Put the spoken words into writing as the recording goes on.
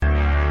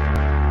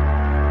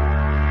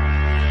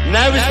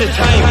Now is the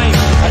time.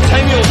 A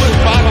time you'll look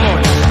back on.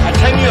 A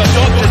time you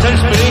adopt as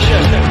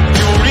inspiration.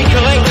 You will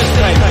recollect this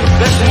time.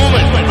 This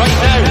moment, right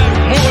now.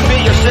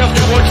 Motivate yourself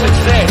towards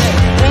success.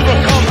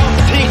 Overcome.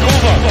 Take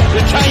over.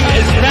 The time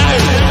is now.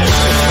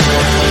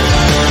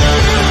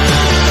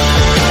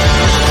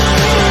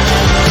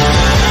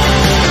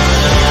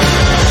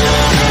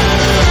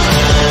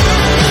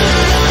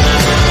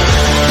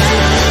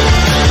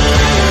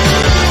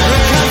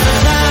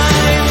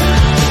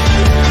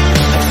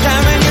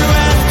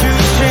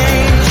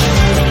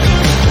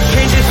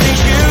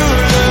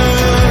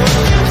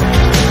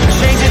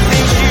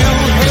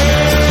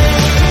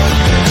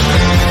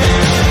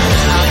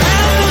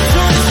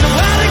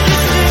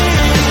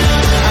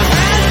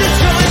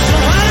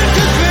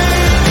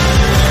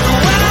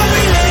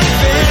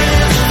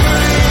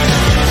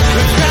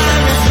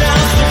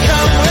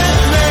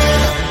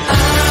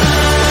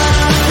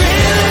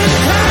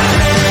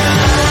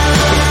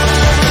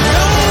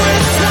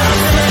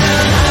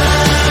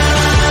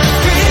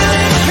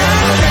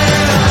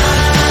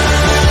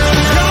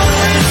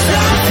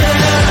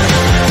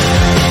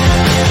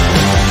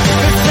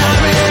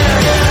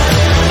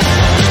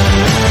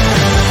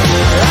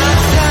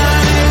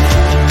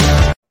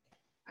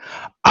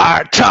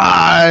 Our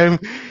time,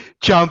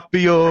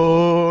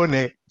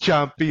 Champione,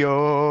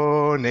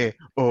 Champione,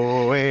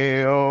 oh,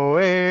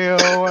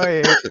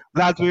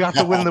 lads, we have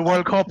to win the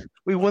World Cup.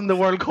 We won the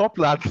World Cup,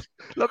 lads.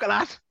 Look at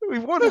that.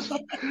 We've won it.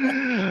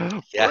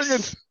 Yes.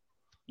 Brilliant.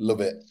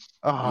 Love it.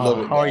 Oh, Love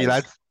it, how are you,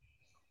 guys. lads?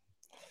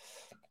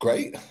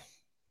 Great.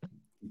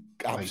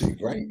 Absolutely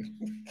great. I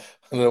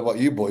don't know what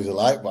you boys are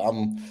like, but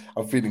I'm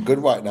feeling good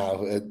right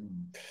now.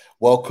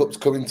 World Cup's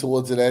coming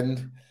towards an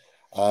end.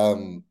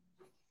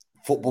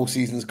 Football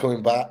season's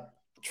coming back.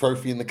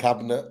 Trophy in the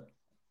cabinet.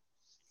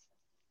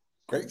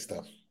 Great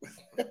stuff.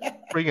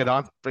 Bring it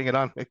on. Bring it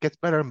on. It gets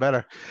better and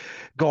better.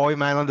 Goy,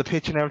 man, on the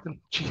pitch and everything.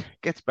 Gee, it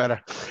gets better.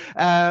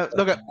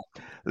 Look,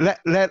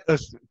 let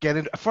us get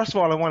into. First of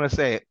all, I want to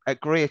say a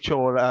great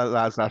show,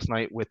 lads, last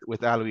night with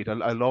Aloid.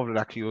 I loved it.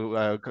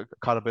 Actually,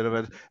 caught a bit of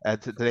it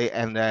today,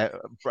 and a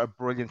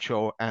brilliant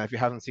show. And if you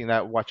haven't seen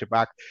that, watch it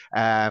back.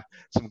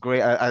 Some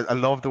great. I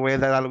love the way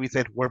that Aloid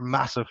said, "We're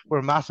massive.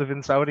 We're massive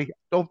in Saudi."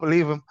 Don't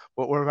believe him,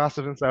 but we're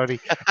massive in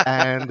Saudi.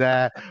 And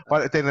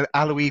but then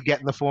Aloid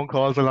getting the phone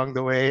calls along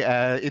the way,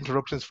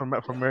 interruptions from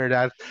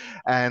Mirdad,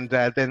 and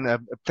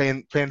then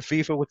playing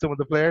FIFA with some of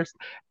the players,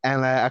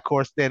 and of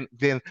course then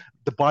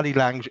the body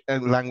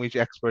language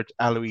expert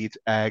Aloid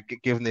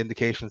giving the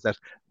indications that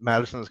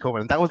Maddison is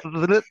coming. And that was the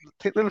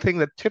little thing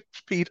that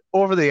tipped Pete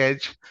over the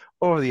edge.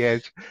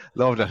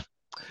 Loved it.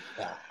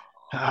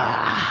 But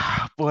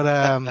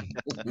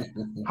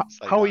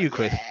how are you,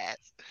 Chris? Yes.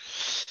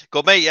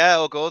 Good, mate. Yeah,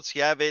 all good.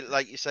 Yeah,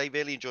 like you say,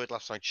 really enjoyed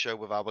last night's show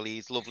with Abel.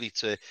 It's lovely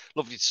to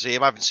see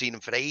him. I haven't seen him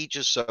for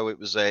ages, so it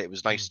was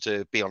nice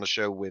to be on a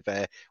show with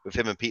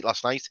him and Pete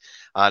last night,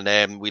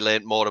 and we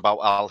learned more about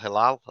Al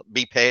Hilal.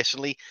 Me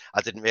personally,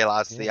 I didn't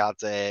realise they had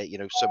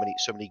so many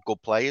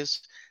good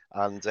players,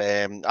 and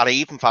I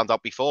even found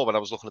out before when I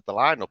was looking at the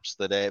lineups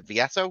that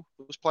Vieto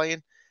was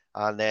playing.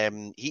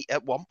 And he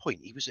at one point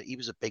he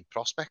was a big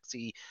prospect.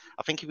 I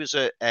think he was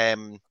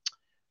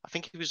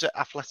at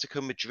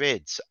Atletico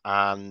Madrid,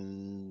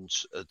 and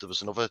there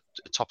was another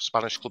top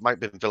Spanish club,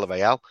 might have been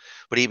Villarreal,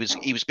 but he was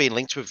being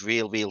linked with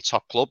real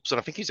top clubs, and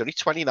I think he's only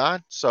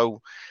 29. So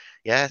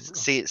yeah,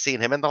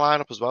 seeing him in the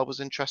lineup as well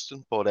was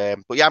interesting. But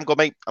yeah, I'm good,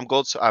 mate. I'm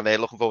good,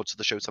 and looking forward to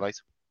the show tonight.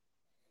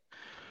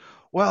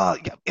 Well,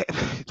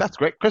 that's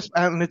great, Chris,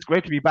 and it's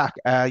great to be back.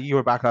 You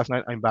were back last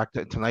night. I'm back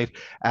tonight.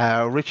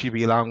 Richie will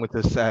be along with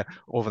us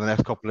over the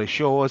next couple of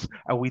shows.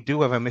 We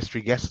do have a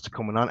mystery guest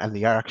coming on, and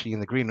they are actually in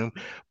the green room.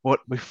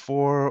 But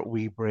before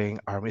we bring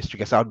our mystery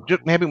guest out,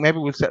 maybe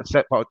we'll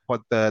set what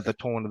the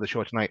tone of the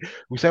show tonight.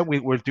 We said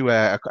we'll do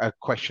a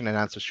question and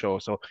answer show.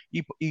 So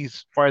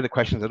he's fire the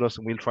questions at us,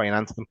 and we'll try and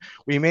answer them.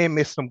 We may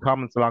miss some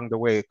comments along the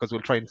way because we'll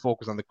try and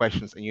focus on the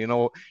questions. And you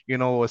know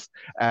us.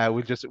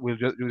 We'll just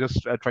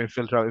try and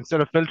filter out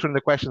instead of filtering the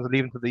questions and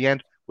leaving to the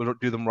end. We'll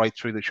do them right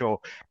through the show,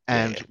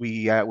 and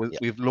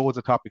we've loads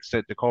of topics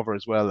to cover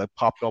as well that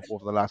popped up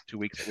over the last 2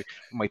 weeks we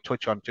might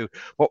touch on too.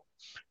 But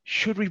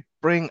should we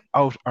bring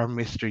out our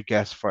mystery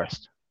guest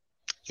first?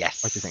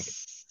 Yes. What do you think?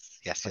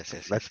 Yes.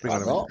 Let's bring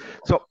on him.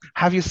 So,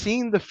 have you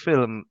seen the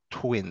film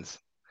Twins,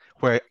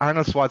 where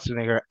Arnold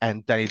Schwarzenegger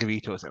and Danny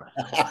DeVito is in it?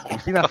 Have you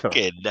seen that film?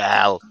 Okay,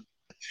 now.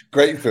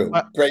 Great film.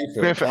 Great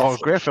film. Oh,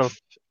 great film.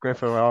 Great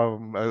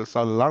film. I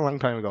saw a long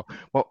time ago.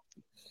 Well,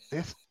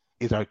 this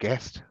is our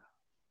guest.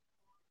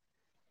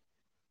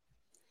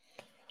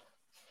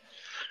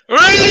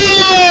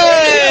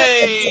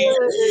 Hey!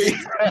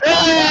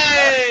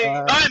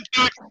 I'm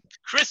back.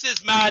 Chris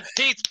is mad.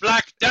 Pete's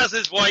black. Daz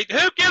is white.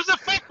 Who gives a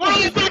fuck? We're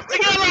all back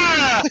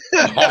together.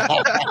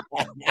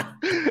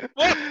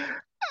 What?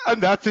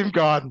 And that's him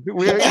gone.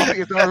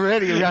 It's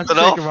already. We have to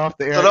take him off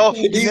the air.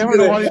 You never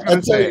know what he's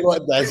going to say.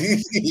 What, Daz,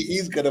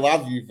 he's going to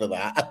have you for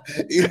that.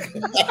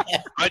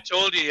 I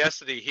told you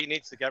yesterday he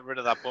needs to get rid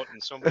of that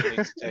button. Somebody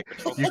needs to take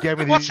it. You gave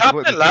me What's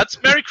happening, lads?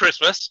 Merry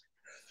Christmas,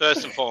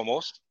 first and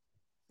foremost.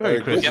 Very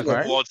Merry Christmas, Getting Christmas.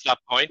 Martin. towards that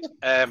point.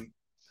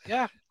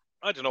 Yeah,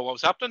 I don't know what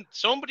was happening.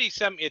 Somebody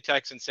sent me a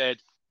text and said,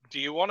 "Do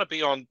you want to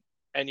be on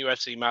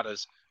NUFC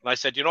Matters?" And I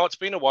said, "It's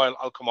been a while.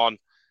 I'll come on."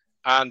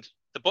 And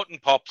the button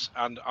pops,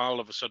 and all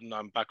of a sudden,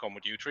 I'm back on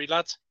with you three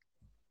lads.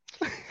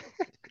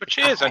 But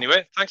cheers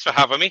anyway. Thanks for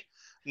having me.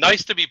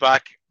 Nice to be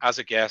back as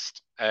a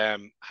guest.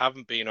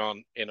 Haven't been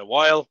on in a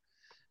while.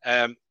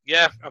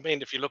 Yeah, I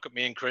mean, if you look at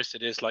me and Chris,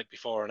 it is like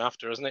before and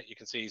after, isn't it? You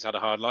can see he's had a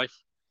hard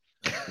life.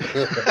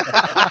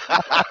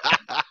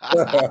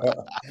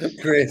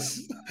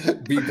 Chris,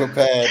 be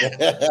prepared.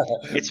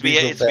 It's Be me,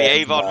 it's me, prepared,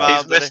 Avon, man. man.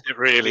 He's missed it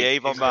really. The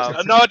Avon He's missed man.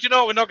 it. No, do you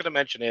know, we're not going to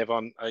mention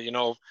Avon. Do you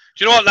know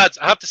what, lads?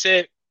 I have to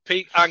say,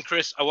 Pete and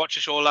Chris, I watched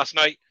the show last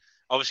night.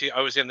 Obviously,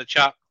 I was in the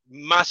chat.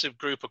 Massive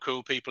group of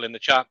cool people in the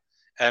chat.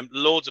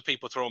 Loads of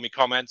people throwing me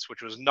comments,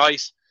 which was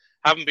nice.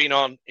 Haven't been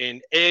on in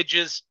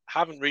ages.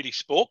 Haven't really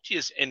spoke to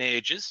you in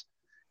ages.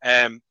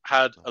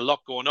 Had a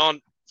lot going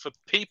on. For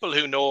people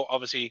who know,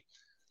 obviously,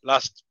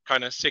 last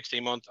kind of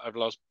 16 months, I've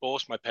lost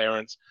both my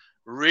parents.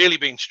 Really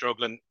been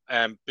struggling.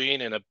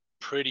 Being in a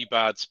pretty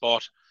bad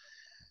spot.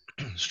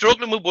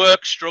 Struggling with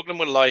work, struggling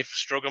with life,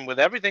 struggling with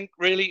everything,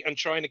 really, and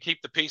trying to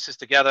keep the pieces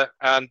together.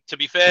 And to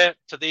be fair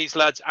to these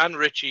lads and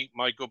Richie,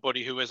 my good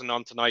buddy who isn't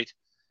on tonight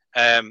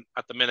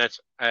at the minute,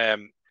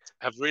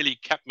 have really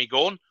kept me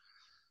going.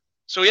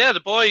 So, yeah, the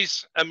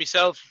boys and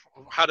myself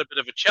had a bit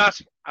of a chat,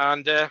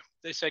 and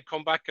they said,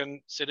 come back and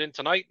sit in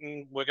tonight,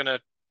 and we're going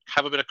to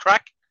have a bit of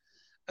crack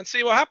and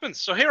see what happens.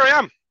 So here I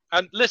am.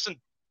 And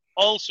listen,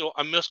 also,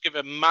 I must give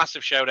a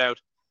massive shout out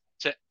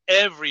to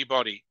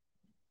everybody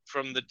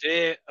from the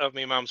day of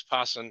my mum's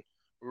passing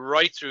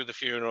right through the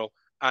funeral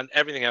and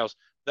everything else.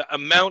 The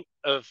amount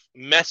of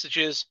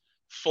messages,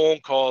 phone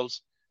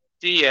calls,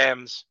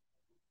 DMs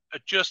are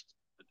just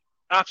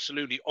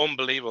absolutely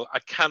unbelievable. I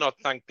cannot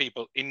thank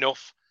people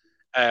enough.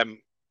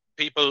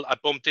 People I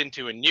bumped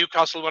into in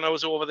Newcastle when I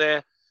was over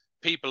there,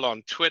 people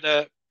on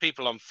Twitter,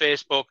 people on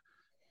Facebook.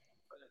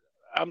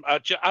 I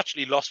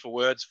actually lost for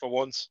words for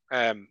once.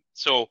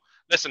 So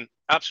listen,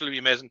 absolutely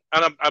amazing,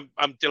 and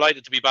I'm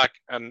delighted to be back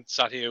and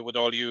sat here with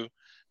all you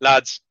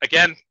lads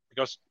again,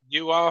 because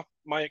you are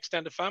my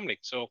extended family.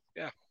 So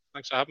yeah,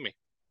 thanks for having me.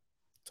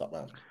 Top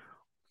man.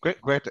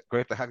 Great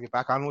to have you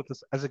back on with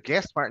us as a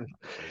guest, Martin.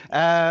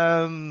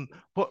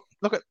 But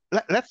look,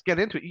 let's get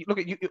into it. Look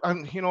at you,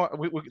 and you know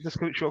this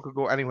show could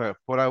go anywhere.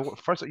 But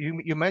first,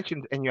 you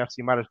mentioned NUFC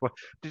Matters, but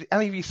did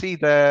any of you see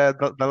the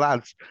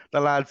lads,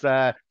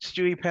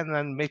 Stewie Penn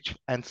and Mitch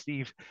and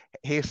Steve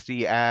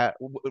Hasty,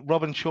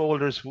 rubbing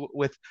shoulders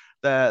with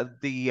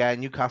the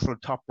Newcastle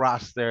top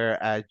brass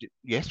there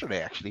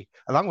yesterday, actually,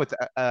 along with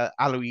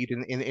Aloid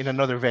in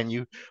another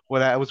venue.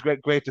 But it was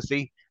great to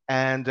see.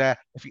 And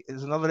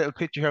there's another little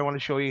picture here I want to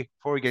show you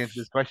before we get into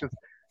these questions.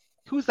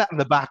 Who's that in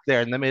the back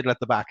there, in the middle at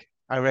the back?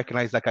 I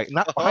recognize that guy.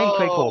 Not behind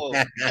Craig Hope.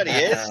 There he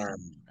is. There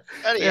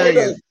he There he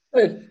is. is.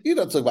 Hey, you're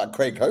not talking about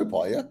Craig Hope,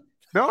 are you?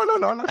 No,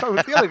 not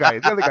the other guy.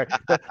 The other guy,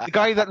 the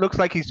guy that looks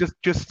like he's just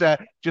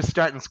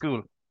starting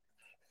school.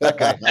 That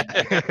guy.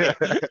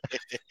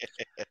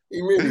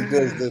 He really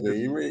does, doesn't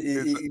he?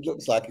 He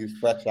looks like he's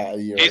fresh out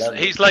of year 11.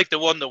 He's like the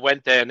one that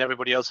went there and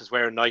everybody else is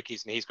wearing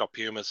Nikes and he's got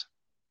Pumas.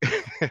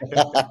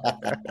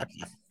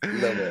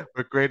 Love it.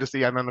 But great to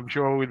see, and I'm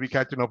sure we'll be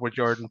catching up with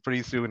Jordan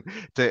pretty soon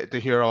to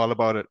hear all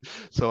about it.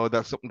 So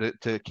that's something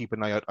to keep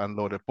an eye out on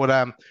loaded.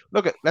 But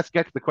let's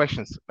get to the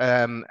questions.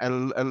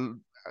 Anyone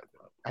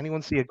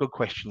see a good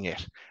question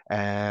yet?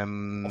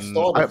 I've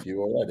started a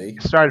few already.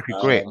 Started a few,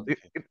 great.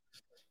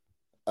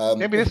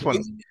 Maybe this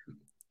one.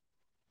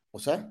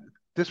 What's that?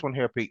 This one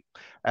here, Pete,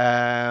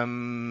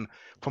 from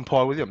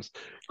Paul Williams.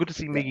 Good to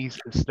see Miggy's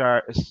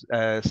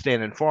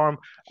staying in form,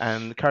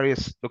 and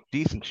Karius looked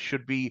decent.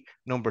 Should be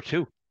number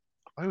 2.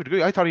 I would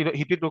agree. I thought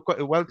he did look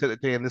quite well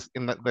today in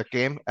that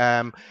game.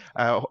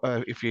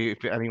 If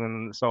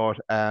anyone saw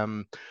it,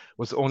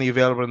 was only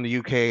available in the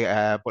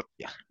UK. But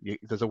yeah,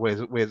 there's a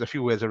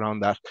few ways around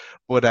that.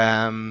 But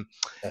yeah,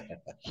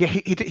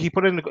 he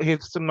put in he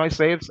had some nice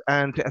saves,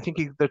 and I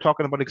think they're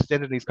talking about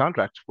extending his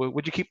contract.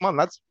 Would you keep him on,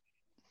 lads?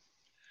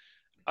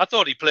 I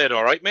thought he played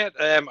all right, mate.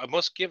 I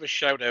must give a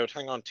shout out.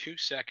 Hang on 2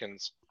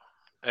 seconds.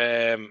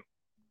 Who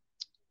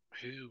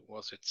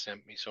was it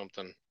sent me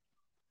something?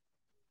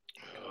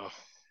 Oh.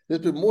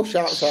 There's been more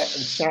shout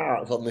outs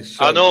on this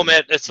show. I know,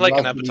 mate. It's like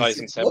an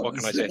advertising set. What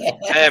can I say?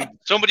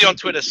 Somebody on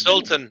Twitter,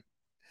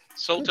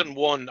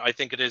 Sultan1, I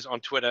think it is on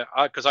Twitter,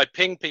 because I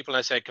ping people and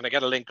I say, can I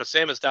get a link? Because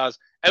same as Daz,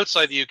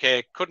 outside the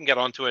UK, couldn't get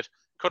onto it,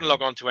 couldn't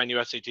log on to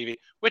NUFC TV,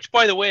 which,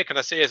 by the way, can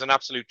I say is an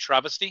absolute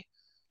travesty.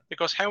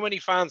 Because how many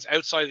fans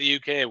outside the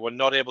UK were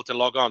not able to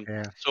log on?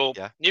 Yeah. So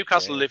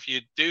Newcastle, if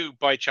you do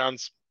by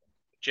chance,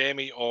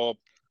 Jamie or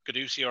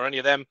Gadusi or any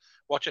of them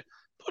watch it,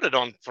 put it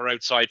on for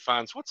outside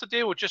fans. What's the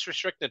deal with just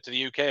restricting it to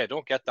the UK? I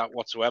don't get that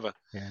whatsoever.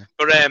 Yeah.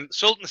 But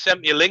Sultan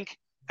sent me a link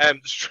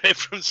straight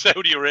from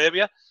Saudi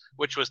Arabia,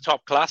 which was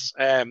top class.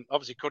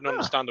 Obviously couldn't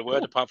understand a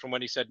word apart from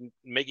when he said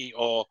Miggy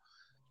or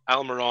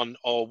Almiron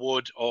or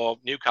Wood or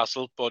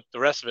Newcastle, but the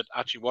rest of it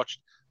actually watched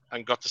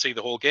and got to see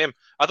the whole game.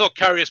 I thought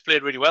Karius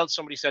played really well.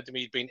 Somebody said to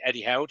me he'd been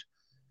Eddie Howe.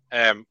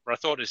 But I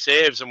thought his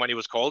saves and when he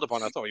was called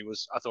upon, I thought he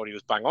was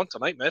bang on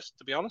tonight, mate.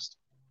 To be honest.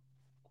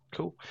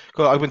 Cool.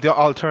 I went the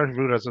alternative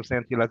route, as I was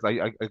saying to you, lads.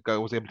 I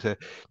was able to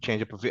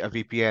change up a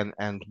VPN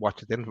and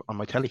watch it then on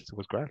my telly, so it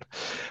was great.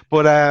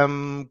 But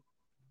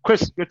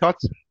Chris, your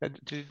thoughts?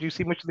 Did you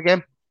see much of the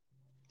game?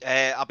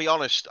 I'll be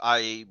honest,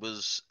 I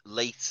was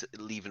late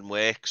leaving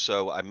work,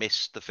 so I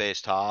missed the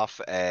first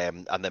half.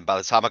 And then by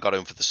the time I got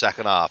home for the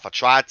second half, I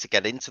tried to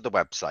get into the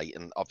website.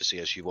 And obviously,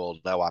 as you all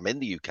know, I'm in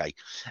the UK.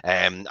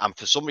 And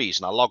for some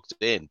reason, I logged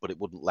in, but it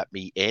wouldn't let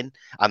me in.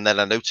 And then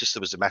I noticed there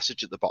was a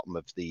message at the bottom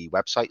of the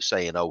website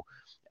saying,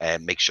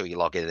 make sure you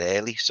log in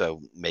early.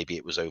 So maybe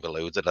it was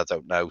overloaded. I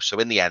don't know. So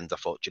in the end, I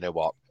thought, you know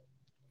what?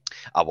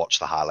 I watched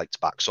the highlights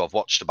back. So I've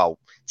watched about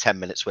 10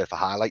 minutes worth of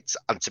highlights.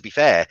 And to be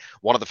fair,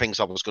 one of the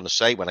things I was going to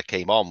say when I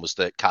came on was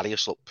that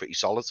Karius looked pretty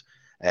solid.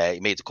 He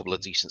made a couple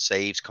of decent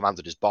saves,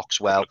 commanded his box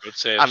well. Good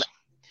saves.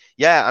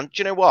 And do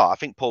you know what? I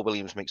think Paul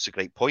Williams makes a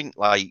great point.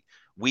 Like,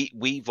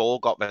 we've all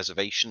got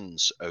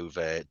reservations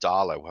over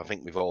Darlow. I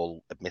think we've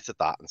all admitted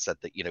that and said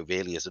that,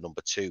 really as a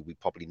number 2, we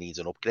probably need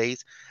an upgrade.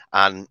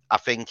 And I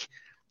think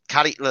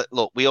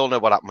look, we all know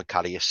what happened with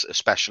Karius,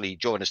 especially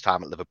during his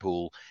time at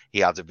Liverpool. He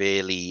had a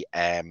really,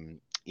 a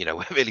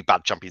really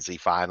bad Champions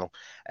League final.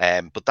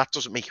 But that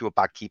doesn't make you a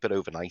bad keeper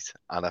overnight.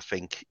 And I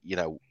think,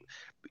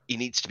 he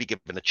needs to be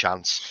given a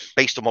chance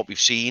based on what we've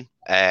seen.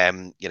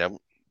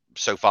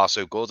 So far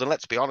so good. And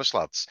let's be honest,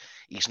 lads,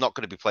 he's not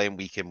going to be playing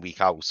week in,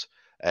 week out.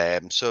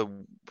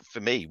 So for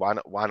me, why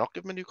not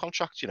give him a new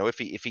contract?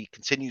 If he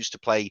continues to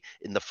play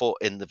in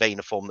the vein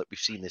of form that we've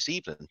seen this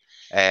evening,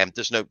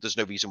 there's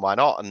no reason why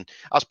not. And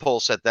as Paul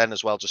said then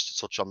as well, just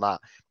to touch on that,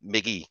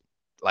 Miggy,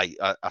 like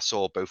I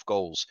saw both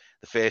goals.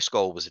 The first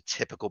goal was a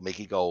typical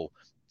Miggy goal.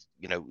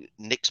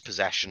 Nick's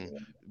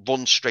possession,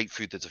 run straight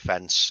through the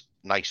defence,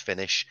 nice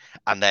finish,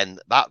 and then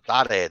that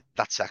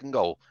second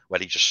goal where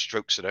he just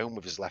strokes it home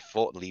with his left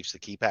foot and leaves the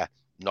keeper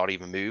not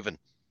even moving.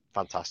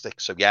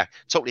 Fantastic. So yeah,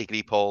 totally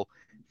agree, Paul.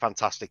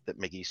 Fantastic that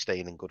Miggy's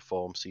staying in good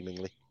form,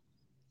 seemingly.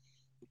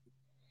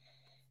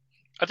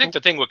 I think the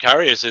thing with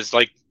Karius is,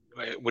 like,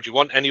 would you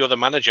want any other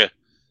manager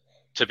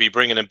to be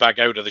bringing him back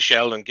out of the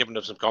shell and giving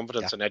him some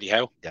confidence in Eddie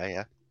Howe?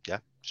 Yeah,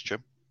 it's true.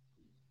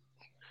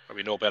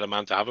 Probably no better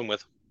man to have him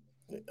with.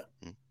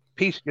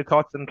 Pete, your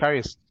thoughts on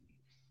Karius?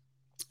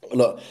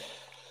 Look,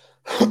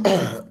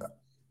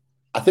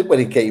 I think when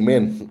he came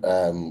in,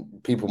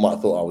 people might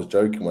have thought I was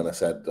joking when I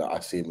said that I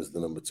see him as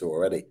the number 2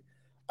 already.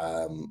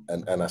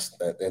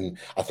 And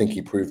I think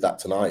he proved that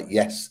tonight.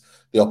 Yes,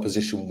 the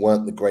opposition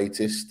weren't the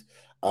greatest,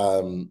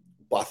 but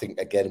I think,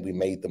 again, we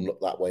made them look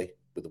that way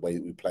with the way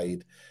that we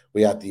played.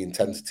 We had the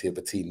intensity of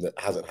a team that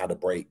hasn't had a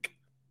break.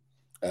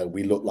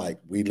 We look like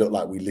we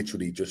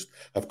literally just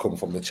have come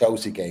from the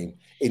Chelsea game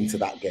into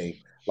that game,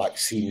 like,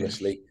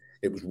 seamlessly.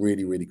 It was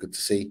really, really good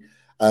to see.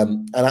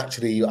 And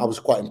actually, I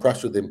was quite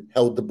impressed with him.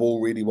 Held the ball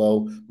really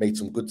well, made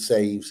some good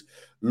saves,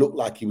 looked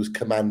like he was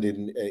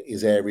commanding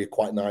his area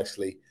quite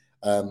nicely.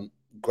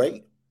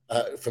 Great.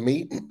 For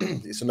me,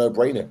 it's a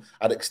no-brainer.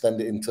 I'd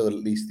extend it until at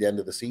least the end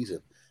of the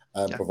season,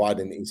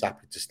 providing he's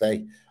happy to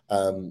stay.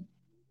 And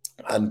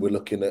we're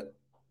looking at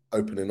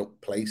opening up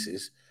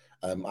places.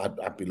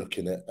 I'd be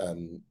looking at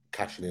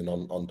cashing in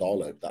on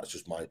Darlow. That's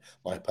just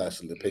my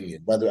personal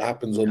opinion. Whether it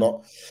happens or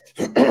not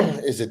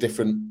is a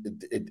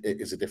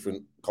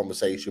different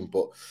conversation.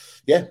 But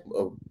yeah,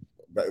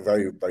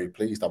 very, very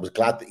pleased. I was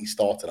glad that he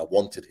started. I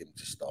wanted him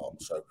to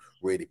start, so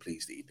really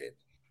pleased that he did.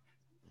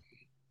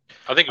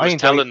 I think it was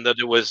telling that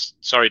it was.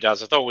 Sorry,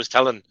 Daz. I thought it was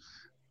telling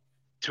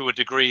to a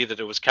degree that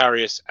it was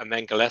Karius and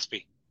then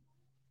Gillespie.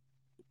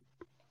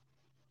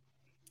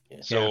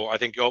 Yeah. So I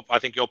think your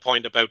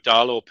point about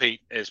Darlow,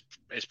 Pete, is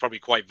probably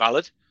quite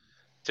valid.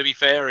 To be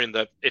fair, in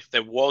that if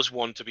there was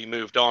one to be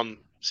moved on,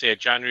 say at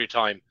January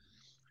time,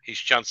 his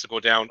chance to go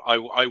down,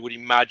 I would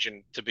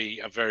imagine to be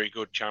a very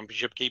good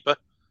championship keeper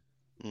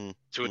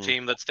to a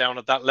team that's down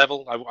at that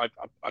level.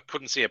 I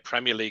couldn't see a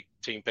Premier League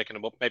team picking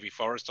him up, maybe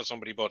Forest or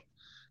somebody, but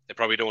they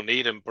probably don't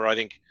need him. But I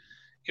think,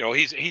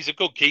 he's a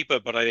good keeper.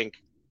 But I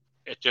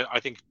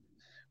think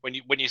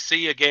when you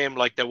see a game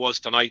like there was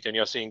tonight, and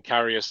you're seeing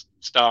Karius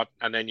start,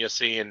 and then you're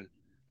seeing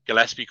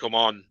Gillespie come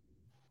on,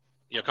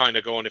 you're kind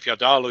of going, if you're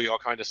Darlow, you're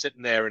kind of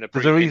sitting there in a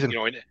There's a reason.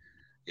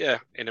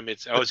 In the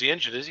midst. Oh, is he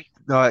injured? Is he?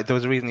 No, there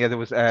was a reason. Yeah, there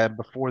was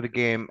before the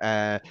game,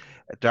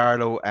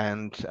 Darlow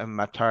and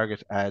Matt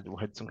Targett had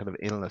some kind of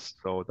illness,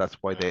 so that's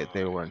why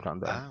they weren't on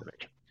the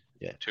pitch.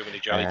 Yeah, too many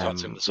Johnny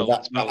Tots in the so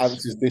that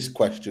answers this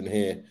question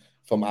here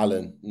from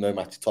Alan. No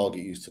Matty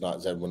Targett used tonight.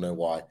 Does everyone know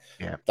why?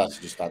 Yeah, that's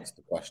just answered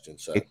the question.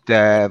 So it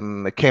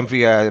came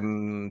via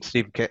Liam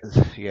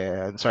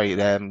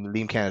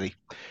Kennedy.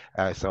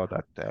 I saw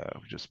that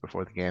just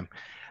before the game.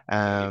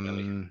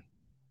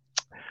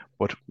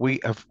 But we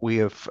have.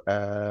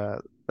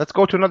 Let's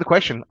go to another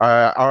question.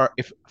 Or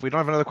if we don't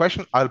have another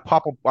question, I'll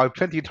pop up. I have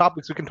plenty of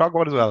topics we can talk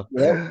about as well.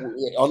 Yeah,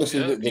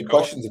 honestly, the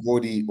questions have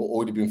already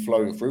been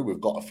flowing through.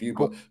 We've got a few,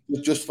 but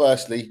just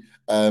firstly,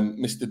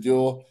 Mr.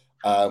 Dorr.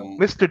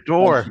 Mr.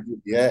 Dorr.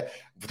 Yeah.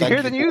 Did you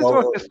hear the news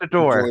about Mr.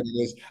 Dorr?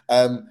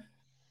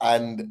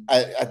 And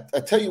I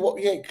tell you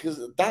what, yeah, because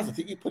Daz, I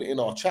think you put it in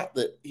our chat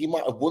that he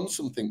might have won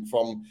something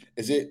from,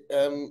 is it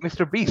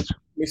Mr. Beast?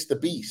 Mr.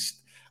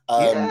 Beast.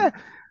 Yeah.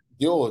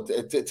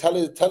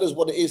 Tell us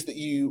what it is that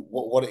you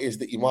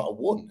might have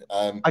won.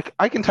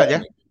 I can tell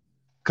you.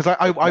 Because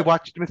I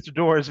watched Mr.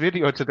 Doer's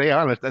video today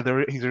on it,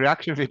 and his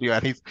reaction video,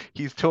 and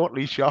he's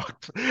totally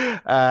shocked.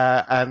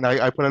 And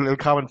I put a little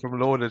comment from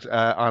Loaded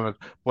on it.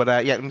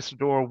 But yeah, Mr.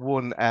 Doer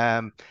won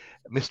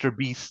Mr.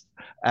 Beast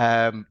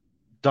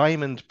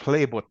diamond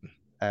play button.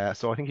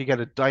 So I think you get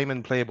a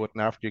diamond play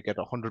button after you get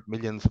 100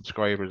 million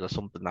subscribers or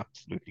something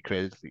absolutely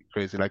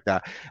crazy like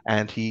that.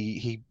 And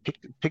he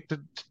picked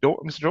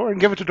Mr. Doer and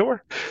gave it to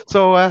Doer.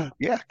 So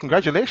yeah,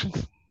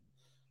 congratulations.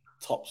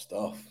 Top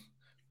stuff.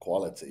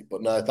 Quality.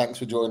 But no, thanks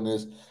for joining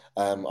us.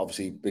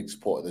 Obviously, big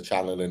support of the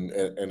channel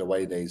and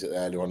away days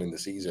earlier on in the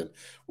season.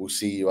 We'll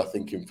see you, I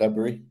think, in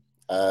February.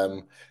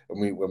 When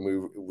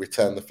we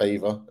return the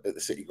favour at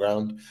the City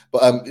Ground.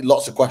 But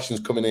lots of questions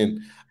coming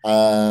in.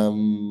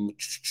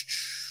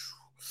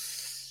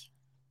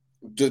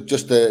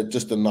 Just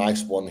a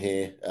nice one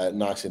here,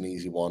 nice and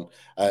easy one.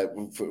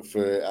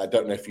 For I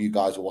don't know if you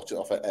guys are watching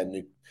off at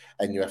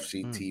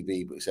NUFC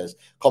TV, but it says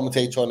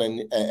commentator on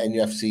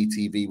NUFC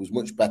TV was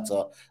much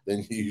better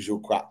than usual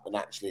crap and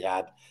actually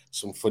had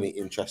some funny,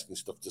 interesting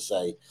stuff to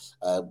say.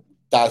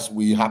 Daz,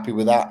 were you happy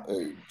with that?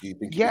 Do you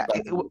think? Yeah,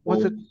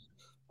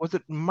 was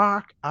it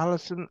Mark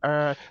Allison?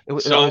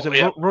 Was it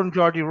yeah. Run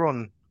Geordie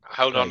Run?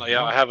 Hold on,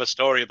 yeah, I have a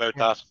story about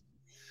that.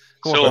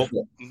 Go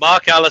So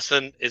Mark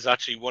Allison is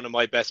actually one of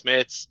my best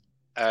mates,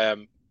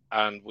 and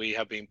we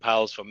have been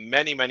pals for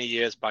many, many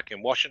years back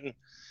in Washington.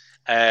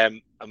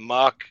 And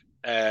Mark,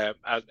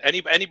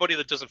 anybody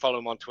that doesn't follow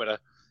him on Twitter,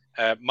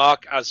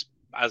 Mark, as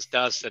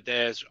Daz said,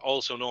 is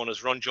also known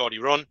as Run Geordie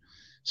Run.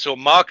 So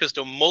Mark has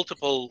done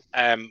multiple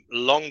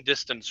long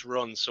distance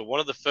runs. So one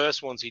of the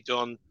first ones he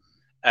done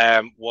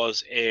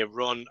was a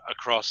run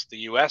across the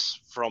US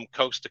from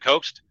coast to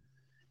coast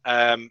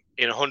in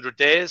 100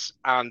 days.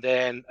 And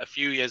then a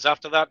few years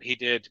after that, he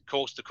did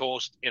coast to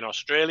coast in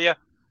Australia.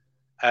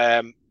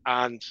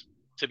 And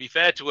to be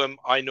fair to him,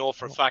 I know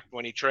for a fact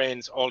when he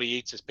trains, all he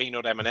eats is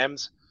peanut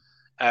M&Ms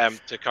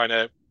to kind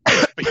of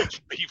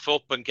beef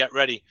up and get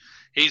ready.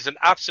 He's an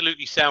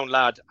absolutely sound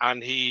lad,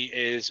 and he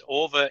is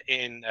over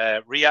in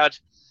Riyadh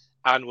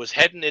and was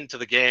heading into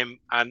the game,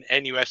 and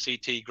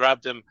NUFCT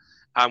grabbed him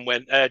and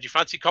went, do you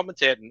fancy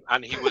commentating?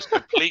 And he was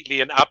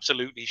completely and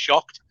absolutely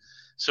shocked.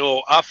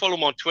 So I follow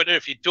him on Twitter.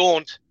 If you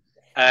don't,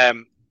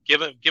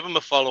 give him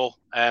a follow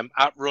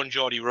at Run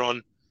Geordie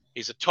Run.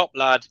 He's a top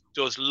lad,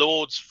 does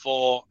loads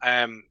for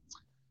a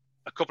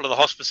couple of the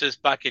hospices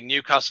back in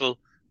Newcastle,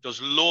 does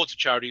loads of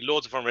charity,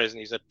 loads of fundraising.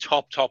 He's a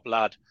top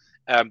lad.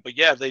 But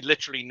yeah, they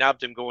literally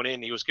nabbed him going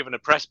in. He was given a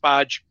press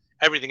badge,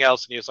 everything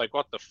else, and he was like,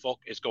 what the fuck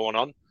is going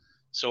on?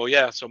 So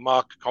yeah, so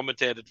Mark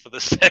commentated for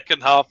the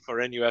second half for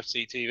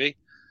NUFC TV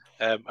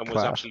and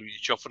was absolutely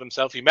chuffed with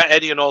himself. He met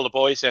Eddie and all the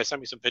boys there. Sent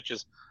me some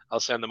pictures. I'll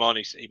send them on.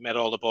 He met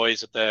all the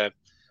boys at the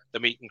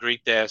meet and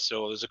greet there.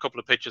 So there's a couple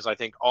of pictures, I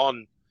think,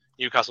 on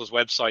Newcastle's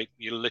website.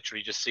 You'll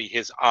literally just see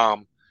his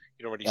arm.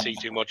 You don't really see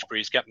too much, but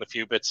he's getting a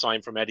few bits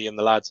signed from Eddie and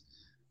the lads.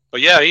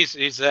 But yeah,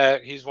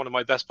 he's one of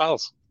my best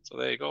pals. So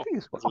there you go.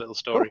 That's a little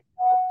story.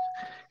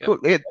 Cool.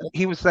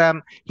 He was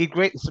some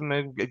great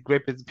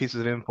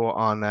pieces of info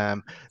on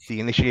the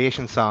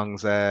initiation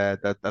songs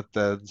that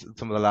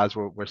some of the lads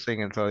were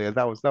singing. So yeah,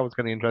 that was kind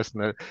of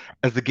interesting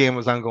as the game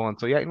was ongoing.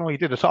 So yeah, he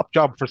did a top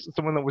job for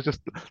someone that was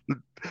just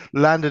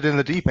landed in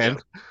the deep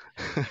end.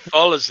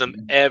 Follows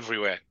them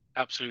everywhere,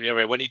 absolutely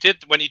everywhere. When he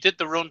did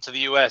the run to the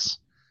US,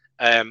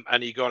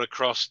 and he got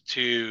across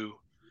to,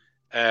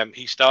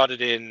 he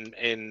started in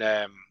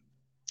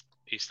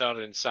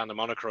Santa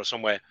Monica or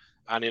somewhere.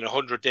 And in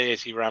 100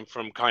 days, he ran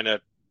from kind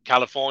of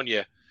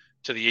California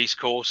to the East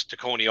Coast to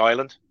Coney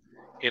Island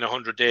in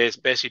 100 days,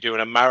 basically doing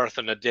a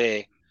marathon a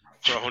day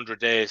for 100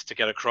 days to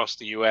get across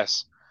the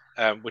US,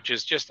 which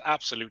is just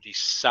absolutely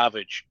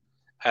savage.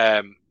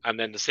 And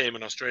then the same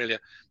in Australia.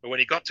 But when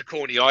he got to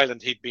Coney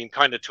Island, he'd been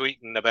kind of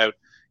tweeting about,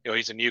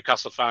 he's a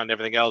Newcastle fan and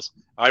everything else.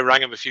 I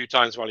rang him a few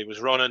times while he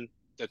was running,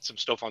 did some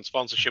stuff on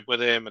sponsorship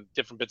with him and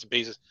different bits and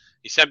pieces.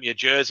 He sent me a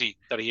jersey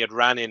that he had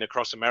ran in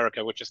across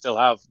America, which I still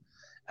have.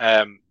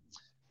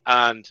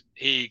 And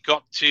he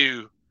got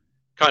to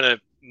kind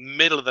of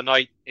middle of the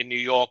night in New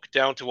York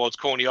down towards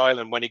Coney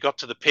Island. When he got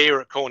to the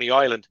pier at Coney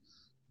Island,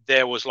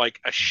 there was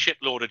like a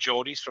shitload of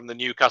Geordies from the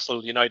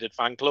Newcastle United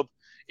fan club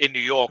in New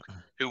York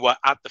who were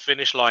at the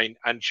finish line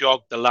and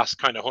jogged the last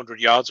kind of 100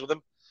 yards with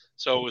him.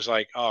 So it was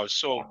like,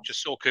 so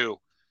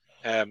cool.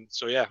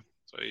 So yeah,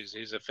 so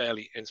he's a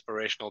fairly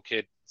inspirational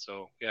kid.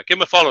 So yeah, give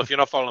him a follow. If you're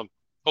not following him,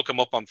 hook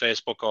him up on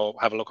Facebook or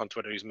have a look on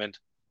Twitter. He's mint.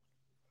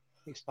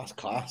 That's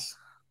class.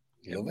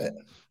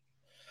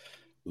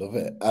 Love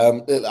it.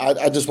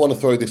 I just want to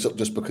throw this up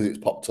just because it's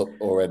popped up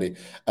already.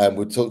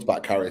 We talked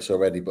about Karius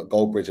already, but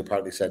Goldbridge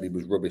apparently said he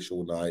was rubbish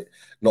all night,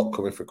 not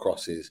coming for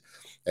crosses.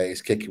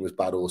 His kicking was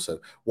bad also.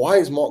 Why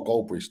is Mark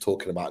Goldbridge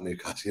talking about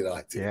Newcastle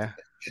United? Yeah.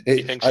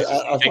 He thinks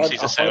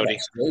he's a Saudi.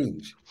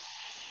 Strange.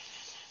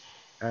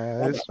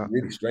 That's It's not.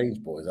 really strange,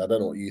 boys. I don't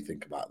know what you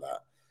think about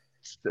that.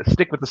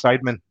 Stick with the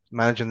sidemen,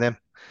 managing them,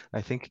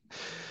 I think.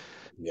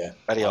 Yeah,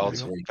 Very I odd.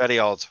 agree. Very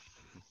odd.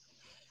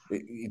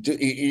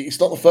 It's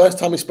not the first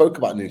time he spoke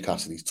about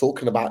Newcastle. He's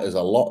talking about us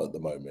a lot at the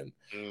moment.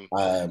 He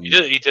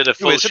did a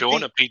full isn't show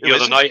on he? it, Pete, Who the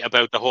other isn't? night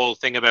about the whole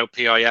thing about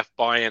PIF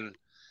buying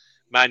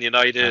Man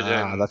United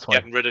and That's why.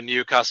 getting rid of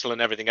Newcastle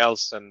and everything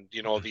else, and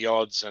the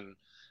odds. And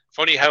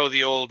funny how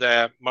the old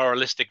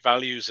moralistic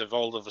values have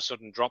all of a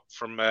sudden dropped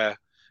from the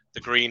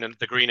green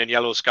and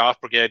yellow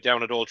scarf brigade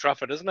down at Old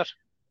Trafford, isn't it?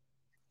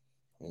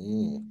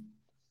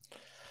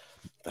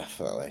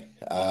 Definitely.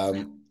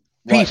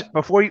 Pete,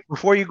 Right.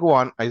 before you go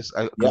on, because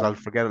Yeah. I'll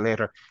forget it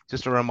later,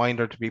 just a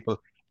reminder to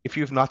people, if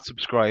you've not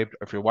subscribed, or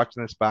if you're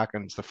watching this back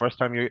and it's the first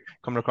time you're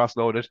coming across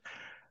Loaded,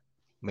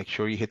 make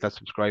sure you hit that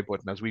subscribe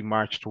button as we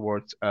march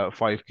towards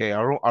 5K,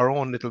 our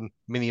own little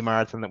mini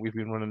marathon that we've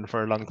been running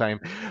for a long time.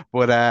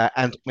 But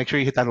and make sure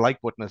you hit that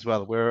like button as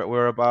well.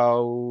 We're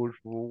about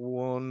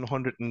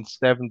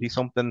 170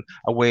 something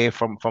away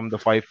from the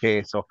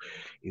 5K, so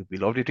it'd be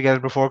lovely to get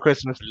it before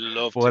Christmas.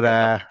 Love But to get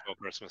that before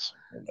Christmas.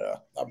 Yeah,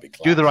 that'd be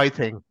class. do the right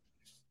thing.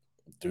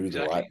 Do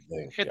the right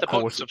thing. Hit Yeah. the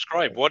button,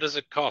 subscribe. What does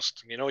it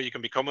cost? You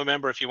can become a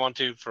member if you want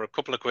to for a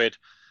couple of quid.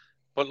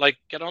 But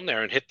get on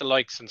there and hit the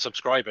likes and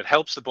subscribe. It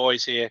helps the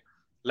boys here,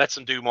 lets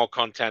them do more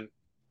content.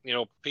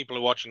 People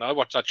are watching. I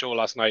watched that show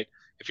last night.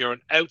 If you're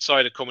an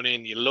outsider coming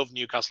in, you love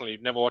Newcastle and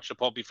you've never watched a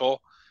pub before,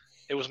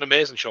 it was an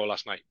amazing show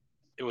last night.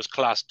 It was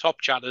class,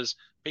 top chatters,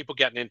 people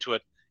getting into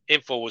it.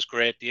 Info was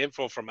great. The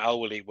info from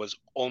Alwilly was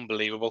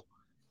unbelievable.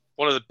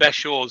 One of the best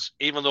shows,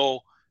 even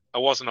though I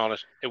wasn't on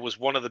it. It was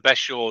one of the best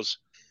shows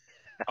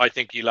I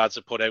think you lads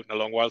have put out in a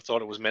long while.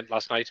 Thought it was mint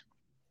last night.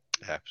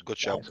 Yeah, it was a good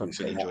show. Yeah,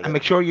 Really enjoyed And it.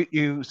 make sure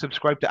you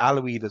subscribe to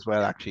Aloid as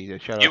well, actually.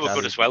 Shout out You were to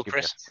good Aloid. as well,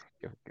 Chris.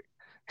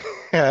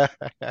 Yeah. And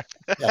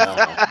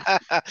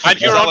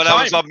you're that on when time.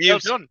 I was on mute? Well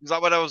done. Is that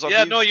when I was on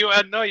Yeah, mute? you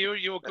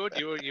were good.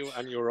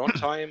 You were on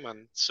time,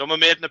 and someone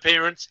made an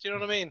appearance. Do you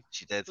know what I mean?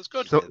 She did. That's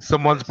good. So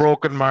someone's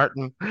broken,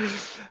 Martin.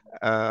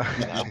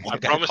 I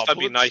promised I'd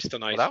be nice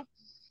tonight. I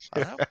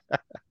know.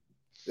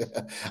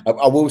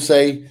 I will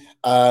say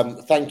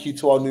thank you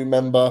to our new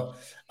member,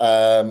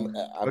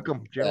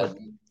 Welcome,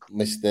 Jim.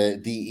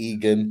 Mr. D.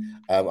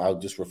 Egan. I'll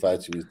just refer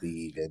to you as D.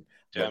 Egan.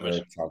 I'm not Dermot.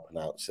 going to try and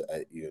pronounce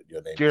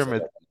your name.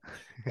 Dermot.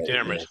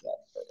 Dermot.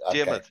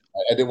 Okay. Dermot.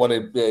 I didn't want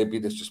to be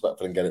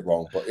disrespectful and get it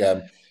wrong, but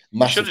You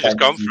massive should have just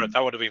gone thanks for it.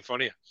 That would have been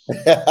funnier.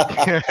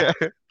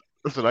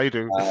 That's what I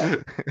do.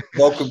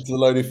 Welcome to the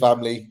Loaded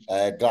family.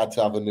 Glad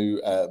to have a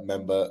new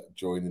member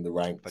joining the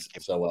ranks.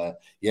 So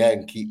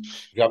and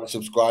if you haven't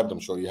subscribed, I'm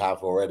sure you have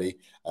already.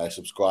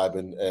 Subscribe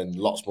and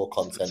lots more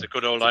content. It's a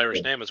good old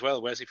Irish name as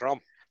well. Where's he from?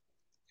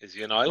 Is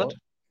he in Ireland?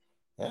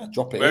 Yeah,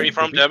 drop it. Where in. are you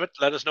from, Dermot?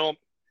 Let us know.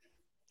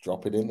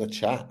 Drop it in the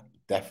chat,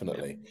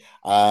 definitely.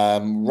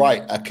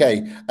 Right,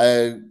 okay.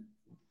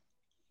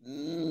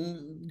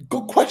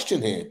 Good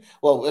question here.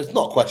 Well, it's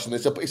not a question,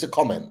 it's a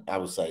comment, I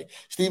would say.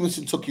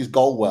 Stevenson took his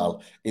goal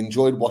well.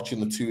 Enjoyed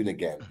watching the tune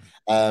again.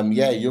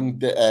 Young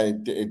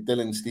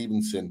Dylan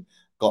Stevenson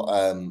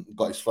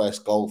got his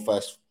first goal,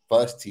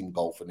 first team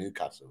goal for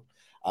Newcastle.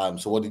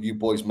 So what did you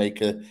boys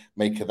make of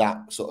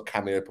that sort of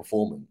cameo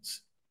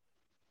performance?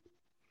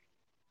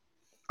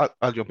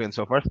 I'll jump in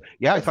so first.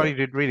 Yeah, I thought he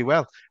did really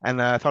well,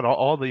 and I thought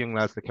all the young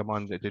lads that came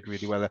on did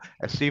really well.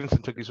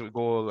 Stevenson took his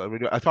goal.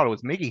 I thought it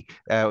was Miggy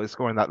was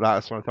scoring that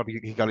last one. I thought he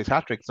got his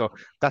hat trick, so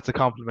that's a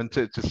compliment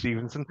to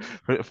Stevenson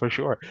for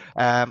sure.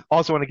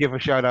 Also want to give a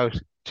shout out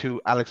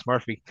to Alex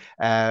Murphy,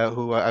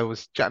 who I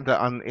was chatting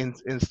to on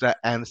Insta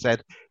and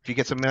said, if you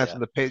get some minutes on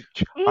the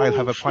pitch, I'll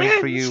have a pint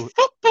for you.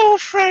 Football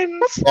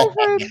friends. Football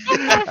friends.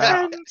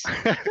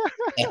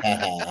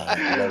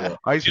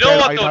 You know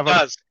what though,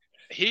 Daz?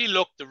 He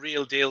looked the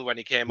real deal when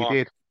he came on.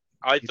 Did.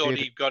 I thought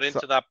he got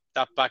into that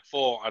back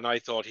four, and I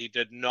thought he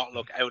did not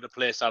look out of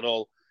place at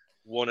all.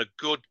 Won a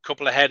good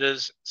couple of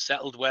headers,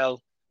 settled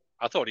well.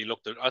 I thought he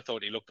looked the part. I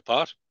thought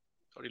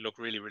he looked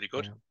really, really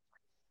good.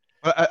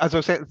 Yeah. As I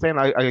was saying,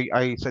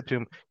 I said to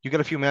him, "You get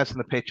a few minutes on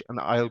the pitch, and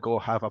I'll go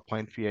have a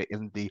pint for you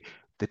in the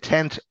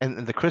tent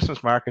in the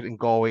Christmas market in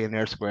Galway in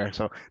Ayr Square."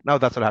 So now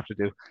that's what I have to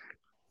do.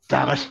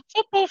 Damn it!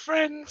 Football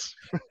friends.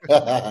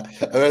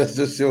 Let's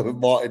just see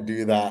Martin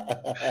do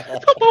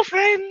that. Football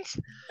friends.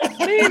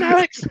 Me and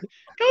Alex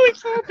going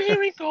for a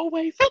beer in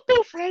Galway.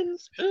 Football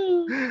friends.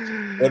 Ooh.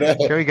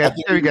 Can we get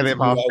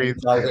him off,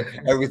 please?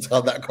 Every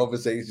time that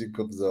conversation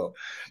comes up.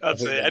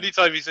 That's it.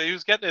 Anytime he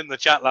was getting in the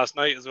chat last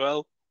night as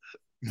well.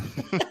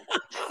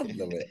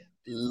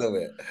 Love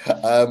it.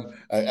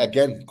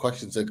 Again,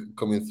 questions are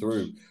coming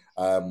through.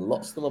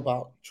 Lots of them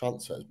about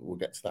transfers, but we'll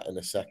get to that in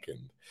a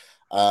second.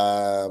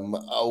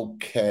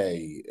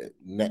 Okay,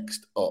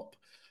 next up,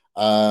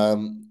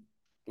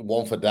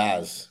 one for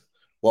Daz.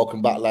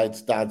 Welcome back,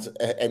 lads. Daz,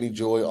 any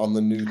joy on the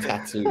new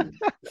tattoo?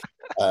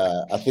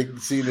 I think,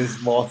 seeing as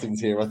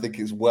Martin's here, I think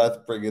it's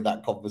worth bringing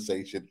that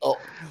conversation up.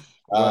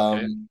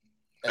 I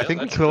think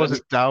we closed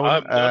it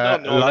down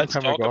no, let's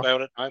talk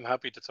about it. I'm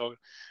happy to talk.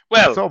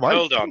 Well,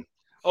 hold on.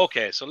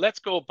 Okay, so let's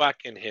go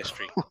back in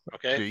history.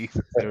 Okay,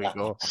 Jesus, there we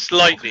go.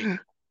 Slightly.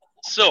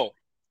 So,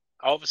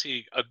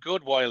 obviously, a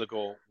good while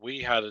ago, we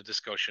had a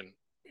discussion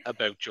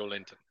about Joe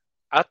Linton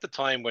at the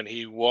time when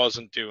he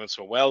wasn't doing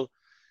so well.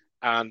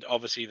 And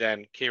obviously,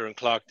 then Kieran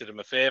Clark did him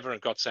a favour and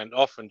got sent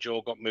off, and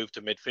Joe got moved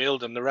to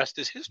midfield, and the rest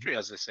is history,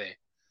 as they say.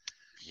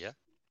 Yeah.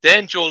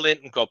 Then Joe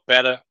Linton got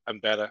better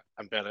and better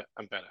and better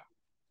and better.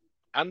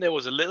 And there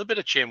was a little bit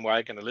of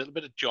chinwag and a little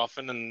bit of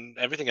joffing and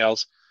everything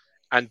else.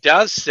 And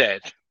Daz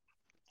said,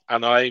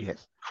 and I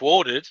Yes.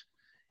 quoted,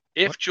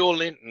 if Joe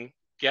Linton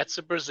gets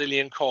a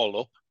Brazilian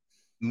call-up,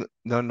 No.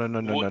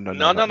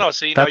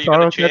 See, now you're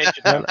going to change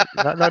it. No.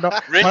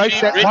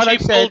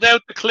 Richie pulled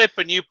out the clip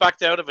and you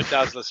backed out of it,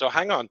 Dazzler. So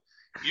hang on.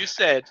 You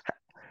said...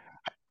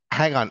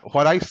 Hang on.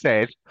 What I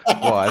said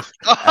was...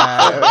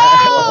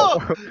 No.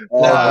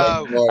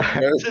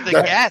 To the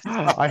guest.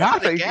 I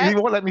have to. He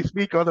won't let me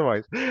speak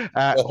otherwise.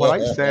 What I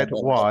said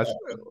was...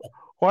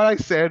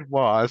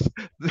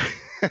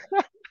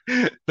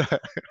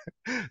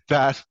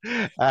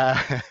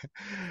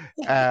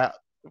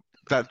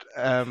 that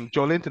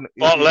Joe Linton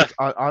is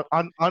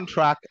on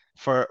track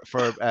for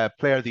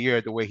Player of the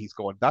Year the way he's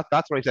going.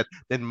 That's what I said.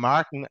 Then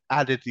Martin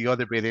added the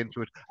other bit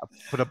into it,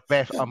 put a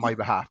bet on my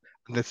behalf,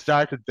 and it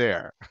started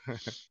there.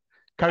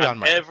 Carry on,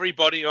 Martin.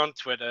 Everybody on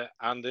Twitter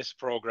and this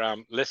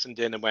program listened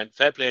in and went,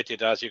 fair play to you,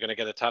 Daz, you're going to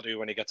get a tattoo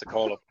when he gets a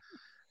call-up.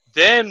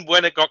 Then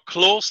when it got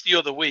close the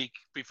other week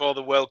before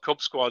the World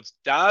Cup squads,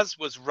 Daz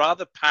was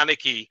rather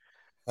panicky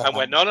and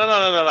went, no,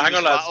 hang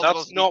on, lads,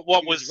 that's not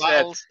what was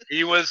said.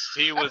 He was,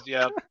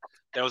 yeah.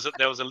 There was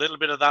a little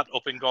bit of that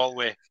up in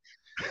Galway,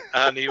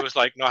 and he was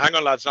like, "No, hang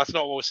on, lads, that's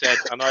not what was said."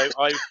 And I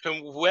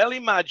can well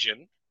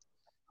imagine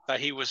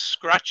that he was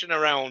scratching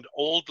around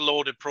old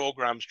loaded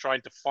programs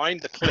trying to find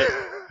the clip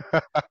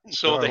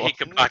so that he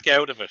could back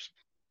out of it.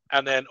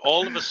 And then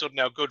all of a sudden,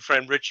 our good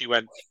friend Richie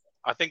went,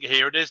 "I think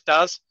here it is,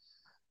 Daz,"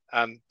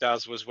 and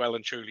Daz was well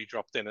and truly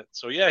dropped in it.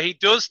 So yeah, he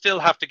does still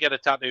have to get a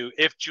tattoo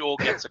if Joe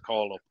gets a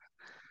call up.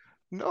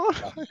 No,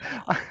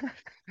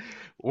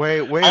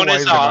 way on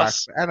his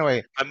arse.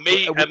 Anyway, and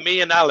me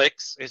and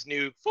Alex, his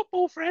new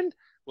football friend,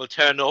 will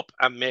turn up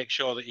and make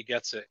sure that he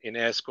gets it in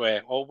A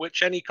square or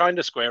which any kind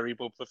of square he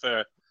would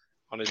prefer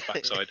on his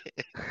backside.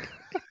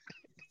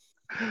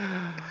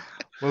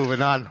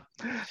 Moving on.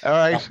 All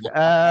right.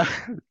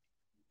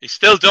 He's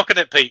still ducking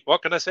it, Pete.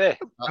 What can I say?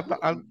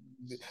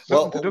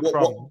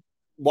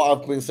 What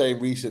I've been saying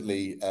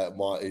recently,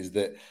 Mark, is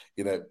that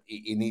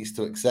he needs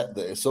to accept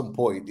that at some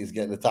point he's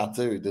getting a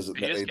tattoo. It doesn't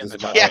matter.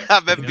 Yeah, I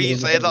remember you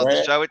saying that on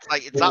the show. It's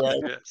like it's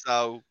happening.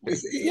 So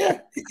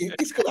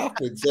it's gonna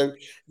happen. So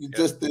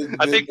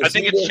I think it's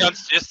a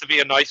chance just to be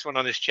a nice one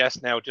on his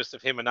chest now, just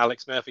of him and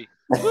Alex Murphy.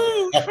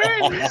 Woo,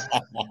 friends.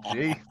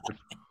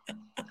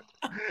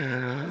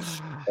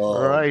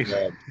 All right.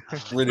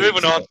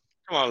 Moving on.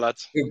 Come on,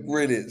 lads.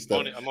 Brilliant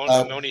stuff.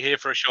 I'm only here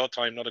for a short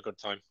time, not a good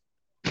time.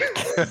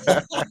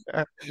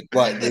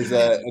 Right, there's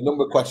a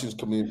number of questions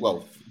coming in.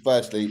 Well,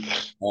 firstly,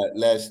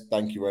 Les,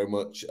 thank you very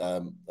much.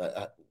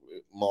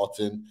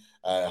 Martin,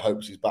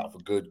 hopes he's back for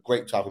good.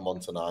 Great to have him on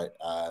tonight.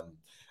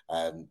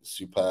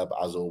 Superb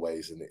as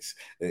always, and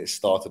it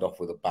started off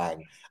with a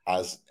bang,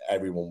 as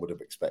everyone would have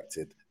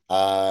expected.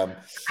 Hang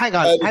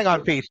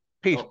on, Pete.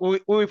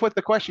 We put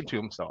the question to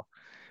him, so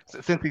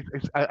since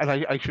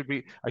I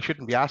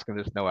shouldn't be asking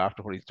this now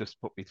after what he's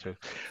just put me through.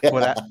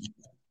 But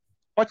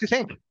what do you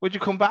think? Would you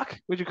come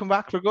back? Would you come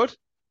back for good?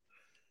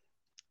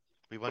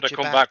 We want you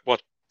back.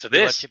 What to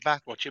this?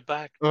 What you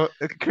back?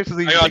 Chris is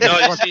you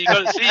see,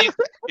 you're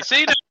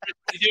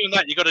doing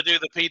that. You got to do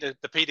the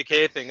Peter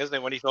Kay thing, isn't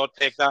it? When he thought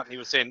take that, and he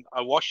was saying,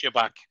 "I wash you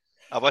back.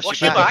 I wash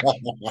you back."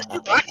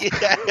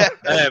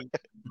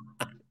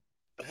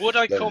 Would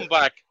I come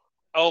back?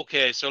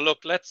 Okay, so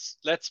look, let's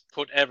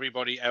put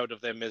everybody out of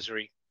their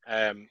misery.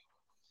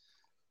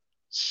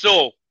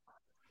 So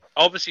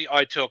obviously,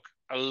 I took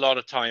a lot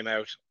of time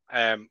out.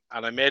 And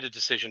I made a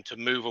decision to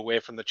move away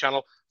from the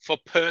channel for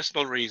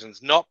personal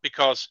reasons, not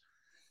because,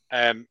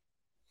 to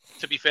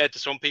be fair to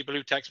some people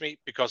who text me,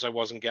 because I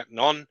wasn't getting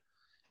on,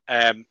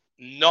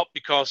 not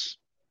because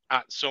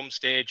at some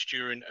stage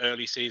during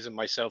early season,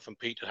 myself and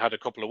Pete had a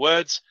couple of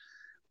words.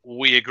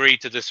 We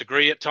agreed to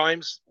disagree at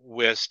times.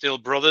 We're still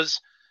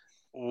brothers.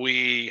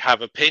 We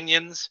have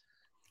opinions.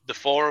 The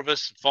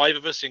five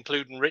of us,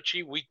 including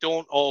Richie, we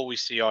don't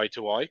always see eye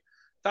to eye.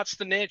 That's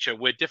the nature.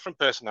 We're different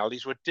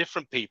personalities. We're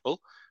different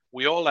people.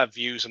 We all have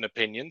views and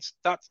opinions.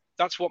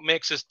 That's what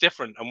makes us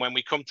different. And when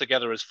we come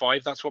together as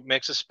five, that's what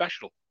makes us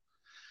special.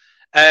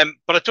 But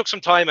I took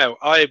some time out.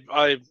 I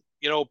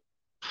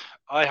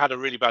had a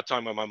really bad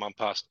time when my mum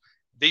passed.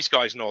 These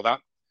guys know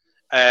that.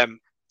 And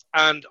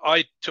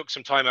I took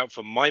some time out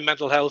for my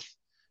mental health,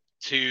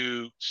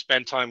 to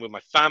spend time with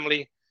my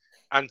family,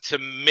 and to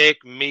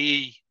make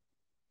me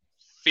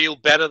feel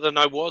better than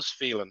I was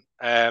feeling.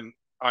 I'm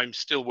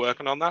still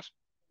working on that.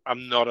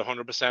 I'm not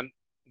 100%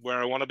 where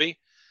I want to be.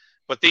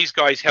 But these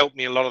guys helped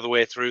me a lot of the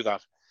way through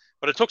that.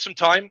 But it took some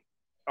time.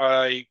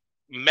 I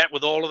met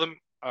with all of them.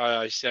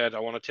 I said, I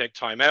want to take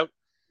time out.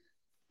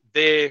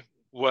 They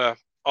were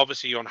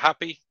obviously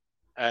unhappy,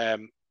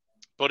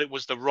 but it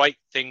was the right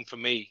thing for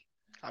me.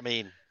 I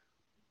mean,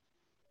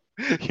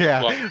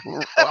 Yeah,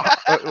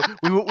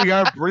 we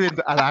are brilliant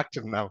at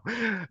acting now.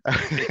 Yeah.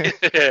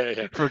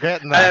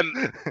 Forgetting that.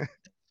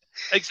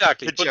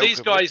 Exactly. The But joke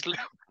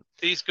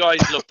these guys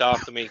looked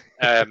after me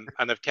and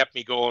have kept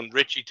me going.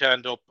 Richie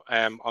turned up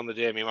on the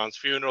day of my man's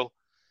funeral,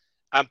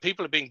 and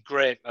people have been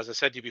great. As I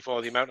said to you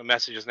before, the amount of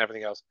messages and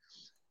everything else.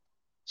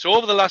 So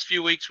over the last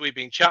few weeks, we've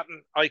been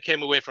chatting. I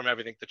came away from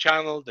everything: the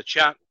channel, the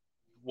chat,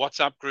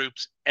 WhatsApp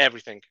groups,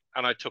 everything,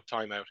 and I took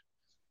time out.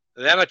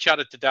 And then I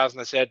chatted to Daz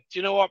and I said, "Do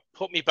you know what?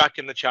 Put me back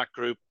in the chat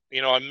group.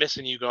 You know, I'm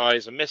missing you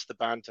guys. I miss the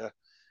banter.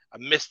 I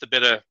miss the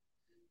bit of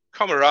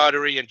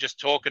camaraderie and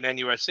just talking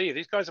NUFC.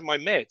 These guys are my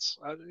mates.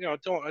 I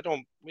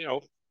don't,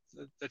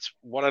 that's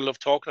what I love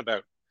talking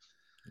about."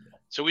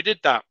 So we did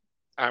that,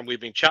 and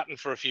we've been chatting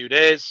for a few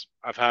days.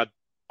 I've had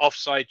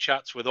offside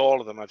chats with all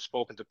of them. I've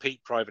spoken to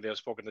Pete privately. I've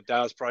spoken to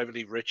Daz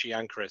privately, Richie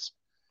and Chris.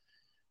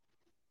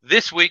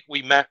 This week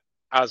we met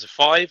as a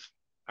 5,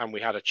 and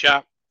we had a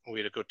chat. We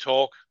had a good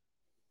talk,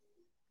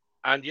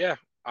 and yeah,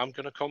 I'm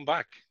gonna come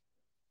back.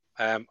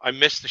 I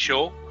missed the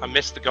show. I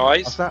missed the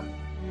guys.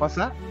 What's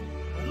that?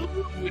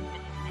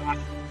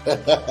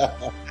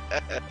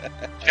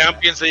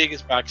 Champions League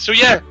is back. So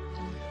yeah,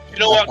 you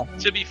know what?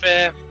 To be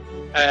fair,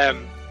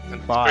 and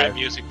it's 5. great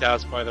music,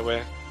 Daz, by the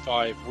way.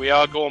 5. We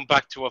are going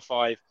back to a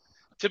 5.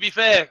 To be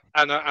fair,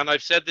 and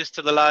I've said this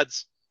to the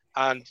lads,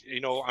 and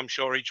I'm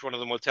sure each one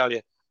of them will tell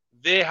you,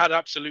 they had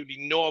absolutely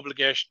no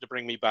obligation to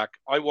bring me back.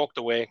 I walked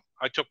away.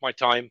 I took my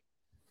time.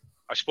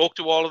 I spoke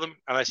to all of them,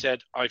 and I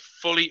said, I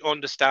fully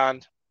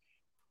understand,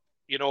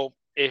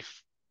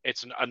 if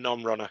it's a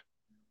non-runner.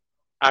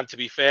 And to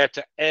be fair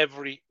to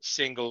every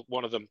single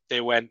one of them,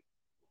 they went,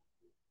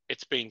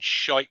 "It's been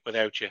shite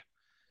without you.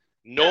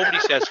 Nobody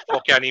says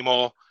fuck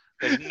anymore.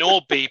 There's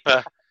no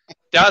beeper.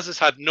 Daz has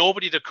had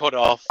nobody to cut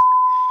off.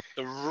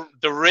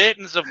 The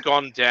ratings have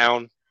gone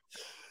down.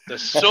 The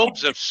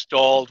subs have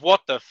stalled.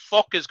 What the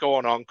fuck is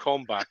going on?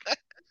 Come back."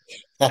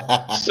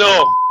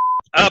 So,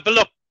 but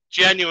look,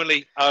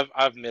 genuinely,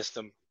 I've missed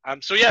them.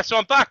 So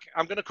I'm back.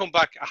 I'm going to come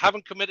back. I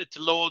haven't committed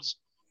to loads.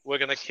 We're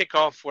going to kick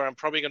off where I'm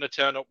probably going to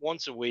turn up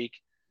once a week.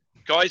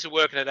 Guys are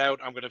working it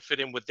out. I'm going to fit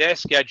in with their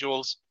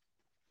schedules.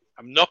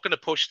 I'm not going to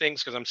push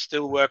things because I'm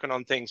still working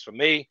on things for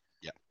me.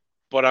 Yeah.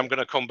 But I'm going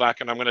to come back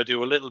and I'm going to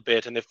do a little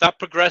bit. And if that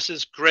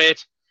progresses,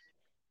 great.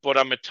 But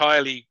I'm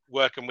entirely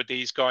working with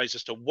these guys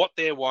as to what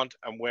they want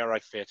and where I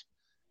fit.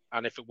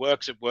 And if it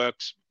works, it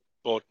works.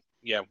 But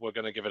yeah, we're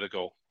going to give it a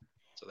go.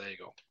 So there you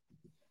go.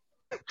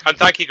 And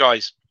thank you,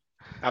 guys.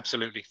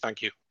 Absolutely.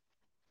 Thank you.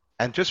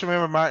 And just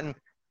remember, Martin,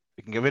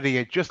 we can get rid of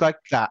you just like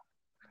that.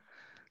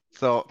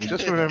 So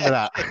just remember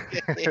that.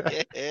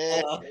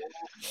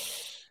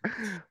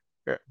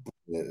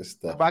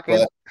 Back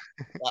in.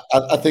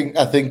 I think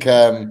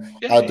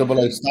our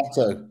Double O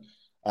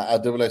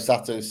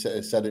Sato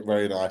said it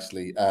very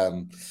nicely.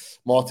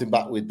 Martin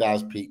back with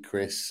Daz, Pete,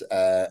 Chris,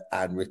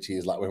 and Richie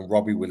is like when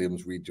Robbie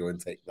Williams rejoined.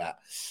 Take that.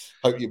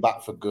 Hope you're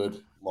back for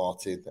good,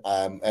 Martin.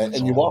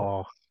 And you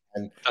are.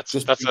 And that's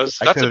a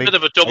bit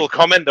of a double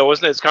comment, though,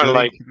 isn't it? It's kind of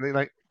like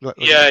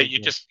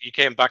you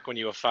came back when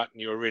you were fat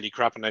and you were really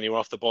crap, and then you were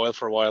off the boil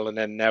for a while, and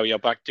then now you're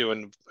back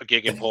doing a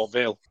gig in Port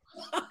Vale.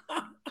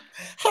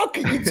 How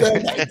can you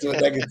turn that into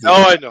a negative? No,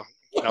 I know.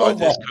 No, it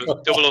is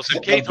good. Double O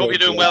said, "Keith, hope you're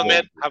doing well,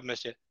 mate. I've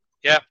missed you."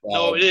 Yeah,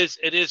 no, it is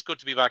good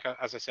to be back.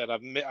 As I said, I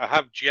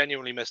have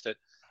genuinely missed it,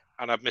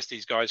 and I've missed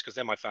these guys because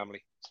they're my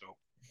family. So.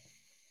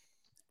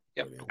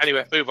 Yeah.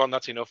 Anyway, move on.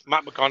 That's enough.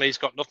 Matt McConaughey's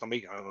got nothing on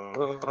me.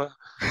 Love it.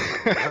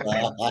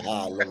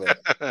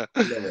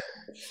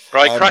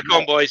 Right, crack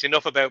on, boys.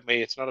 Enough about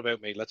me. It's not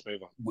about me. Let's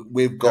move on.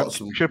 We've got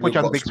some. Should put you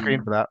on the big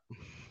screen for that.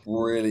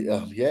 Really,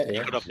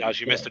 yeah. Good up, Daz.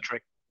 You missed a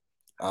trick.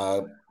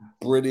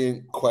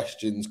 Brilliant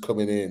questions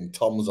coming in.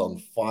 Tom's on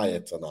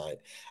fire tonight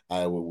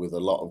with a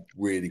lot of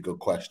really good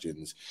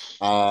questions.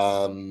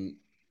 However,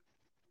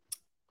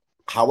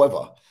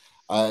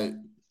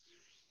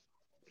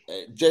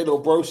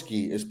 J-Lo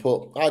Broski has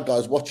put, "Hi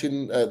guys,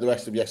 watching the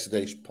rest of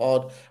yesterday's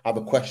pod. I have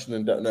a question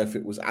and don't know if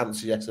it was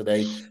answered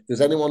yesterday.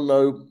 Does anyone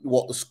know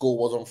what the score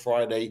was on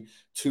Friday?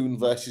 Toon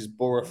versus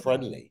Borough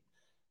Friendly?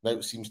 No,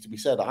 it seems to be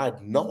said. I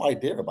had no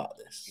idea about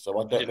this, so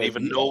I didn't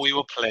even know we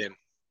were playing.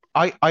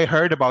 I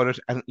heard about it,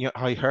 and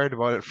I heard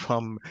about it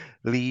from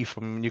Lee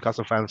from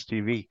Newcastle Fans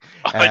TV.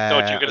 I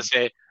thought you were going to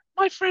say,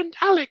 "My friend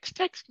Alex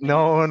texted me."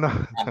 No.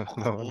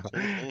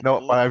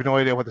 But I have no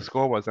idea what the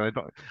score was, and I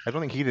don't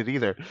think he did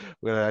either.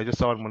 Well, I just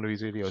saw it in one of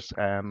his videos.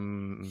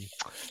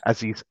 As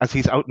he's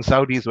out in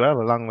Saudi as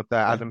well, along with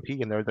Adam P,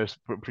 and they're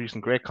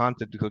producing great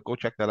content. Go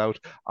check that out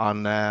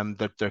on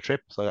their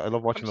trip. So I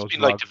love watching those. It's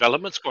been like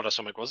Development Squad or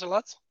something, was it,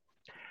 lads?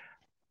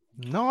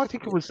 No, I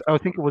think it was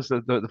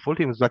the full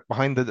team. It was like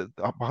behind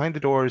the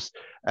doors,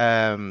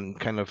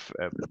 kind of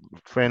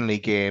friendly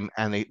game,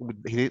 and he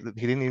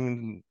didn't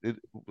even.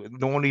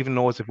 No one even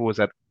knows if it was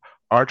at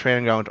our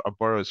training ground or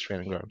Borough's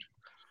training ground.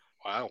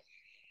 Wow,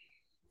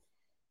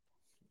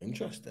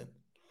 interesting.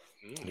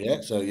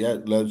 Yeah, so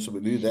learned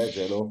something new there,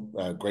 J-Lo.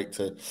 Great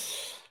to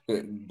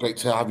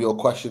have your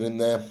question in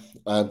there.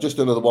 Just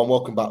another one.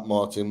 Welcome back,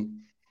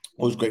 Martin.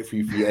 Always great for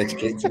you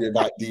educating me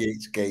about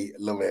DHgate.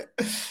 Love it.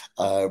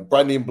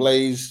 Brandon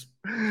Blaze,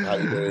 how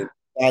you doing?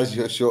 As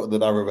you're shorter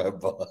than I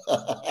remember.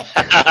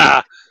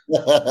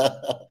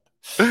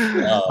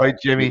 Right,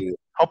 Jimmy.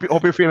 Hope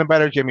you're feeling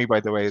better, Jimmy,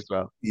 by the way, as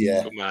well.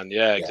 Yeah. Good man.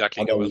 Yeah,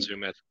 exactly. Get well soon,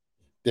 mate.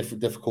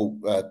 Difficult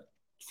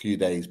few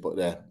days,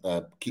 but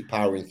keep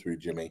powering through,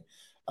 Jimmy.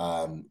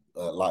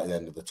 Light at the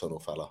end of the tunnel,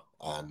 fella.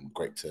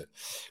 Great to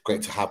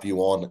have you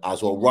on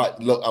as well. Right,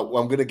 look, I'm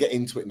going to get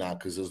into it now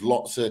because there's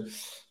lots of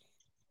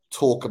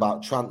talk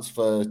about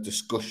transfers,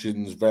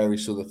 discussions,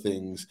 various other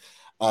things.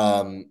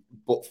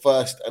 But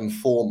first and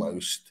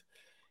foremost,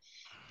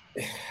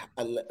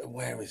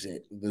 where is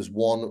it? There's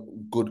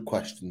one good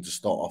question to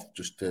start off.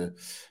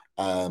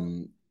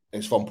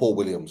 It's from Paul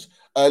Williams.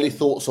 Early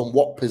thoughts on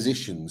what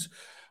positions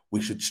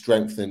we should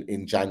strengthen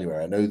in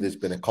January. I know there's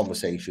been a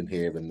conversation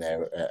here and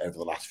there over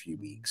the last few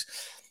weeks.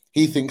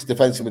 He thinks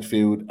defensive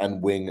midfield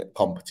and wing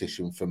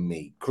competition for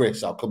me.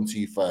 Chris, I'll come to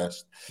you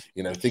first.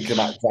 Thinking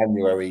about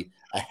January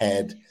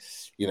ahead,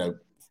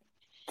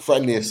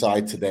 friendly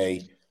aside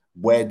today,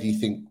 where do you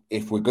think,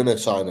 if we're going to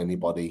sign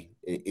anybody,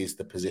 it is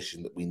the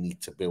position that we need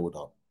to build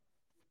on?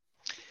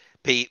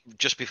 Pete,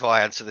 just before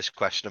I answer this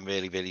question, I'm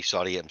really, really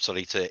sorry. I'm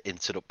sorry to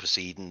interrupt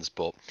proceedings,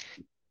 but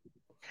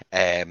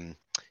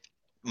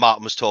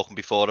Martin was talking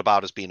before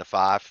about us being a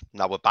 5.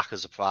 Now we're back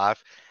as a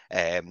 5.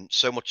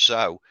 So much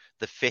so,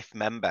 the 5th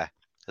member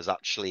has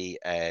actually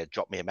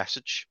dropped me a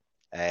message.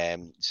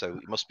 So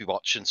he must be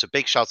watching. So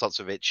big shout out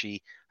to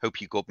Richie.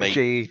 Hope you're good,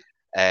 mate.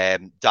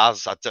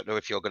 Daz, I don't know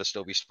if you're going to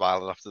still be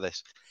smiling after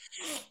this.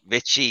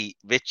 Richie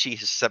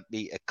has sent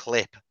me a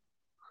clip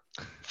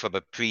from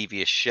a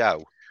previous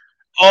show.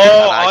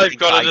 Oh, I've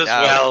got it as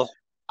well.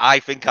 I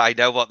think I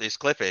know what this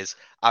clip is.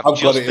 I've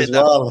got it as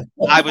well.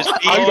 I was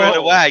beavering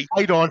away.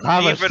 I don't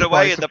have it. Beavering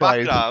away in the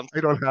background. I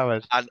don't have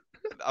it. And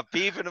I'm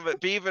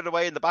beavering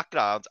away in the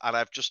background, and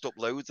I've just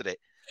uploaded it.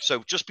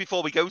 So just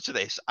before we go to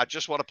this, I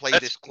just want to play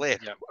this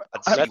clip. Yeah.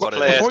 And see what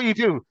it is. Before you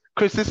do,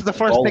 Chris, this is the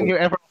first thing you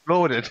ever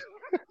uploaded.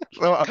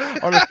 So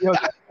honestly,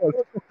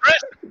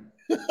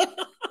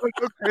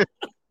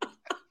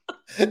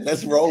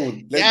 let's roll.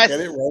 Let's get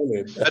it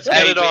rolling. Let's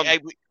get it on.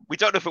 We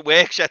don't know if it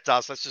works yet,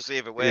 Daz. Let's just see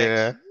if it works.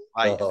 Yeah.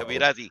 Right, are we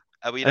ready?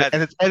 Are we ready?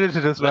 And it's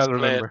edited as well, Let's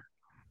remember?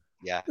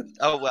 Yeah.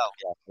 Oh, well,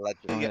 yeah.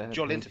 Yeah,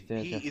 Joe Linton,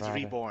 he is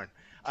reborn.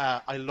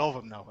 I love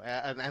him now,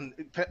 and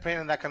playing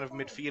in that kind of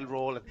midfield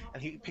role,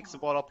 and he picks the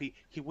ball up, he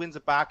wins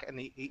it back, and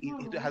he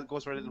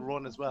goes for a little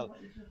run as well.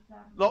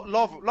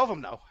 Love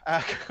him now,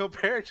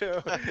 compared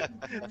to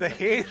the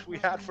hate we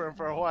had for him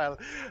for a while.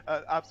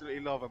 Absolutely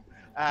love him.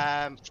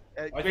 I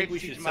think we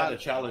should set a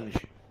challenge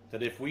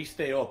that if we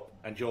stay up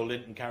and Joe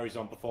Linton carries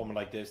on performing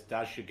like this,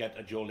 Daz should get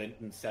a Joe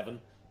Linton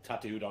 7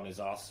 tattooed on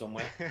his ass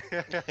somewhere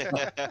at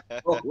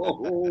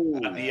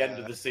the end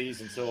of the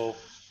season. So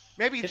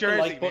maybe hit Jersey,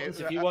 the like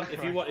buttons if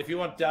you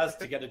want Daz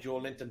to get a Joe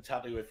Linton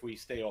tattoo. If we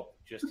stay up,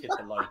 just hit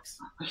the likes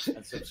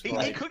and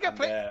subscribe. He could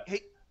get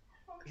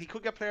he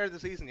could get player of the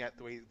season yet.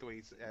 The way he's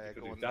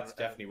going. That's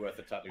definitely worth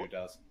a tattoo,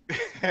 Daz.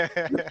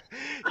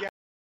 Yeah.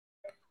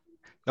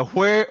 Now,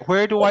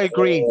 where do I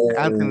agree,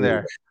 Anthony?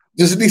 There.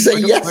 Doesn't he say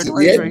yes at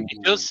the end? He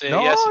does say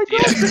No, yes I at the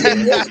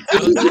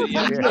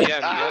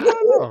end.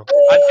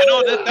 And you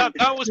know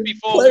that was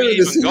before Player we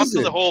of the even got to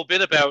season. the whole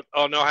bit about,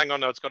 oh no, hang on,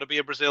 no, it's got to be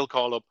a Brazil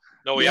call up.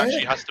 No, he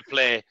actually has to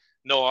play.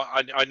 No,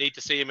 I need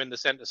to see him in the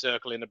centre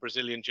circle in a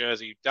Brazilian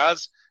jersey.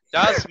 Daz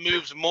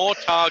moves more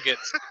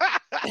targets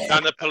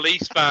than a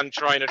police van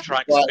trying to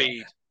track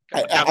speed.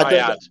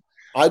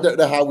 I don't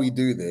know how we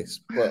do this,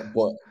 but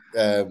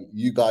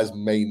you guys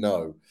may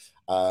know.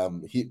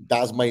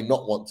 Daz may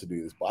not want to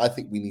do this, but I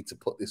think we need to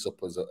put this up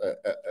as a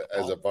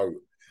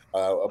vote.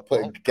 Let's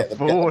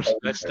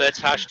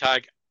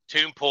hashtag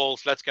Toon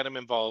Pauls. Let's get him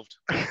involved.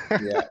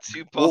 Yeah.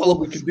 Well,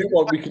 we can do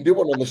one. We can do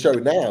one on the show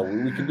now.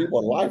 We can do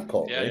one live,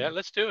 can't we? Yeah.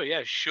 Let's do it.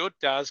 Yeah. Should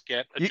Daz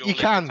get a You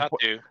can.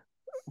 tattoo?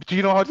 Do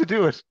you know how to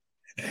do it?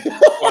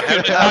 Well, how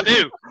to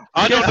tattoo?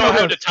 I don't know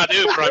how to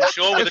tattoo, but I'm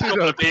sure with a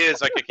couple of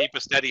beers I could keep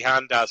a steady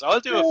hand, Daz. I'll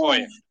do it for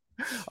you.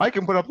 I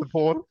can put up the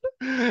poll.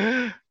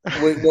 Well,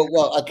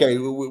 okay.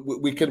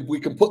 We can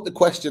put the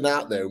question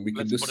out there, and we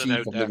can Let's just put it see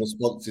out from there. the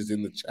responses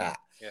in the chat.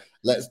 Yeah.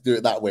 Let's do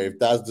it that way. If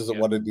Daz doesn't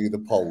Yeah. want to do the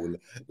poll,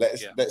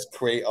 let's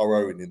create our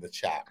own in the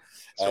chat.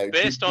 So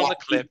based on the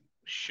clip,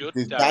 should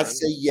Did Darren Daz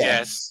say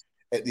yes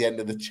at the end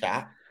of the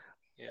chat?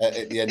 Yeah.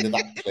 At the end of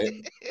that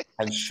clip,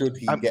 and should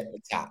he get the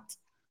tat?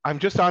 I'm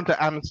just on to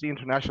Amnesty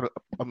International.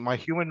 My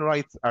human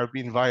rights are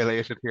being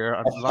violated here.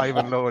 I'm live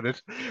and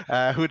loaded.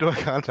 Who do I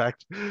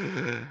contact?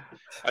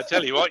 I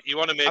tell you what, you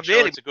want to make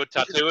sure it's a good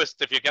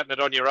tattooist if you're getting it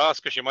on your ass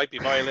because you might be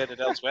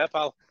violated elsewhere,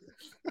 pal.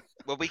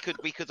 Well, we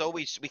could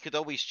always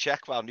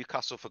check around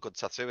Newcastle for good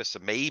tattooists,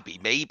 and maybe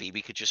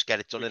we could just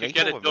get it done in You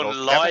April. get it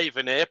done live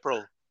in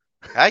April.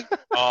 Hey,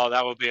 Oh,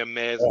 that would be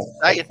amazing.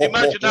 hey,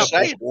 Imagine that.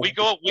 Hey. We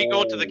go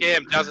to the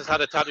game. Daz has had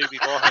a tattoo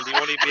beforehand. He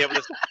won't even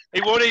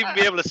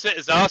be able to sit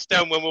his ass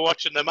down when we're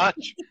watching the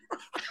match.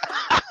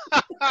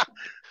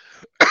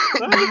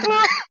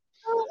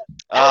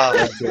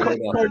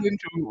 Turned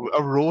into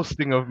a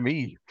roasting of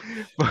me.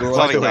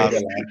 Sorry,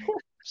 Daz.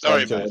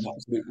 Sorry, Sancho, man. an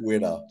absolute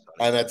winner.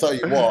 And I tell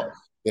you what,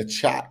 the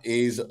chat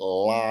is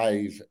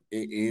live.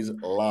 It is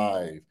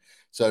live.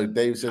 So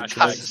Dave said,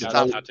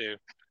 Tattoo.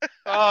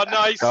 Oh,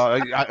 nice.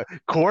 Of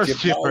course,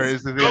 Chipper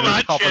is the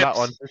top of that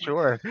one for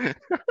sure.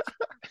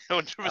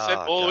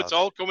 100%. Oh, it's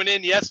all coming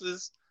in.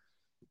 Yeses.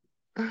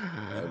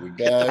 There we Hit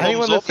go. the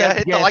Anyone thumbs that up, says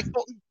hit the yes. like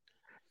button.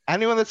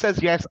 Anyone that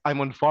says yes, I'm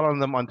unfollowing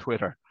them on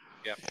Twitter.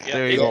 Yeah.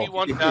 There you If go. you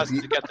want Daz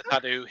to get the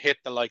tattoo, hit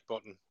the like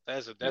button.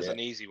 There's an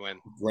easy win.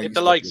 Great Hit the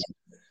stuff, likes.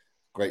 man.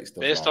 Great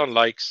stuff. Based man. on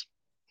likes.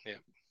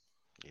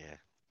 Yeah.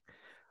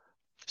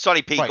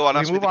 Sorry, Pete. Right, Go on.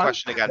 we Ask me move the on?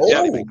 question again. Oh.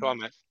 Yeah, go on,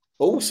 mate.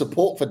 Oh,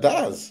 support for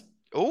Daz.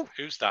 Oh,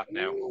 Who's that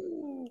now?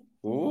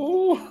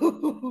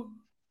 Ooh.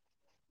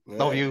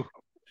 Love you.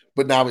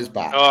 But now it's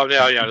back. Oh,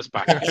 yeah, it's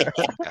back.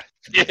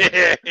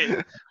 Yeah,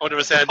 100%.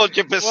 100%.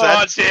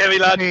 Well, Jamie,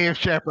 lad. Dave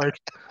Shepherd.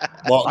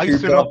 Mark I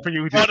stood Cooper. up for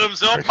you. Dave.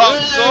 Bottoms up.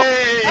 Bottoms up.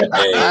 Hey!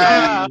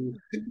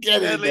 Hey,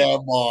 get in there,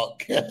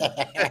 Mark.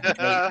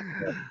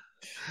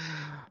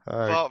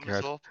 Oh,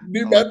 bottoms God. up.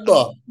 New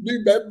member.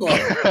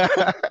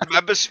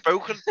 Remember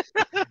spoken.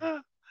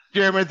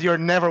 Dermot, you're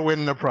never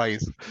winning a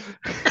prize.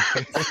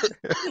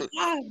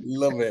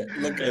 Love it.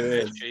 Look at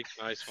this. Cheek,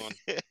 nice one.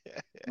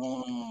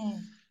 Oh,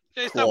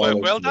 Does that work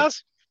well,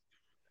 Daz?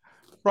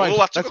 Right, Oh,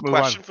 that's a let's good move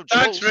on. question from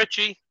Thanks, Jules.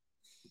 Richie.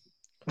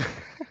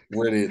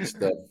 brilliant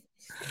stuff.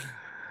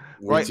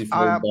 Right, Richie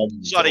throwing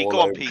bombs Sorry, all go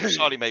on, over. Pete.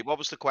 Sorry, mate. What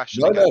was the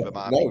question No, again, no,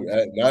 man?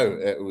 no.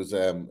 It was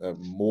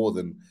more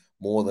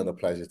than a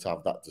pleasure to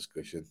have that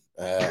discussion.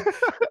 I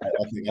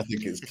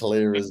think it's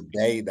clear as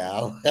day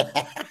now.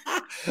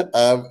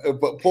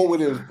 But Paul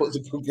Williams puts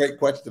a great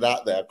question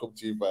out there. I'll come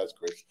to you first,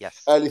 Chris.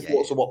 Yes. Early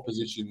thoughts on what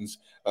positions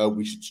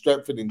we should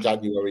strengthen in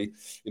January.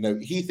 You know,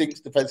 he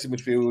thinks defensive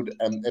midfield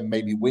and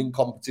maybe wing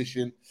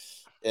competition.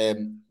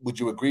 Would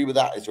you agree with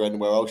that? Is there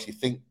anywhere else you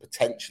think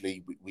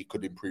potentially we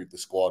could improve the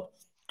squad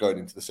going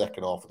into the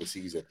second half of the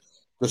season?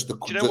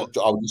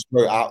 I'll just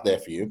throw it out there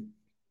for you.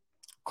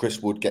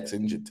 Chris Wood gets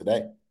injured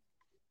today.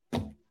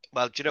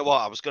 Well, do you know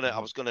what I was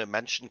gonna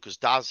mention, because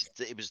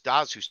it was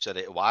Daz who said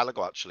it a while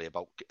ago actually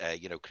about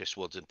Chris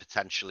Wood and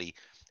potentially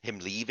him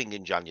leaving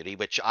in January,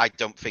 which I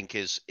don't think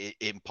is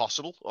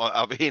impossible.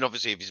 I mean,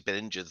 obviously if he's been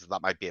injured,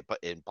 that might be an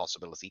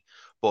impossibility.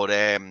 But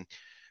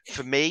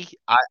for me,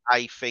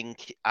 I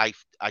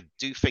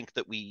do think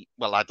that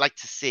I'd like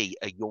to see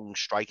a young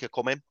striker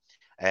come in.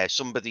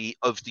 Somebody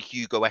of the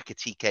Hugo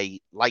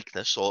Ekitike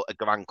likeness, or a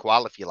Grand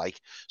Qual, if you like,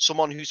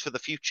 someone who's for the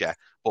future,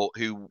 but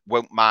who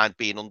won't mind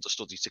being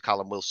understudy to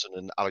Callum Wilson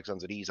and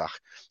Alexander Isak.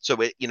 So,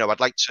 I'd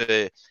like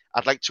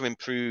to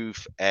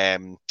improve.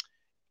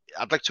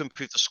 I'd like to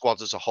improve the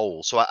squad as a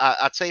whole. So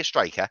I'd say a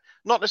striker.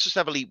 Not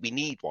necessarily we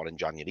need one in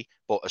January,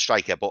 but a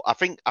striker. But I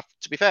think,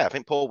 to be fair, I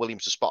think Paul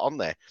Williams is spot on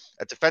there.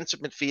 A defensive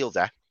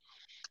midfielder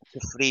to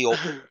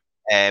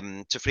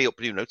free up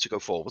Bruno to go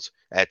forward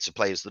to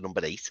play as the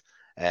number 8.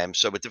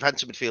 So a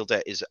defensive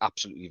midfielder is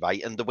absolutely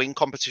right. And the wing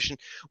competition,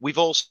 we've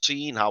all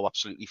seen how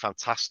absolutely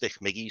fantastic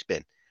Miggy's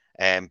been.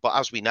 But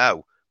as we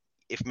know,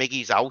 if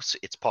Miggy's out,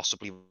 it's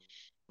possibly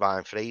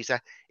Ryan Fraser.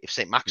 If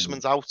St.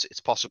 Maximin's out, it's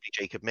possibly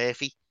Jacob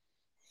Murphy.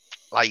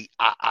 Like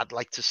I'd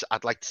like to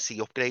see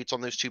upgrades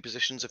on those two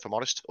positions, if I'm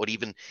honest, or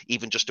even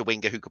just a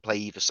winger who could play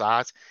either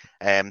side.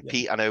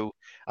 Pete, I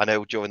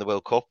know during the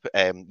World Cup,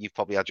 you've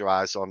probably had your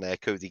eyes on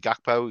Cody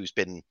Gakpo, who's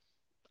been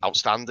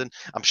outstanding.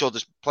 I'm sure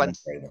there's plenty.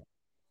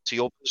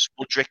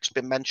 Mudryk's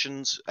been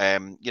mentioned.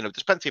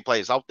 There's plenty of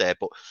players out there,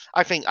 but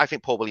I think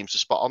Paul Williams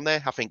is spot on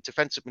there. I think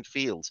defensive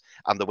midfield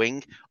and the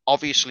wing.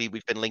 Obviously,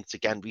 we've been linked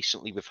again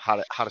recently with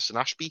Harrison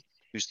Ashby,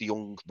 who's the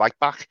young right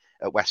back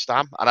at West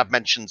Ham. And I've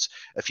mentioned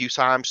a few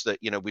times that,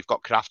 we've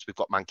got Kraft, we've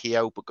got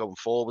Manquillo, but going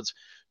forward,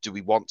 do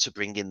we want to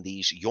bring in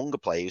these younger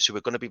players who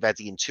are going to be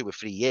ready in 2 or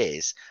 3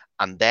 years?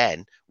 And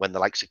then when the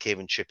likes of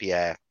Kieran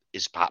Trippier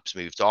is perhaps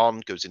moved on,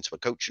 goes into a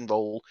coaching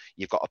role,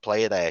 you've got a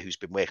player there who's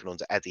been working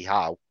under Eddie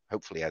Howe,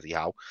 hopefully Eddie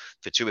Howe,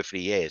 for 2 or 3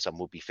 years and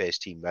will be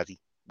first team ready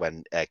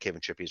when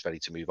Kieran Trippier is ready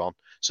to move on.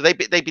 So they'd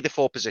be the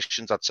 4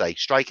 positions, I'd say.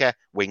 Striker,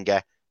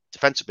 winger,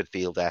 defensive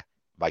midfielder,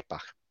 right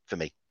back for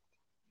me.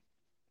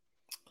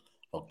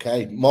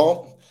 Okay,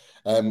 Mark,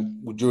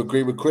 would you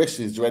agree with Chris?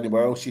 Is there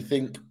anywhere else you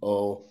think?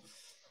 Or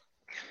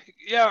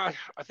yeah,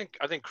 I think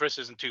Chris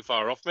isn't too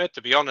far off, mate.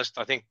 To be honest,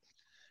 I think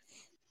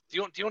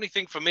the only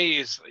thing for me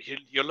is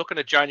you're looking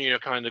at January, you're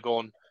kind of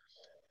going,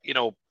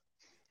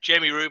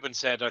 Jamie Rubin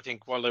said, I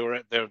think while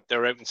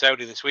they're out in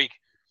Saudi this week,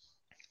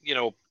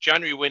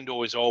 January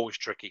window is always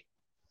tricky.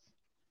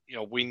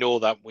 We know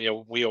that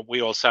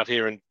we all sat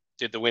here and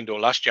did the window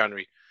last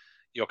January.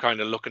 You're kind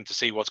of looking to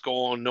see what's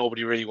going on.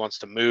 Nobody really wants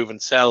to move and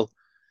sell.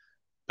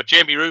 But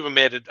Jamie Rubin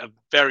made a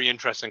very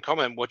interesting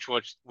comment, which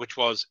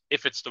was,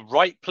 if it's the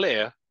right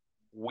player,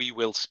 we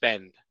will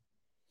spend.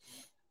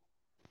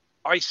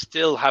 I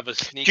still have a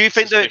sneaky Do you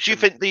think suspicion. Do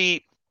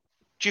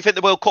you think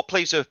the World Cup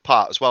plays a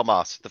part as well,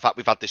 Mart? The fact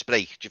we've had this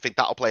break, do you think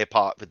that'll play a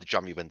part with the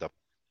January window?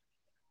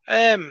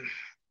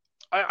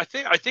 I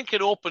think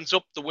it opens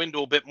up the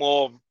window a bit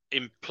more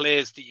in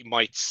players that you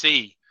might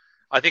see.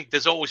 I think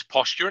there's always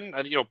posturing,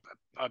 and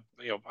I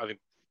think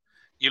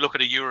you look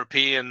at the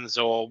Europeans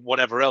or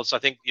whatever else. I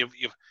think you've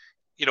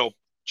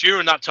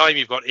during that time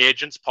you've got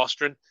agents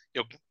posturing.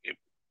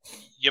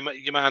 Your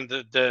man,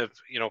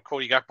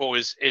 Cody Gakpo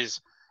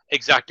is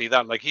exactly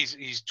that. Like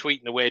he's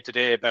tweeting away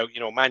today about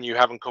man, you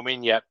haven't come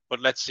in yet, but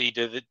let's see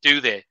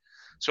do they.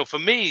 So for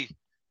me,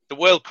 the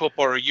World Cup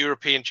or a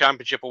European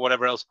Championship or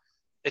whatever else,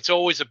 it's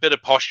always a bit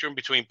of posturing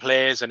between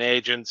players and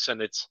agents,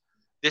 and it's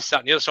this,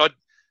 that, and the other. So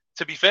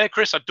to be fair,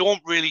 Chris, I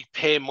don't really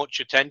pay much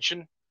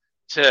attention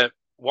to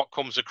what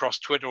comes across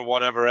Twitter or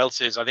whatever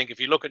else is. I think if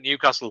you look at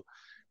Newcastle,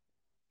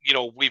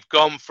 we've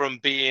gone from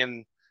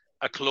being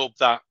a club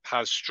that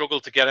has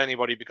struggled to get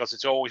anybody because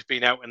it's always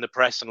been out in the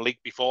press and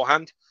leaked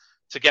beforehand,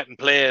 to getting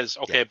players.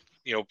 Okay,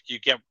 you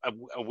get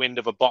a wind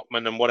of a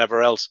Botman and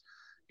whatever else.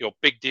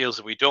 Big deals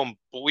that we've done,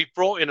 but we've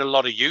brought in a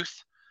lot of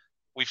youth.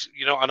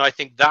 And I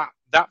think that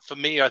for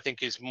me, I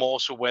think is more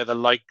so where the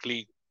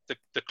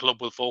club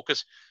will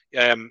focus.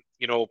 The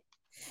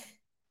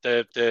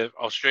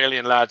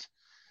Australian lad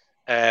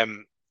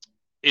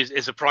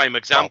is a prime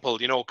example.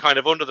 Kind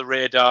of under the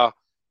radar,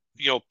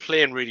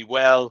 playing really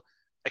well,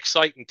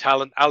 exciting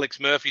talent. Alex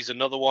Murphy's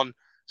another one.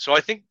 So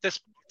I think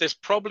there's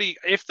probably,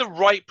 if the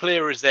right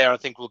player is there, I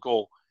think we'll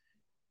go.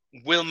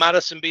 Will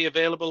Maddison be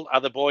available?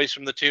 Are the boys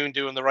from the Toon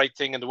doing the right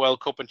thing in the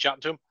World Cup and chatting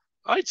to him?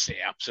 I'd say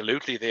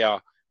absolutely they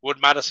are. Would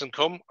Maddison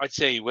come? I'd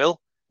say he will.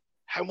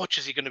 How much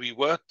is he going to be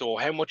worth, though?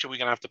 How much are we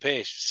going to have to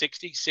pay?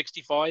 60,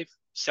 65,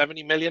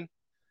 70 million?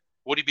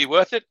 Would he be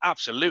worth it?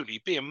 Absolutely.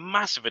 He'd be a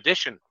massive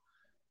addition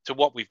to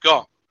what we've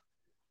got.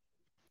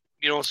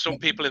 Some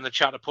people in the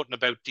chat are putting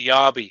about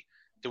Diaby.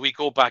 Do we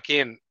go back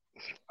in?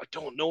 I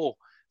don't know.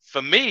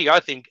 For me,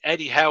 I think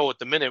Eddie Howe at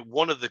the minute,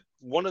 one of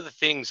the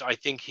things I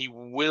think he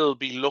will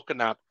be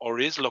looking at or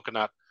is looking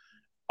at,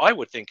 I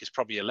would think, is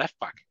probably a left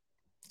back.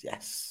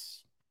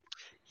 Yes.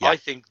 I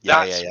think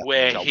that's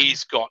where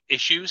he's got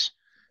issues,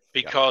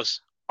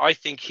 because I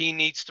think he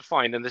needs to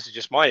find, and this is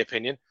just my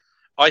opinion,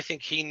 I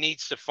think he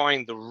needs to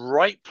find the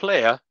right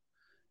player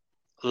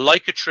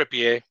like a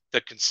Trippier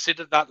that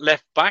consider that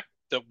left back,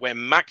 that when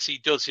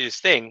Maxi does his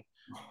thing,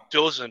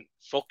 doesn't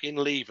fucking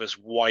leave us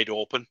wide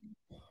open.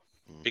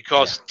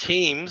 Because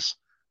teams,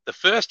 the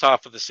first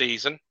half of the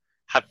season,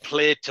 had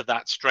played to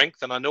that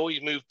strength. And I know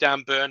he's moved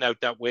Dan Burn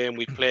out that way, and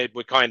we played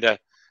with kind of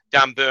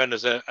Dan Burn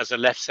as a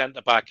left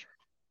centre-back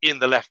in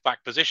the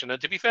left-back position.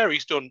 And to be fair,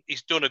 he's done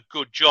a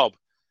good job,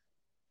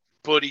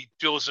 but he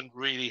doesn't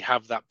really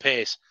have that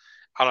pace.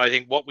 And I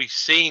think what we've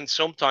seen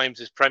sometimes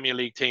is Premier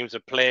League teams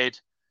have played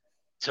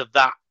to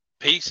that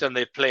piece, and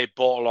they've played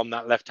ball on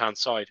that left-hand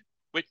side,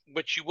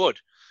 which you would.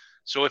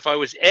 So if I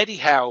was Eddie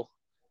Howe,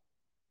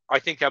 I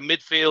think our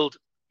midfield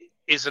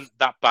isn't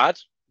that bad.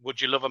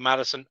 Would you love a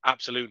Maddison?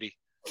 Absolutely.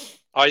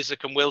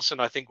 Isaac and Wilson,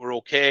 I think we're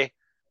okay.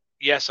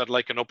 Yes, I'd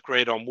like an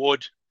upgrade on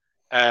Wood.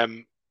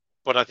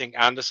 But I think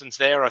Anderson's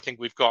there. I think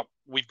we've got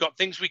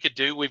things we could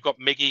do. We've got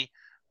Miggy.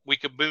 We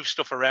could move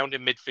stuff around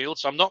in midfield.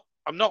 So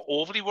I'm not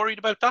overly worried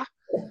about that.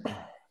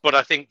 But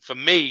I think for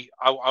me,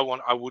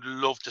 I would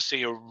love to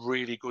see a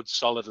really good,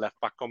 solid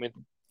left back come in.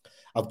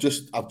 I've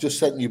just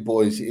sent you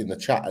boys in the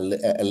chat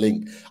a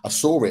link. I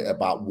saw it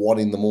about 1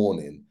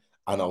 a.m.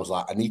 and I was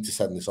like, I need to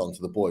send this on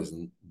to the boys,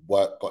 and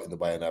work got in the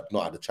way and I've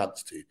not had a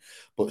chance to.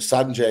 But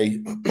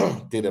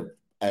Sanjay did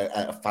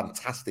a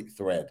fantastic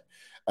thread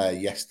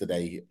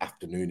yesterday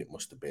afternoon, it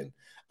must have been,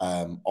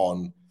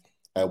 on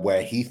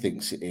where he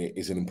thinks it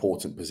is an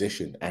important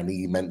position, and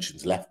he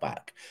mentions left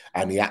back,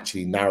 and he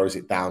actually narrows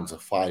it down to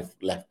 5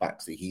 left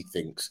backs that he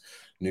thinks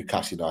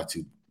Newcastle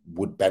United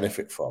would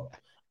benefit from.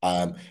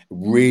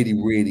 Really,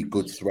 really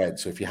good thread.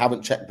 So if you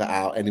haven't checked that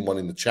out, anyone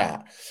in the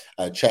chat,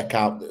 check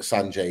out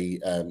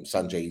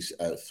Sanjay's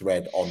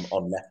thread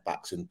on left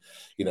backs. And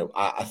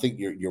I think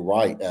you're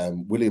right.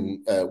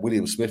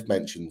 William Smith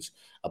mentions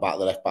about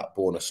the left back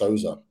Borna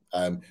Souza,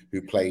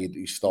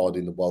 who starred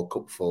in the World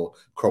Cup for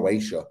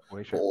Croatia.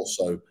 But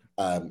also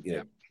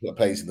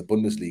plays in the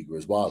Bundesliga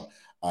as well.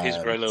 He's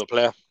a great little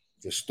player.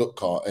 For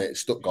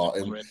Stuttgart,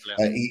 and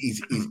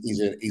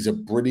he's a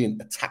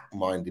brilliant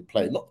attack-minded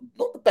player. Not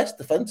the best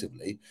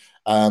defensively,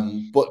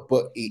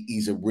 but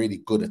he's a really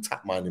good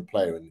attack-minded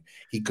player, and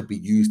he could be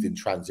used in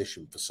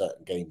transition for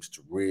certain games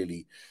to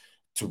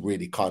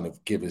really kind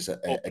of give us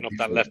open up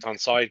that left-hand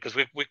side, because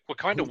we're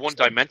kind of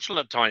one-dimensional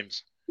at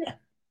times. Yeah,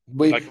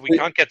 we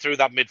can't get through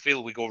that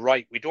midfield. We go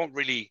right. We don't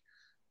really.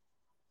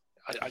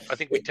 I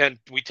think we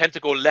tend to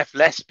go left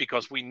less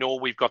because we know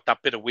we've got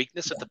that bit of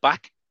weakness at the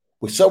back.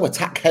 We're so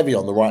attack heavy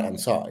on the right hand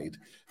side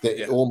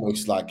that it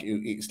almost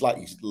it's like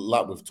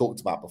we've talked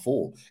about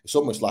before. It's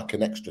almost like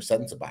an extra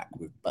centre back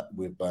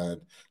with Burn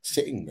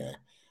sitting there,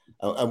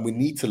 and we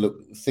need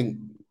to think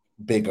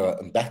bigger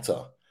and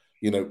better.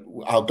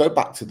 I'll go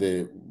back to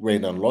the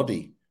Renan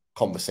Lodi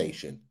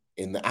conversation,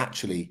 in that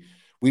actually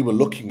we were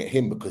looking at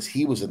him because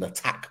he was an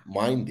attack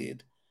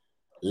minded,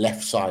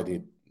 left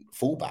sided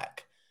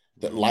fullback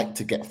that liked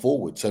to get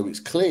forward. So it's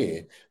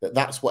clear that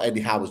that's what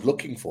Eddie Howe was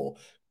looking for.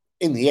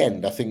 In the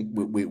end, I think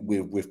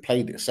we've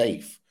played it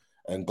safe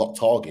and got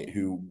Target,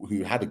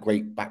 who had a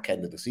great back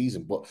end of the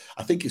season. But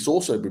I think it's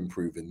also been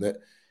proven that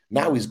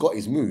now he's got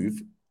his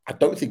move. I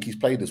don't think he's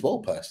played as well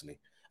personally,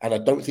 and I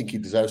don't think he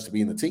deserves to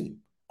be in the team.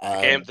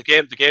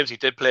 The games he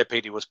did play,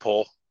 Pete, he was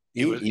poor.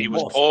 He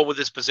was poor with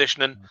his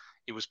positioning.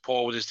 He was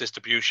poor with his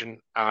distribution,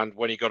 and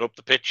when he got up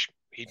the pitch,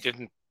 he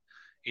didn't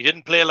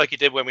play like he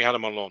did when we had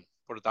him on loan.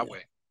 Put it that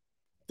way.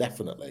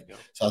 Definitely. Yeah.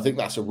 So I think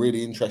that's a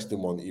really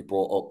interesting one that you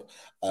brought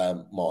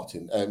up,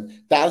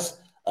 Martin. Daz,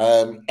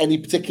 any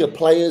particular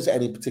players,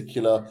 any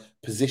particular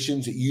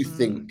positions that you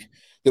think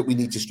that we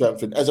need to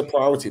strengthen as a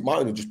priority? It might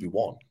only just be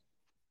one.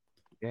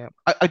 Yeah,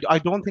 I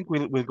don't think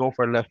we'll go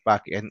for a left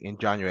back in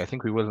January. I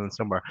think we will in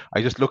summer.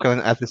 I just looking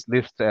at this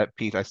list,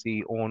 Pete. I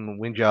see Owen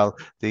Winjal,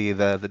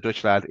 the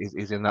Dutch lad,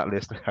 is in that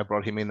list. I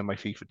brought him in my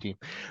FIFA team,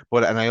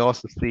 and I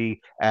also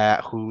see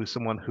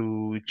someone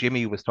who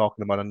Jimmy was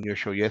talking about on your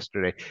show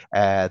yesterday.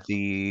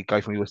 The guy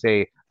from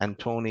USA,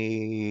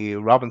 Anthony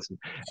Robinson,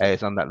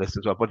 is on that list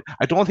as well. But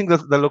I don't think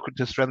they're looking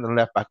to strengthen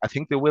left back. I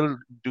think they will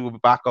do a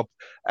backup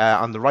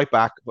on the right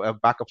back,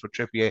 backup for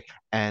Trippier,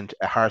 and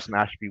Harrison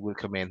Ashby will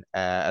come in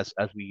as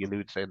we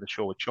alluded to in the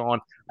show with Sean,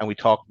 and we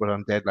talked about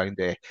on deadline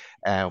day.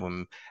 He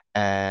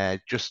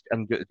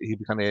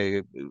kind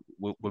of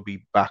will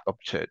be back up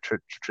to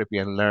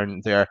Trippier and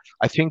learn there.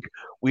 I think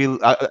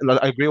I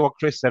agree with what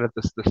Chris said at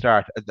the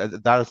start.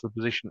 That is the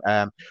position.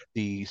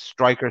 The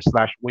striker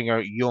 / winger,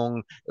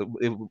 Young,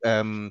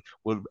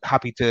 will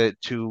happy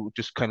to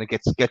just kind of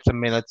get some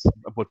minutes,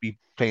 but be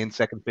playing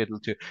second fiddle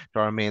to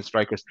our main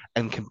strikers,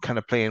 and can kind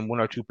of play in one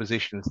or two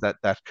positions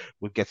that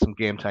would get some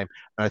game time.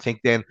 And I think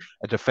then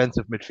a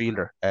defensive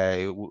midfielder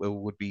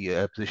would be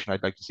a position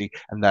I'd like to see,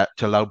 and that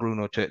to allow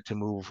Bruno to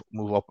move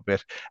up a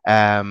bit.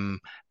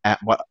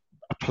 What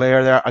a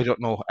player there, I don't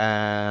know.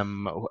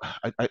 I'm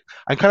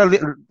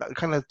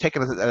kind of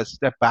taking a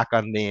step back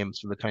on names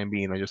for the time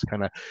being. I just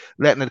kind of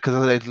letting it,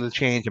 because it'll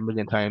change a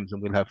million times,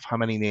 and we'll have how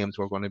many names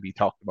we're going to be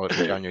talking about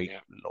in January. Yeah.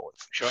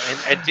 Loads. Sure,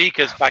 and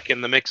Ndika's back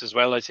in the mix as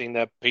well. I seen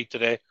that Pete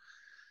today.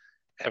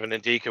 Evan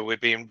Ndika, we've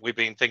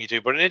been thinking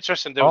too. But an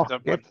interesting,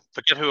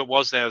 forget who it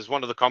was. There was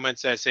one of the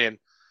comments there saying,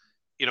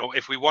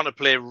 if we want to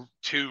play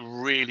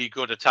two really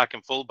good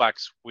attacking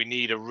fullbacks, we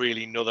need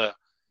another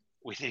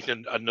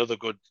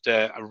good,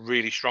 a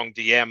really strong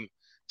DM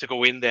to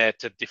go in there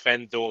to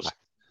defend those,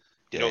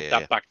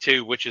 that back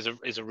two, which is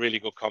a really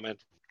good comment.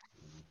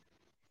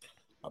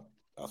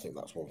 I think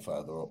that's one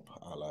further up.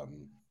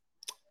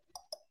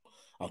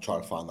 I'll try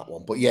and find that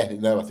one. But yeah,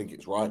 no, I think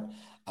it's right.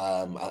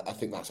 I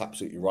think that's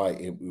absolutely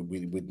right.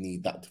 We would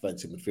need that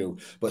defensive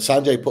midfield. But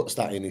Sanjay puts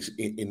that in his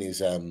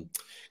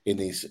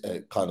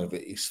kind of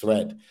his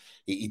thread.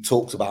 He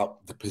talks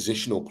about the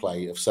positional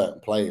play of certain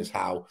players,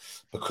 how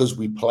because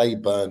we play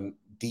Burn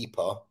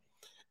deeper,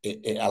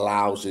 it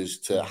allows us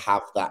to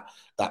have that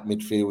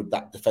midfield,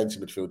 that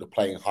defensive midfielder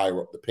playing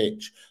higher up the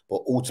pitch.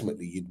 But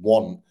ultimately, you'd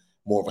want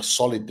more of a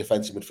solid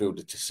defensive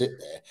midfielder to sit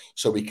there,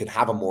 so we can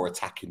have a more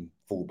attacking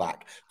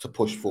fullback to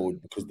push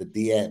forward, because the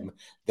DM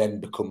then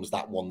becomes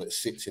that one that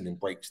sits in and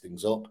breaks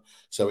things up.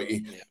 So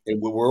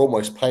we're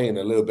almost playing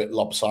a little bit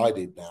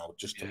lopsided now,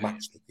 just to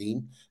match the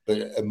team,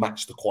 but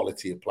match the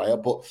quality of player.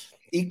 But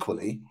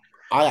equally,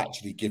 I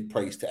actually give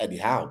praise to Eddie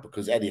Howe,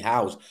 because Eddie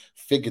Howe's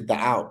figured that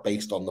out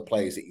based on the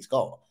players that he's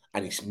got,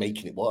 and he's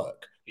making it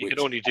work. You can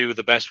only do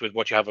the best with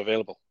what you have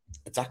available.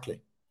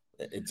 Exactly.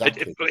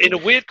 In a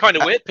weird kind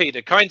of way, Peter,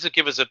 it kind of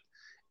gives us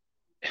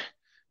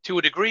to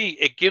a degree,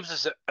 it gives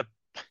us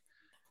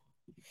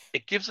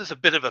a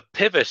bit of a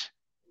pivot,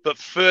 but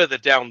further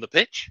down the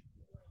pitch,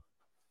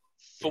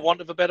 for want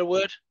of a better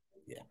word.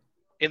 Yeah.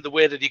 In the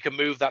way that he can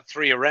move that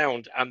three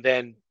around, and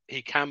then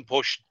he can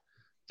push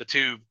the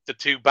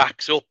two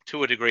backs up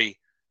to a degree.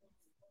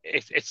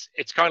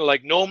 It's kind of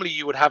like normally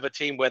you would have a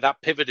team where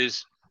that pivot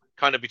is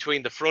kind of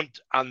between the front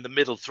and the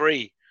middle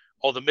three,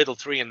 or the middle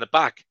three in the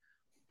back.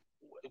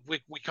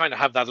 We kind of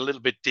have that a little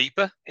bit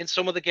deeper in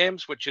some of the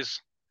games, which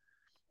is,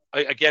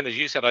 again, as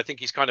you said, I think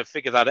he's kind of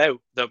figured that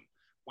out, that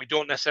we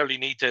don't necessarily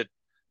need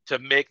to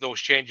make those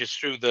changes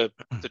through the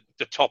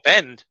top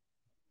end,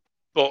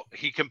 but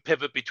he can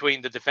pivot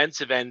between the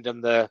defensive end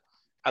and the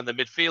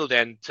midfield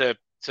end to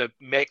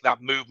make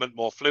that movement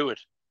more fluid.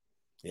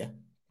 Yeah,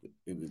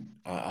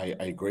 I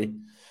agree.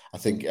 I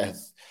think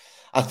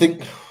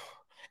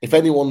if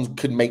anyone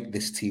could make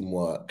this team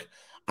work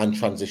and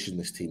transition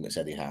this team, it's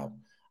Eddie Howe.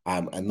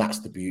 And that's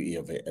the beauty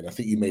of it. And I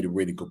think you made a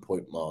really good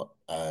point, Mark,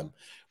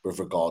 with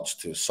regards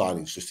to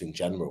signings just in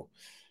general.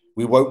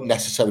 We won't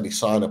necessarily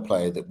sign a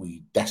player that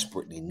we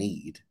desperately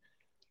need.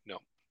 No.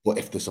 But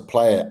if there's a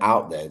player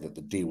out there that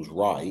the deal's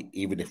right,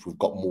 even if we've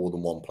got more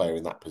than one player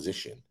in that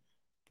position,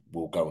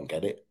 we'll go and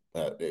get it.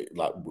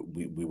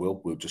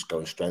 We'll just go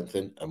and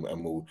strengthen,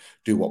 and we'll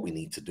do what we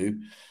need to do.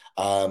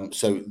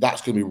 So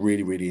that's going to be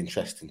really, really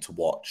interesting to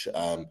watch.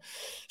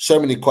 So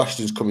many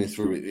questions coming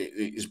through. It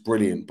is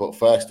brilliant. But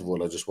first of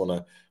all, I just want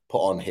to put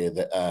on here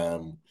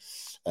that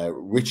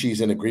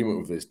Richie's in agreement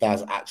with us.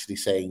 Dad's actually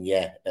saying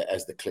yeah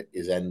as the clip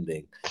is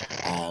ending.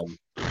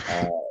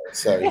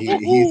 So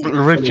he's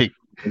Richie.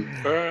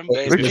 Burn,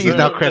 baby, Richie is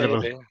now burn,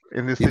 credible baby.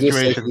 in this He just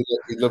says situation.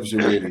 he loves you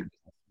really,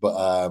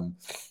 but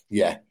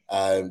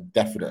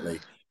definitely.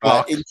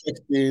 Blocked.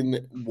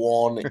 Interesting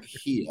one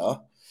here.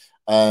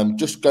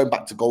 Just going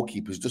back to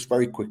goalkeepers, just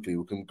very quickly,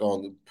 we can go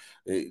on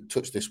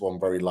touch this one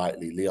very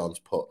lightly. Leon's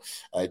put,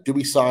 do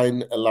we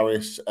sign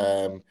Laris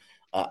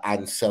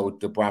and sell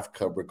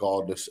Dubravka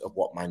regardless of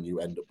what Man U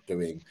end up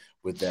doing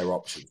with their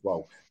options?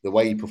 Well, the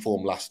way he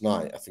performed last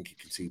night, I think he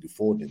conceded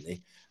 4, didn't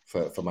he,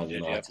 for Man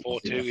United? Yeah,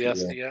 4-2,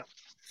 yes, yeah.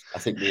 I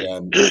think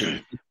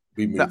we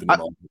be moving him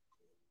on.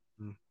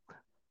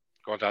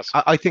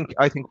 I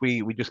think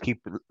we just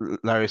keep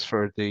Laris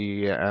for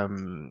the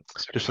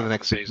just for the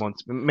next 6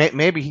 months.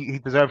 Maybe he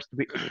deserves to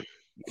be.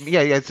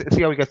 Yeah.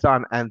 See how he gets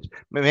on, and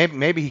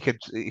maybe he could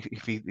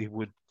if he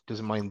would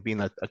doesn't mind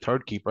being a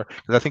third keeper,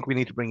 because I think we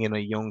need to bring in a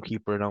young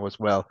keeper now as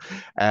well,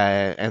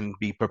 and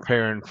be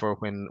preparing for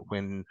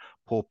when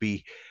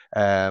Popey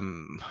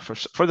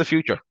for the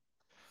future,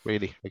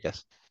 really, I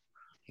guess.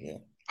 Yeah,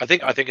 I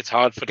think it's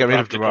hard for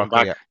Dubravka to come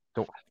back.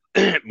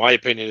 My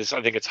opinion is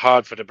I think it's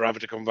hard for Dubravka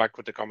to come back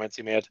with the comments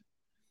he made.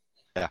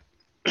 Yeah.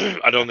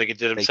 I don't think he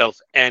did himself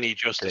any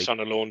justice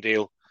on a loan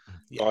deal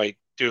by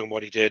doing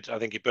what he did. I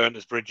think he burnt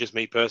his bridges,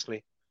 me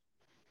personally.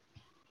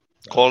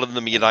 Calling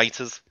them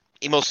United.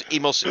 He must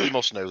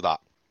know that.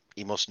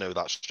 He must know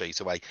that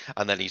straight away.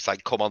 And then he's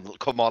like, come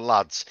on,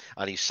 lads.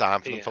 And he's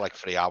sampling for like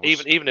 3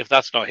 hours. Even if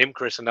that's not him,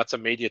 Chris, and that's a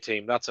media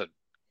team, it's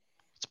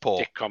poor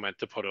dick comment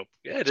to put up.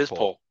 Yeah, it is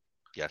poor.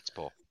 Yeah, it's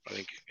poor. I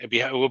think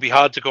it will be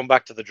hard to come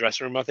back to the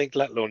dressing room, I think,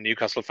 let alone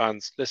Newcastle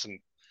fans. Listen,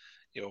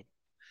 you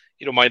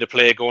don't mind a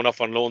player going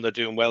off on loan, they're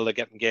doing well, they're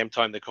getting game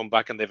time, they come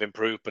back and they've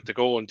improved, but to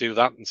go and do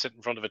that and sit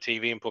in front of a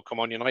TV and put "Come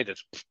on United,"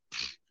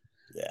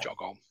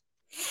 jog on.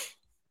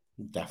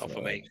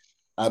 Definitely.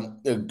 Not for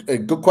me. A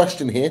good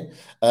question here.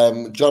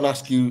 John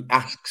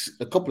asks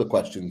a couple of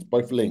questions,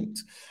 both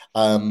linked.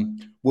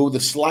 Will the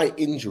slight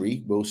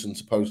injury Wilson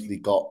supposedly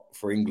got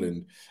for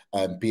England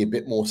be a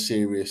bit more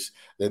serious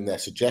than they're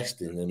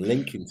suggesting? And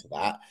linking to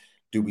that,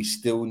 do we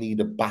still need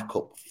a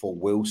backup for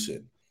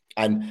Wilson?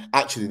 And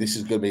actually, this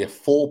is going to be a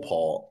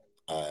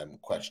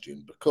 4-part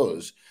question,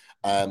 because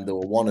there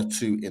were 1 or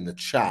 2 in the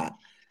chat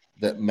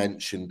that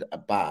mentioned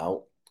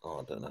about.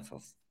 I don't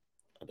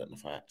know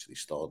if I actually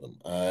stole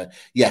them.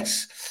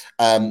 Yes.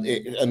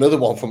 Another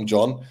one from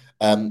John.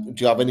 Do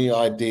you have any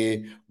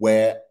idea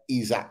where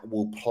Isak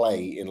will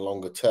play in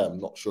longer term?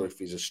 Not sure if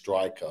he's a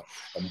striker.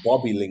 And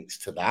Bobby links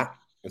to that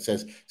and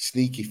says,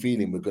 sneaky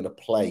feeling we're going to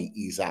play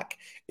Isak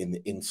in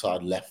the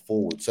inside left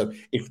forward. So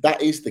if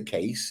that is the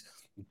case,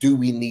 do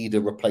we need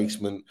a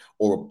replacement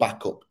or a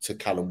backup to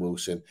Callum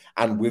Wilson?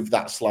 And with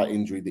that slight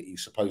injury that he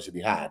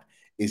supposedly had,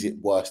 is it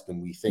worse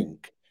than we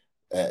think?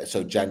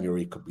 So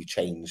January could be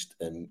changed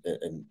and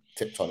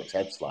tipped on its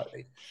head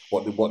slightly.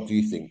 What do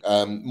you think?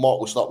 Mark,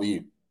 we'll start with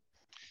you.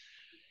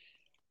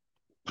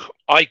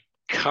 I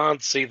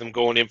can't see them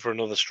going in for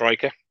another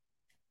striker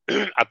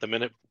at the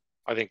minute.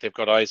 I think they've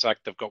got Isak,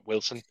 they've got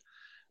Wilson.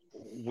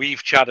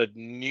 We've chatted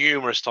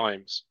numerous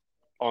times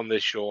on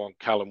this show on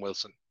Callum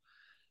Wilson,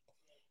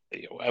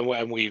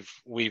 and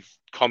we've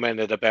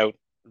commented about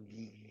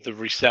the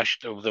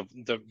recession of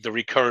the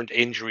recurrent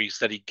injuries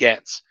that he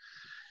gets.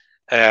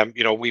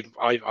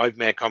 I've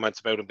made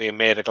comments about him being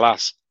made of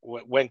glass.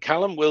 When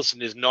Callum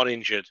Wilson is not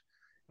injured,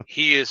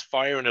 he is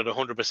firing at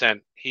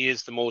 100%. He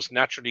is the most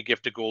naturally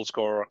gifted goal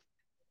scorer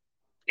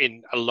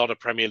in a lot of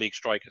Premier League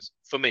strikers,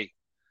 for me.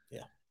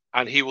 Yeah.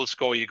 And he will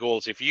score you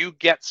goals. If you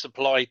get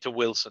supply to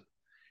Wilson,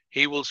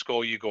 he will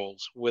score you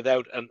goals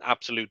without an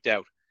absolute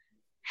doubt.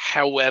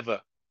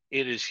 However,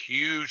 it is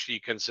hugely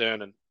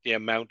concerning the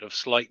amount of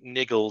slight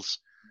niggles,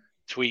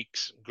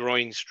 tweaks,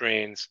 groin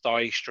strains,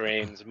 thigh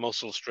strains,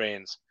 muscle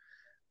strains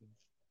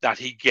that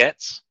he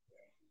gets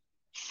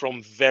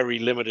from very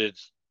limited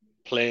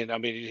playing. I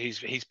mean,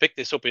 he's picked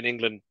this up in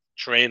England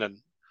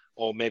training,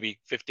 or maybe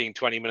 15,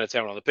 20 minutes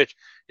out on the pitch.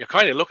 You're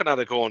kind of looking at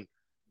it going,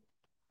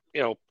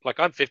 like,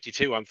 I'm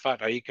 52, I'm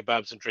fat, I eat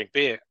kebabs and drink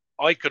beer.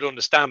 I could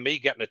understand me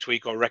getting a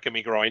tweak or wrecking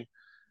me groin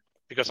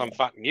because I'm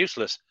fat and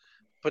useless.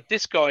 But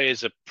this guy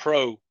is a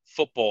pro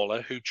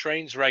footballer who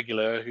trains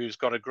regular, who's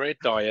got a great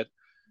diet,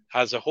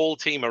 has a whole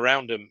team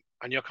around him.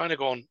 And you're kind of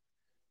going,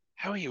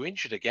 how are you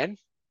injured again?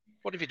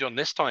 What have you done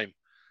this time?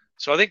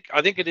 So I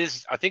think it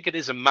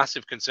is a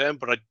massive concern,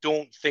 but I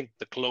don't think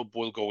the club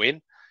will go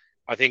in.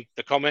 I think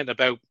the comment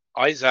about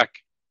Isak,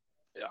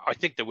 I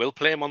think they will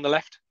play him on the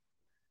left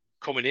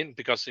coming in,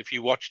 because if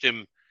you watched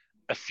him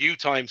a few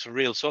times for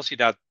Real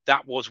Sociedad,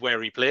 that was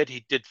where he played.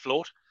 He did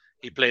float.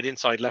 He played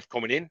inside left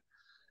coming in.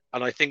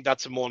 And I think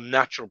that's a more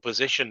natural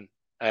position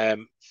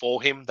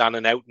for him than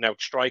an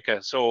out-and-out striker.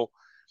 So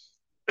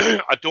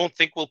I don't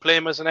think we'll play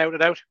him as an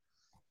out-and-out.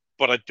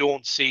 But I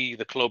don't see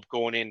the club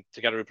going in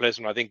to get a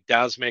replacement. I think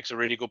Daz makes a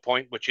really good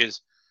point, which is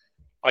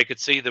I could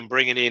see them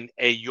bringing in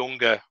a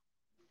younger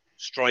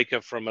striker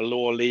from a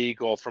lower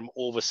league or from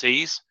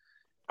overseas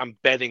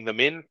and bedding them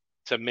in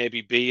to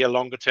maybe be a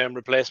longer-term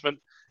replacement,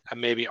 and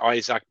maybe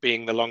Isak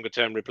being the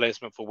longer-term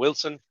replacement for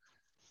Wilson.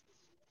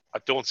 I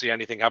don't see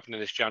anything happening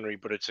this January,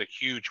 but it's a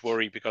huge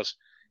worry because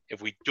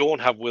if we don't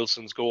have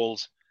Wilson's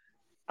goals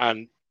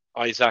and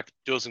Isaac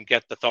doesn't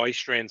get the thigh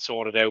strain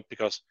sorted out,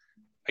 because,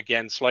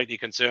 again, slightly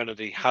concerned that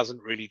he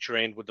hasn't really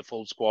trained with the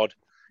full squad.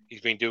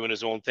 He's been doing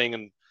his own thing,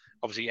 and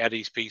obviously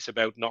Eddie's piece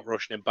about not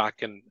rushing him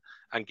back and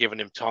giving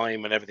him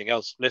time and everything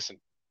else. Listen,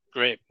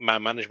 great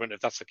man management if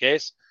that's the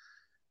case.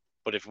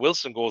 But if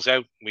Wilson goes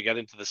out, we get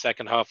into the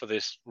second half of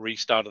this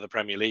restart of the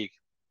Premier League.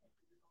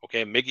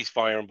 Okay, Miggy's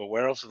firing, but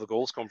where else do the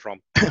goals come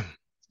from? A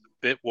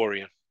bit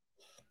worrying.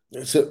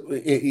 So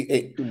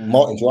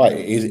Martin's right.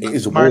 It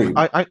is a worry.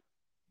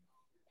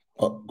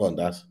 Oh, go on,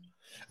 Daz.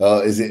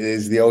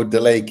 Is the old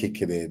delay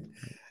kicking in?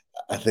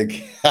 I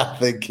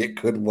think it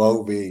could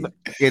well be.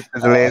 It's the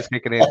delay is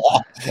kicking in.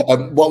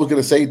 What I was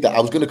going to say, that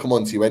I was going to come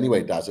on to you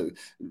anyway, Daz.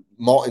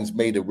 Martin's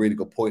made a really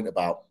good point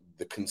about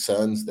the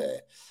concerns there,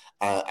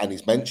 and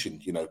he's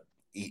mentioned,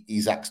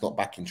 Isaac's not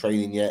back in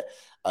training yet.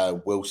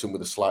 Wilson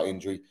with a slight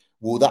injury.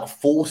 Will that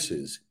force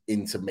us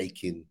into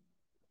making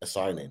a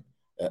signing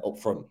up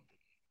front?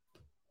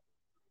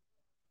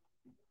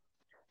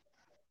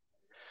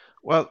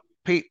 Well,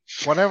 Pete,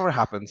 whatever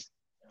happens,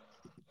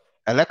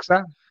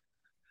 Alexa,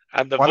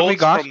 and the what have we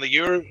votes got? from the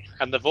Euro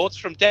and the votes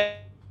from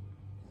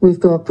We've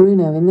got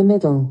Bruno in the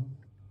middle.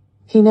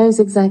 He knows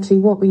exactly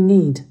what we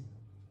need.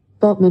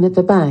 Botman at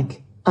the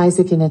back,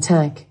 Isaac in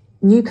attack.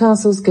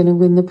 Newcastle's going to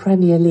win the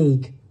Premier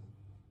League.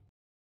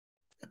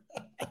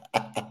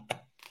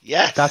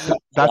 Yes, that's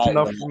like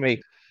enough that. for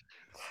me.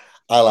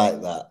 I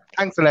like that.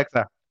 Thanks,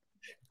 Alexa.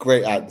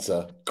 Great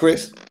answer.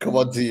 Chris, come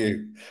on to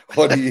you.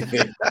 What do you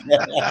think?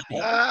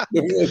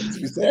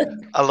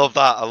 I love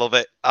that. I love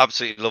it.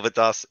 Absolutely love it,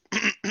 Das.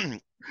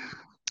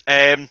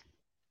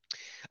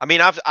 I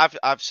mean,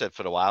 I've said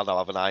for a while now,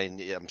 haven't I?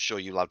 And I'm sure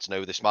you lads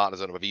know this, Martin. I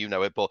don't know whether you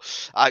know it, but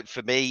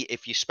for me,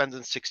 if you're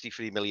spending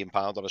 £63 million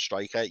on a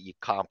striker, you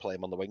can't play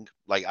him on the wing.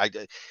 Like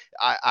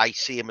I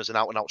see him as an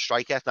out-and-out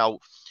striker. Now,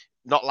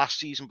 not last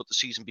season, but the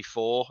season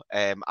before,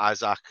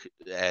 Isaac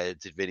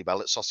did really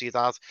well at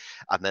Sociedad.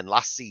 And then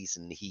last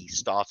season, he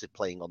started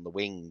playing on the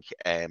wing,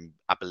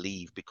 I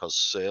believe, because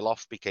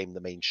Serloff became the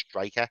main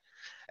striker.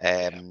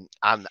 And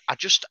I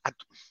just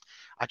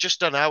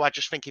don't know. I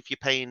just think if you're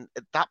paying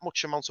that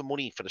much amount of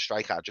money for the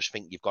striker, I just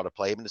think you've got to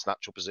play him in his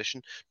natural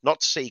position. Not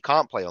to say he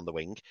can't play on the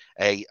wing.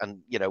 And,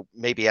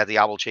 maybe Eddie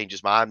Howe will change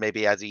his mind.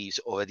 Maybe Eddie's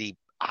already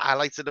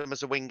highlighted him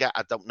as a winger.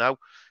 I don't know.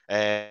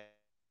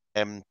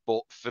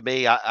 But for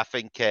me, I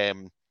think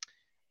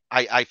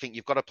I think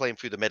you've got to play him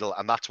through the middle,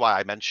 and that's why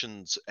I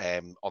mentioned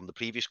on the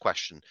previous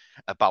question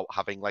about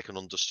having like an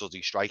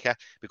understudy striker,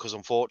 because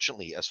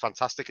unfortunately, as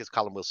fantastic as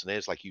Callum Wilson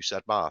is, like you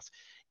said, Mart,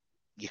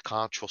 you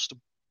can't trust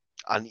him.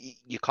 And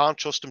you can't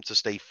trust him to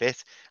stay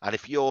fit. And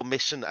if you're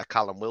missing a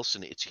Callum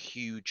Wilson, it's a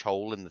huge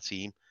hole in the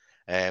team.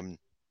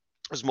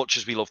 As much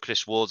as we love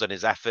Chris Ward and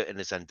his effort and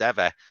his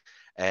endeavour,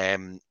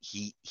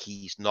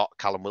 he's not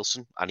Callum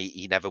Wilson, and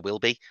he never will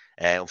be.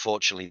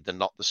 Unfortunately, they're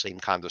not the same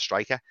kind of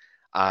striker.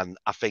 And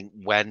I think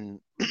when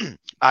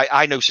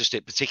I noticed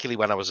it, particularly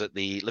when I was at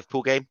the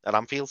Liverpool game at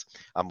Anfield,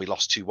 and we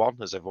lost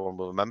 2-1, as everyone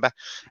will remember.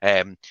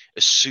 As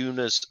soon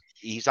as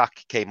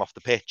Isaac came off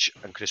the pitch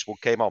and Chris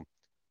Wood came on,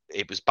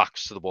 it was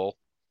backs to the wall,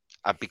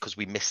 because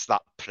we missed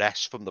that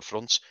press from the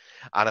front.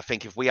 And I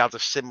think if we had a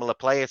similar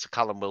player to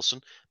Callum Wilson,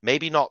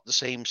 maybe not the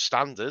same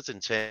standard in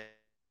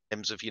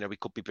terms of, we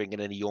could be bringing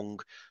in a young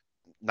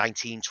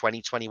 19,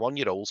 20,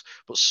 21-year-olds,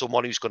 but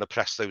someone who's going to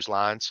press those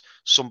lines,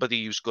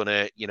 somebody who's going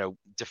to,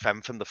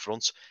 defend from the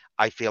front.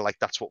 I feel like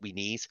that's what we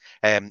need.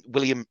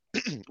 William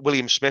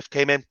Smith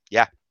came in.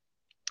 Yeah,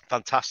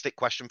 fantastic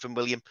question from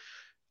William.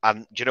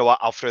 And do you know what?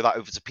 I'll throw that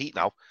over to Pete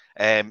now.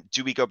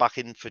 Do we go back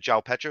in for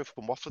João Pedro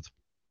from Watford?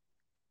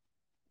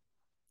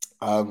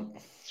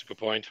 That's a good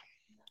point.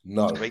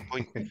 No. Great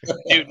point.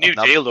 New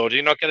deal, though. Do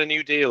you not get a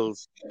new deal?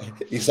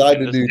 He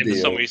signed a new deal.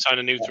 Summer, he signed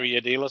a new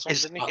 3-year deal or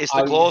something, didn't he? Is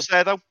the clause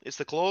there, though? Is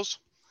the clause?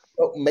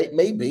 Well,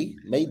 maybe.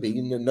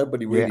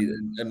 Nobody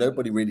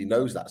really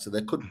knows that. So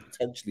there could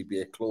potentially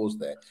be a clause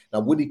there. Now,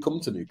 would he come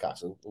to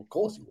Newcastle? Of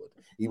course he would.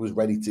 He was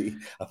ready to.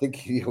 I think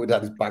he would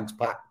have his bags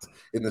packed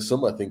in the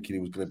summer, thinking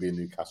he was going to be a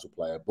Newcastle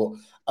player. But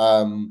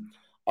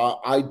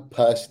I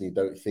personally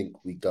don't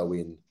think we go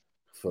in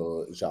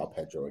for João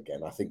Pedro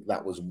again. I think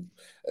that was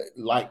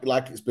like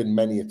it's been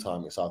many a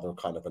time. It's either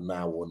kind of a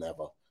now or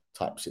never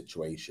type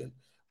situation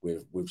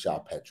with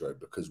João Pedro,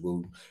 because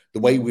the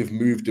way we've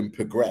moved and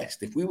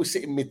progressed. If we were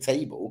sitting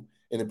mid-table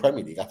in the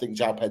Premier League, I think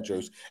João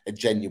Pedro's a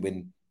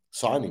genuine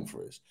signing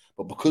for us.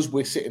 But because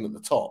we're sitting at the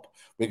top,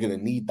 we're going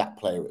to need that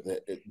player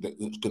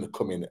that's going to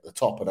come in at the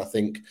top. And I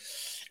think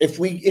if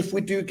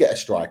we do get a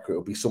striker,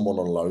 it'll be someone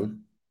on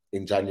loan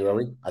in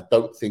January. I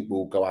don't think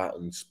we'll go out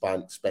and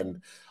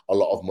spend a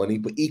lot of money.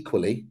 But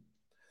equally,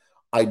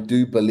 I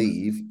do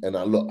believe, and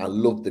I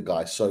love the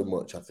guy so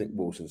much. I think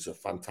Wilson's a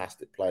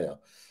fantastic player.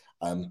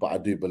 But I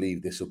do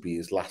believe this will be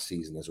his last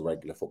season as a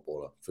regular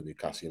footballer for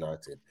Newcastle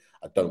United.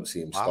 I don't see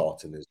him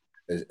starting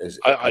as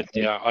I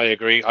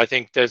agree. I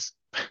think there's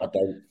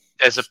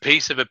a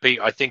piece of it, Pete.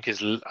 I think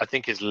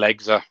his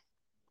legs are.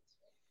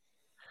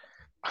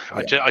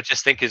 I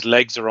just think his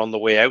legs are on the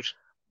way out,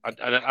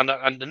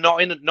 and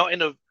not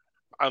in a.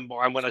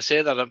 and when I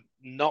say that, I'm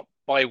not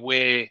by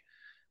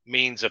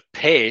means of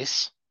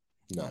pace.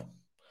 No.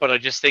 But I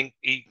just think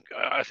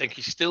I think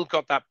he's still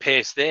got that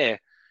pace there.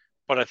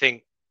 But I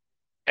think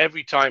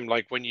every time,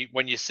 like when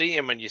you see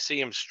him and you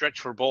see him stretch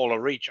for a ball or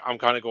reach, I'm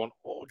kind of going,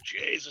 oh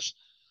Jesus!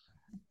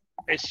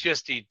 It's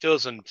just he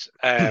doesn't.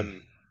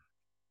 I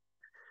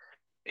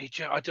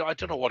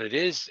don't know what it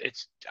is.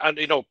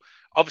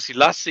 Obviously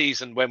last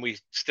season when we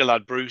still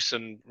had Bruce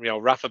and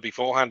Rafa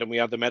beforehand, and we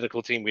had the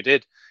medical team, we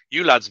did.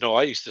 You lads know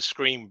I used to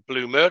scream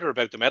blue murder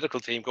about the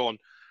medical team, going,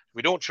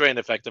 we don't train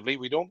effectively,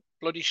 we don't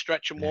bloody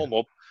stretch and warm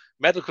up.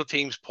 Medical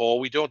team's poor,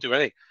 we don't do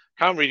anything.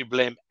 Can't really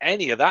blame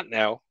any of that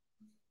now.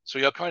 So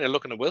you're kind of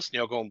looking at Wilson,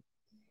 you're going,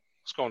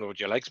 what's going on with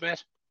your legs,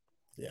 mate?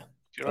 Yeah.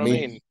 Do you know what I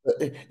mean?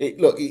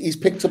 Look, he's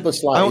picked up a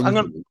slight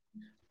injury.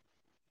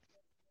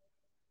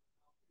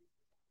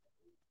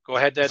 Go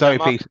ahead there. Sorry,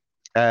 Mark. Pete.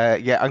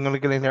 I'm going to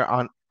get in there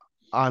on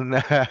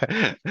João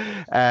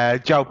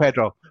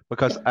Pedro,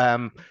 because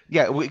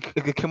we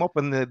came up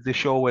in the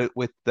show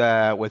with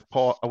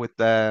Paul, with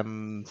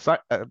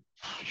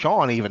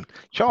Sean, I'm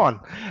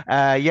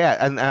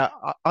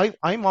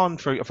on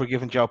for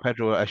giving João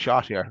Pedro a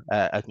shot here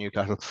at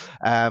Newcastle.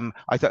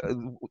 I thought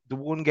the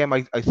one game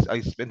I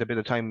spent a bit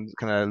of time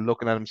kind of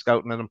looking at him,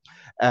 scouting at him,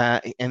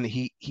 and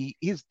he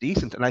is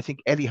decent, and I think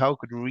Eddie Howe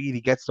could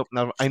really get something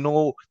out. I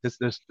know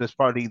there's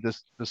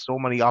so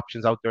many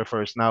options out there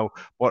for us now,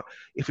 but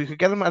if we could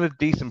get him at a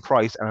decent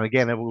price, and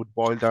again it would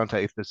boil down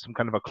to if there's some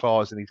kind of a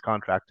clause in his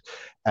contract,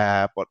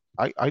 but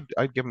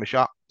I'd give him a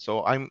shot.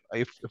 So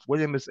if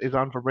William is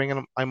on for bringing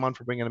him, I'm on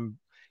for bringing him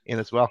in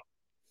as well.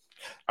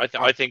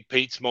 I think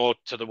Pete's more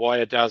to the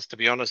wire, Daz. To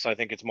be honest, I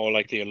think it's more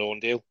likely a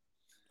loan deal.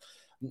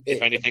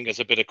 If anything,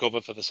 there's a bit of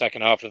cover for the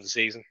second half of the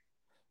season.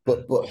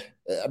 But look,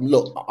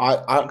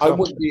 I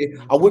wouldn't be.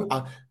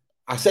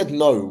 I said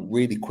no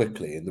really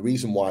quickly, and the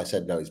reason why I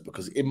said no is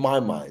because in my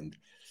mind,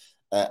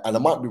 and I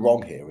might be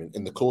wrong here,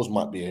 and the clause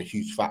might be a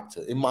huge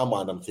factor. In my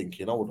mind, I'm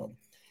thinking, hold on,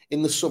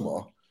 in the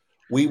summer,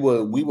 we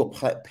were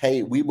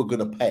going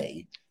to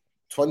pay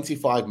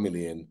 25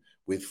 million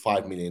with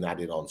 5 million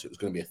added on, so it was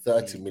going to be a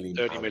 30 million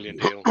deal.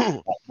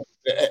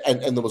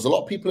 And there was a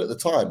lot of people at the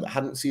time that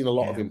hadn't seen a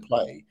lot of him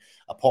play,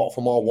 apart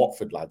from our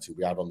Watford lads who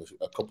we had on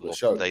a couple of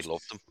shows. They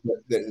loved him.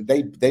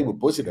 They were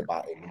buzzing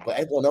about him, but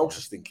everyone else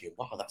was thinking,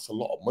 wow, that's a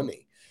lot of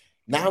money.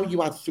 Now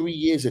you add 3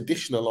 years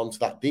additional onto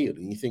that deal,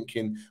 and you're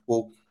thinking,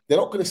 well, they're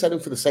not going to sell him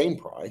for the same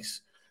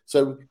price,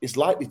 so it's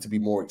likely to be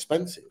more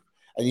expensive.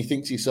 And you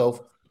think to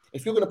yourself,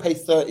 if you're going to pay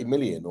 30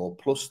 million or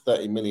plus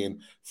 30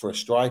 million for a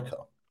striker,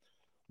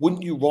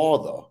 wouldn't you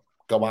rather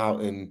go out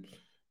and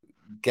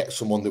get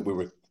someone that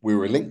we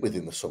were linked with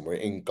in the summer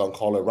in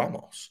Goncalo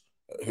Ramos,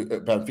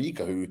 at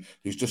Benfica,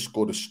 who's just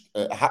scored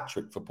a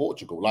hat-trick for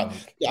Portugal? Like,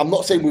 I'm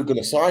not saying we're going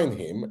to sign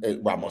him,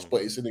 Ramos,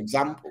 but it's an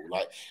example.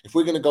 Like, if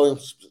we're going to go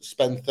and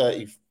spend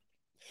 30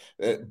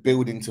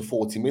 building to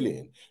 40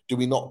 million, do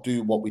we not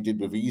do what we did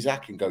with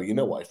Isak and go, you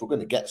know what, if we're going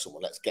to get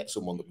someone, let's get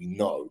someone that we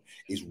know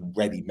is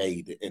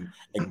ready-made and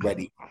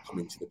ready to come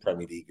into the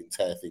Premier League and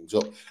tear things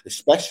up,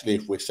 especially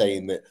if we're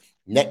saying that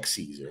next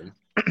season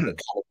Callum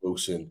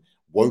Wilson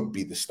won't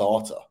be the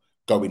starter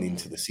going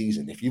into the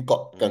season. If you've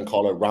got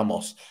Goncalo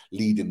Ramos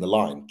leading the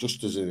line,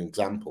 just as an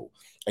example,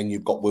 and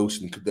you've got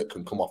Wilson that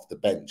can come off the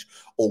bench,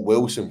 or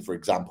Wilson, for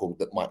example,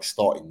 that might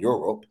start in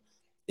Europe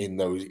in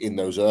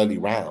those early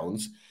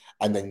rounds,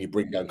 and then you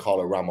bring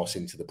Goncalo Ramos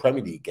into the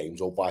Premier League games,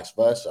 or vice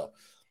versa.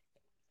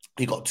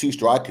 You've got two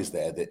strikers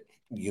there that,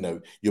 you know,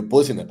 you're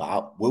buzzing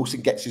about.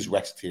 Wilson gets his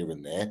rest here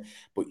and there,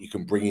 but you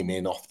can bring him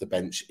in off the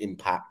bench,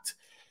 impact.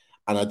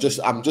 And I'm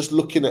just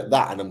looking at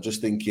that, and I'm just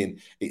thinking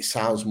it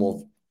sounds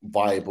more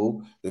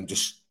viable than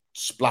just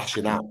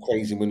splashing out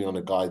crazy money on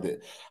a guy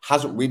that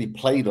hasn't really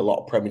played a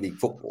lot of Premier League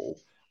football,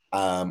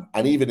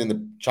 and even in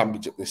the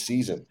Championship this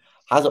season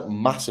hasn't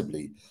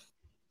massively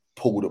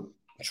pulled up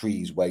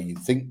trees where you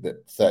think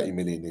that 30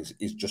 million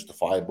is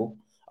justifiable.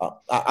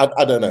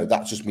 I don't know.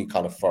 That's just me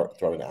kind of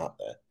throwing it out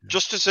there.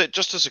 Just as a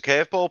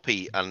curveball,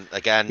 Pete, and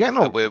again,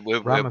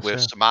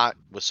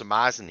 we're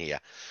surmising here,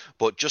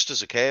 but just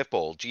as a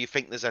curveball, do you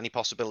think there's any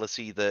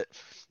possibility that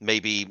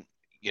maybe,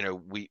 you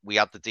know, we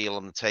had the deal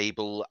on the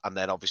table, and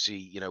then obviously,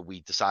 you know,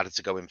 we decided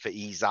to go in for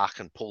Isak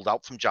and pulled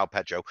out from João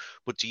Pedro,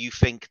 but do you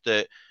think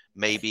that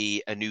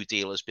maybe a new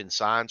deal has been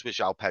signed with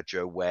João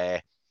Pedro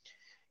where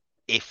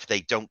if they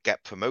don't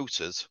get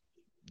promoted,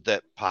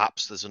 that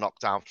perhaps there's a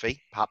knockdown fee,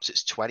 perhaps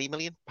it's 20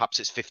 million, perhaps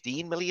it's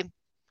 15 million,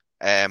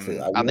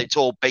 and it's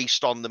all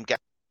based on them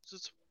getting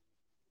promoted?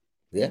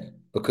 Yeah,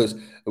 because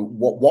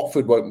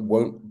Watford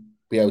won't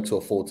be able to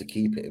afford to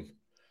keep him,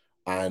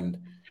 and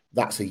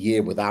that's a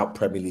year without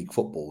Premier League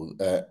football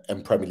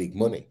and Premier League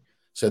money.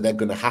 So they're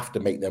going to have to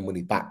make their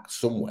money back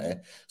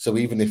somewhere. So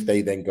even if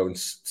they then go and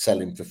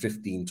sell him for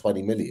 15,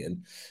 20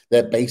 million,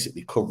 they're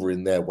basically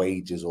covering their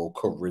wages or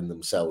covering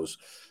themselves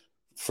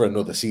for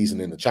another season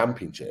in the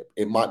Championship.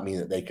 It might mean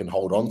that they can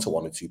hold on to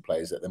one or two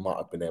players that they might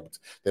have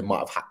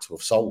had to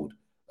have sold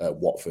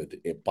Watford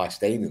by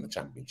staying in the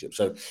Championship.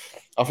 So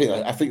I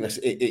think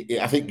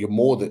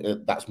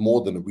that's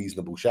more than a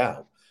reasonable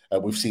shout.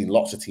 We've seen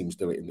lots of teams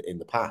do it in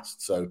the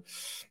past. So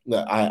no,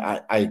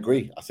 I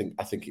agree. I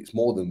think it's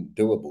more than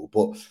doable.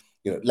 But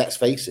let's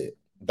face it,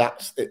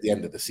 that's at the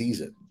end of the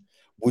season.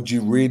 Would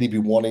you really be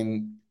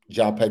wanting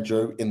João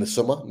Pedro in the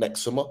summer,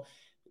 next summer,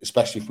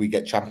 especially if we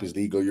get Champions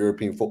League or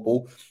European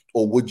football?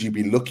 Or would you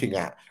be looking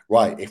at,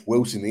 right, if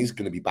Wilson is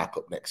going to be back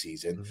up next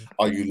season,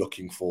 are you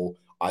looking for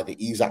either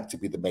Isak to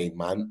be the main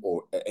man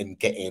and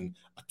getting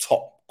a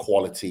top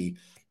quality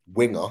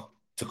winger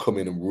to come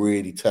in and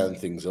really turn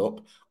things up,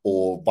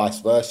 or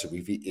vice versa?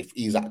 If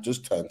Isak does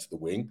turn to the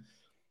wing,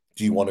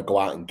 do you want to go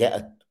out and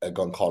get a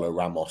Goncalo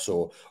Ramos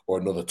or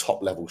another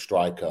top level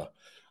striker,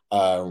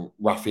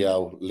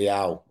 Rafael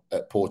Leao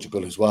at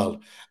Portugal as well,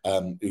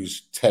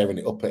 who's tearing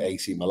it up at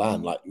AC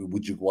Milan? Like,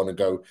 would you want to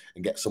go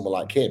and get someone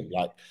like him?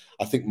 Like,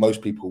 I think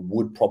most people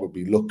would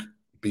probably look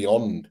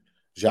beyond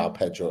João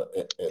Pedro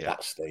at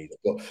that stage,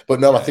 but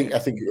no, I think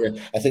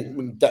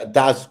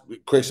Daz,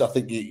 Chris, I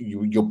think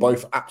you're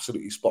both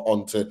absolutely spot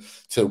on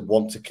to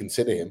want to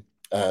consider him.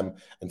 And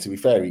to be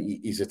fair,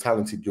 he's a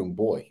talented young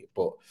boy,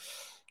 but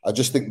I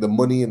just think the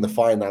money and the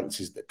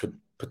finances that could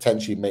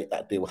potentially make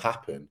that deal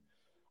happen.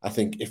 I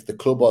think if the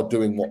club are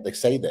doing what they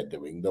say they're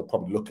doing, they'll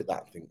probably look at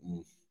that and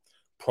think,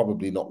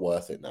 probably not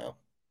worth it now.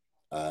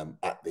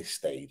 At this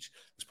stage,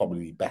 there's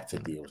probably better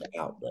deals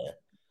out there,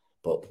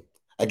 but.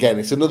 Again,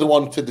 it's another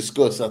one to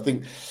discuss. I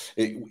think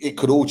it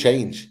could all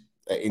change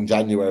in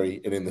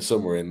January and in the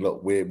summer. And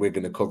look, we're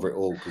going to cover it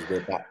all because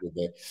we're back with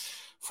the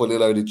fully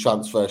loaded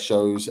transfer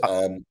shows.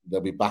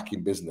 They'll be back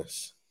in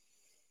business.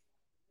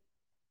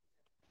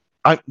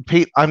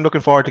 Pete, I'm looking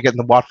forward to getting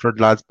the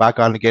Watford lads back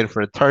on again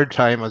for a third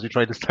time as we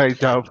try to slide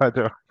down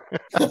Pedro.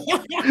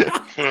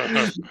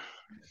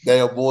 They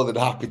are more than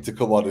happy to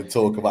come on and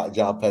talk about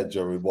João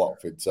Pedro in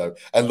Watford. So,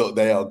 and look,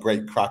 they are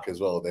great crack as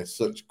well. They're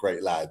such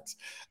great lads.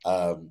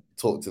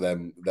 Talk to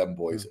them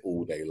boys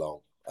all day long.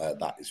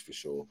 That is for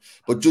sure.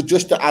 But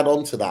just to add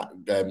on to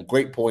that,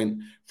 great point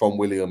from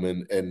William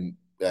and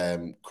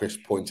Chris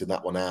pointing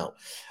that one out.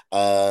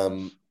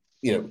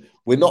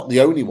 We're not the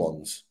only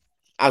ones.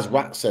 As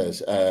Rat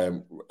says,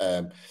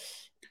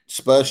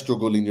 Spurs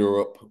struggle in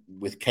Europe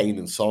with Kane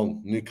and Son.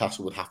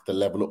 Newcastle would have to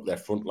level up their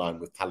front line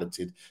with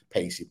talented,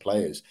 pacey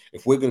players.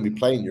 If we're going to be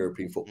playing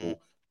European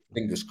football,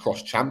 fingers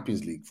crossed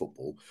Champions League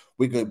football,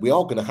 we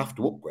are going to have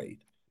to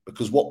upgrade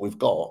because what we've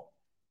got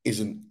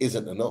isn't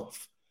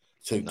enough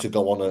to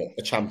go on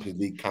a Champions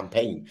League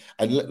campaign.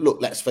 And look,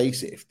 let's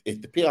face it,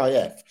 if the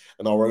PIF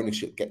and our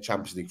ownership get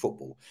Champions League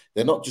football,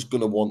 they're not just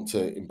going to want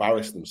to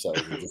embarrass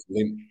themselves and just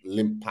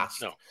limp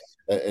past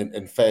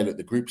and fail at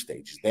the group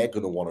stages. They're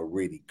going to want to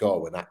really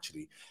go and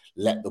actually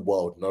let the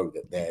world know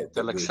that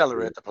they'll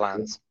accelerate the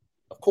plans.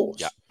 Of course.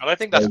 Yeah. And I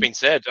think that's been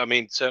said. I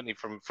mean, certainly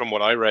from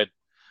what I read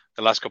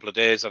the last couple of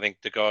days, I think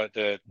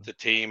the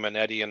team and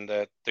Eddie and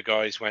the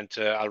guys went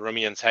to Al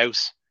Rumian's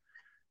house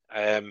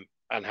and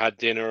had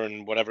dinner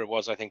and whatever it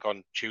was, I think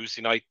on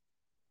Tuesday night.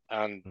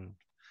 And,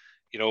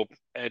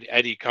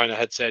 Eddie kind of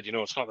had said,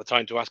 it's not the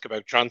time to ask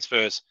about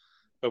transfers.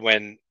 But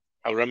when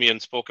Al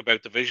Rumian spoke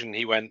about the vision,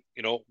 he went,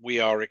 we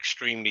are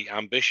extremely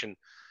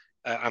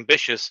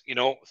ambitious.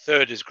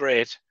 Third is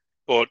great,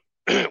 but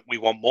we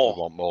want more.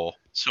 We want more.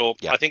 So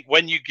I think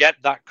when you get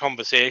that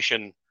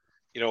conversation,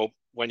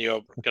 when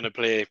you're going to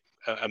play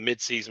a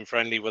mid-season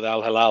friendly with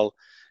Al Hilal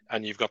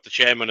and you've got the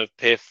chairman of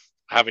PIF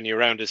having you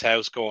around his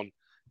house going,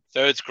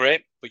 third's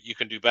great, but you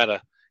can do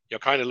better. You're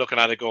kind of looking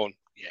at it going,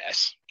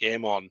 yes,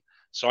 game on.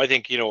 So I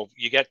think, you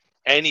get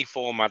any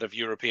format of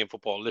European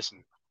football.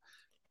 Listen,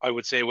 I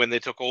would say when they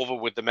took over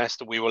with the mess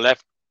that we were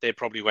left, they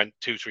probably went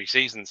 2-3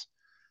 seasons.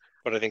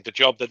 But I think the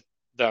job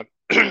that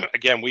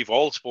again, we've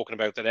all spoken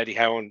about that Eddie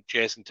Howe and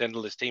Jason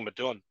Tyndall, his team, had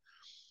done,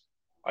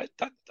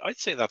 I'd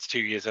say that's 2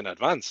 years in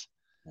advance.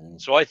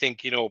 So I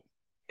think,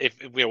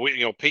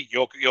 if Pete,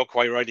 you're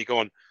quite rightly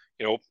going,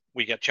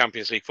 we get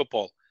Champions League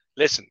football.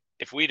 Listen,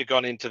 if we'd have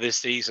gone into this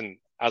season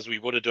as we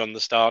would have done the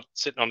start,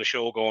 sitting on the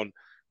show going,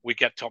 we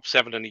get top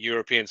 7 in a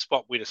European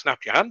spot, we'd have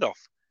snapped your hand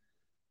off.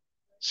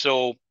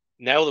 So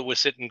now that we're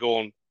sitting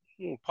going,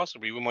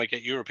 possibly we might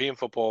get European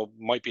football,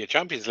 might be a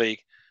Champions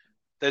League,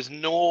 there's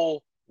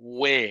no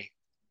way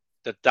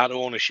that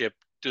ownership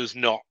does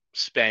not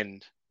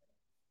spend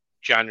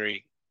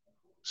January,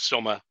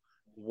 summer,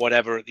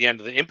 whatever at the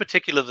end of in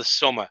particular the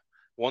summer,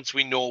 once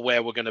we know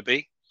where we're going to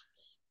be.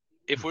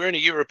 If we're in a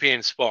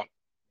European spot,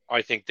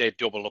 I think they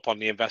double up on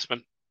the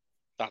investment.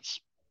 That's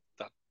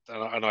that,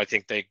 and I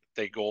think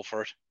they go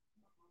for it.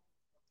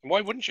 And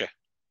why wouldn't you?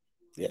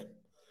 Yeah,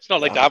 it's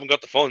not like they haven't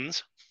got the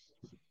funds.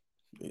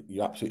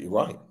 You're absolutely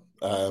right,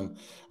 and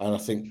I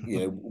think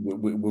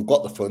we've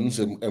got the funds,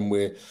 and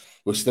we're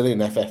still in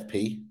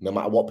FFP. No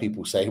matter what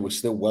people say, we're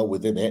still well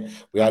within it.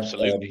 We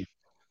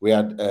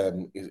had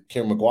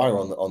Kieran Maguire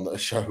on the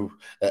show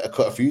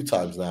a few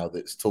times now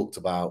that's talked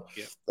about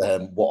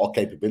what our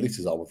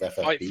capabilities are with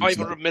FFP.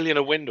 500 million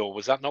a window,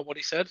 was that not what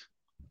he said?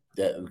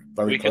 Yeah,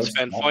 very. We can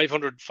spend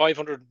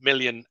 500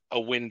 million a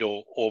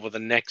window over the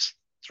next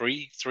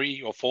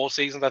three or four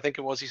seasons, I think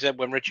it was, he said,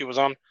 when Richie was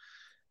on,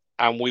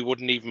 and we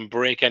wouldn't even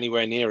break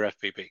anywhere near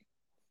FPP.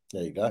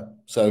 There you go.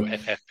 So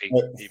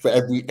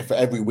FFP. for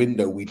every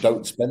window we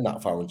don't spend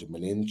that 500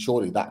 million,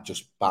 surely that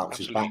just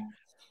bounces Absolutely. back.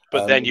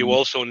 But then you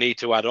also need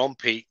to add on,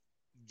 Pete,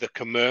 the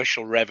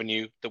commercial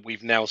revenue that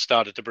we've now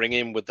started to bring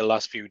in with the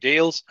last few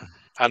deals.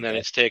 And then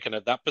it's taken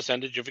at that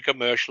percentage of your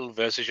commercial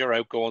versus your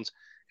outgoings.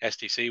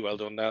 STC, well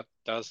done.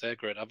 That's their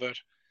great advert.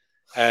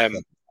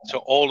 So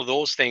all of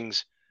those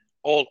things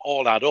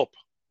all add up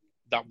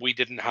that we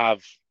didn't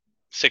have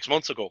 6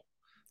 months ago.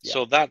 Yeah.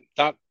 So that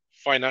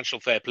financial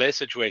fair play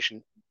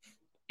situation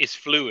is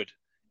fluid.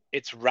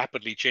 It's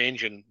rapidly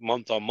changing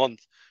month on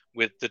month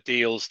with the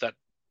deals that,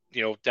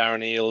 you know,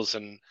 Darren Eales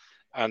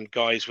and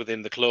guys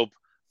within the club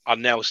are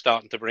now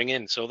starting to bring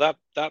in. So that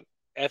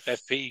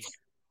FFP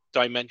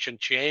dimension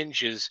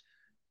changes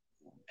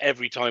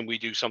every time we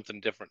do something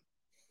different.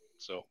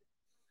 So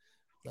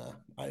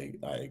I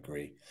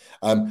agree.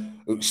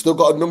 We've still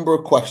got a number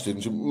of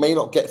questions. We may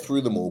not get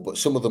through them all, but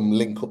some of them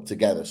link up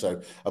together.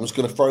 So I'm just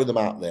going to throw them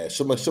out there.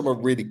 Some are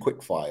really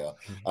quick fire.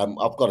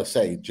 I've got to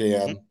say,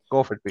 JM,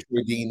 go for it.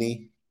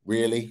 Troydini,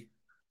 really?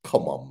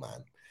 Come on,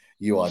 man.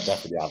 You are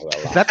definitely having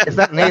a laugh. Is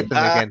that Nathan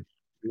again?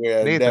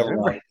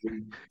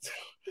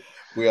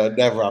 We are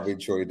never having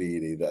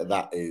Troydini.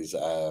 That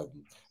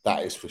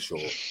is for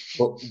sure.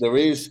 But there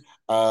is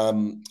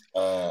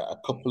a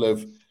couple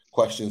of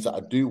questions that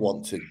I do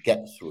want to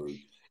get through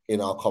in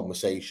our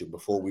conversation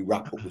before we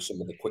wrap up with some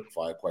of the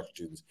quickfire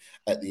questions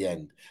at the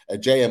end.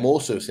 JM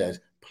also says,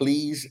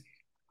 please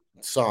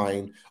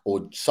sign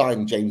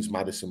James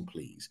Maddison,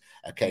 please.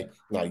 Okay.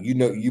 Now,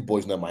 you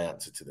boys know my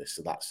answer to this.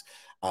 So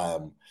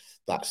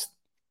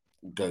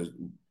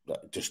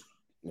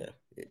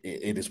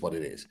it is what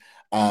it is.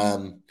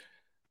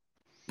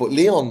 But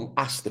Leon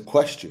asked the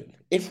question,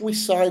 if we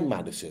sign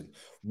Maddison,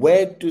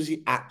 where does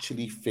he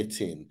actually fit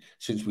in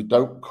since we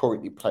don't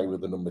currently play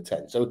with a number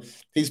 10? So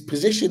his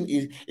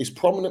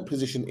prominent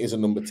position is a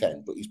number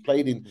 10, but he's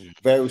played in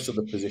various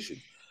other positions.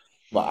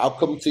 Right, I'll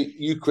come to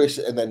you, Chris,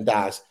 and then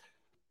Daz,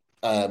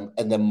 and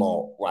then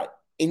Mark. Right,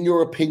 in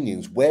your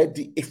opinions,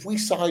 if we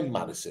sign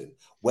Maddison,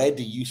 where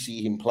do you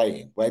see him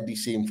playing? Where do you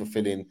see him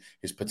fulfilling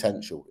his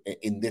potential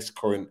in this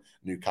current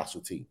Newcastle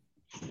team?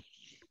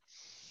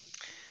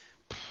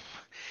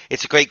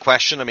 It's a great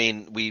question. I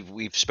mean,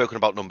 we've spoken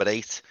about number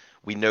 8.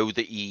 We know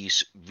that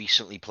he's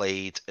recently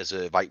played as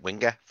a right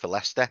winger for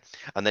Leicester,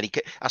 and then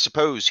I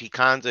suppose he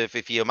kind of,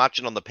 if you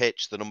imagine on the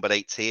pitch, the number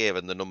 8's here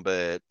and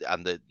the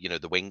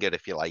winger,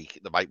 if you like,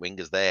 the right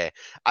winger's there.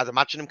 I'd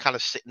imagine him kind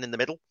of sitting in the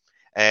middle,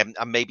 and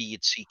maybe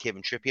you'd see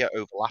Kieran Trippier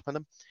overlapping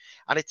him.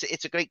 And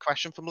it's a great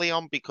question from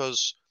Leon,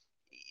 because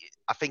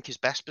I think his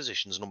best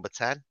position is number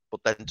 10.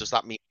 But then does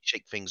that mean we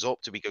shake things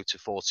up? Do we go to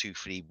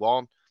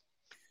 4-2-3-1?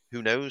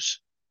 Who knows?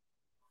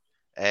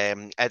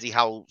 Eddie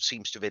Howe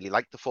seems to really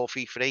like the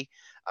 4-3-3,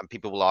 and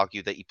people will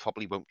argue that he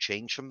probably won't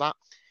change from that.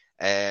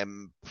 I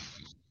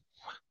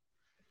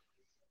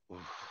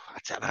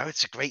don't know.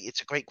 It's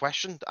a great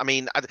question. I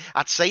mean,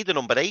 I'd say the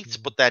number 8,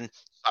 but then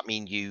I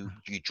mean, you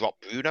drop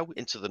Bruno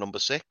into the number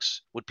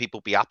 6. Would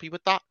people be happy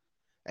with that?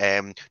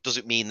 Does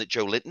it mean that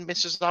Joe Linton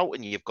misses out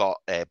and you've got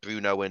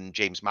Bruno and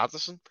James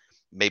Maddison?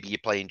 Maybe you're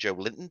playing Joe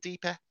Linton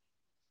deeper.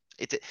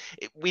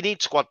 We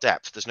need squad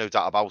depth. There's no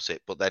doubt about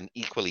it. But then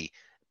equally,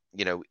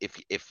 you know,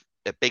 if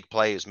a big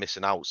player is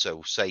missing out,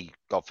 so say,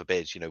 God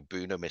forbid, you know,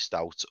 Bruno missed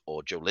out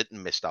or Joe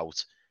Linton missed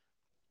out,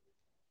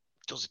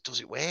 does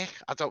it work?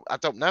 I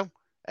don't know.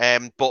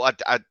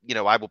 But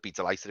I would be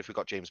delighted if we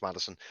got James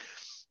Maddison.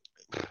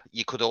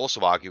 You could also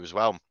argue as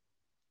well,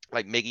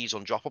 like Miggy's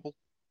undroppable,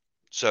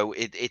 so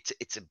it's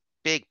a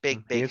big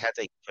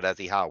headache for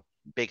Eddie Howe.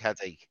 Big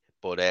headache.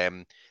 But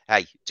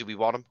hey, do we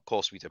want him? Of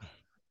course we do.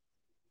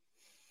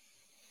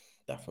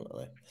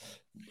 Definitely.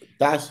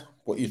 Daz,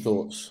 what are your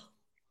thoughts?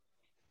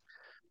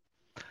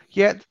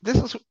 Yeah,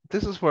 this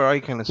is where I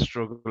kind of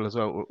struggle as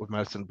well with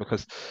Maddison,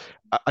 because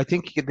I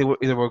think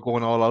they were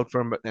going all out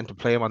for him and to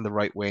play him on the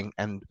right wing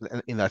and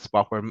in that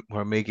spot where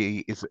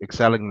Miggy is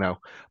excelling now.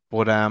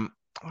 But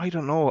I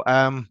don't know.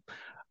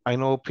 I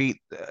know, Pete,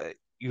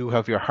 you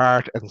have your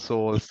heart and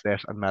soul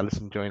set on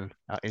Maddison joining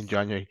in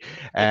January,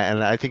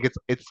 and I think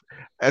it's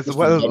as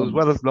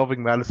well as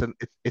loving Maddison,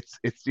 it's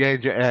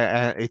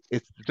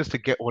just to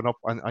get one up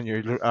on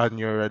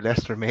your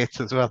Leicester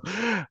mates as well.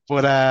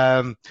 But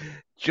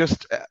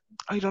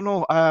I don't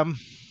know.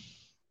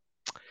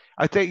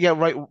 I think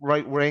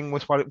right wing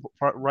was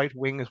right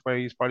wing is where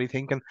he's probably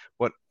thinking,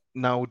 but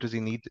now does he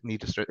need to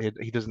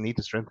he doesn't need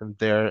to strengthen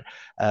there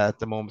at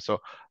the moment.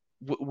 So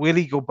will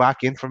he go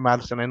back in for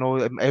Maddison? I know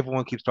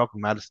everyone keeps talking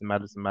Maddison,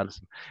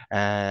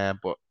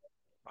 but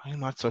I'm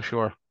not so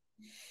sure.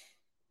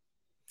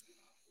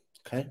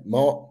 Okay,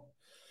 Mark,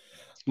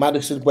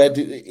 Maddison, where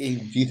do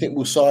you think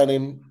we'll sign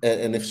him?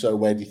 And if so,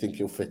 where do you think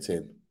he'll fit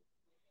in?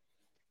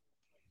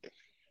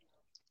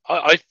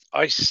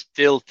 I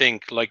still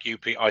think, like you,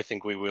 Pete, I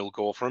think we will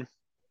go for him.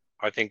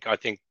 I think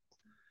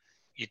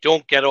you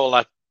don't get all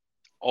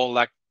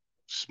that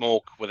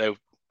smoke without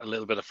a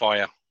little bit of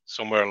fire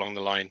somewhere along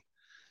the line.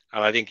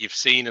 And I think you've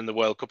seen in the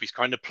World Cup, he's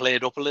kind of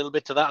played up a little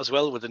bit to that as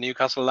well with the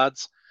Newcastle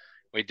lads.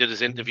 He did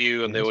his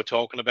interview and they were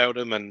talking about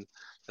him, and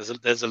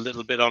There's a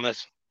little bit on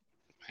it.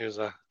 Here's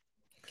a.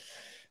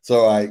 It's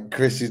all right.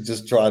 Chris is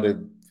just trying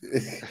to.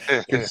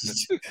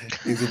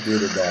 He's a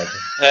doing it, man.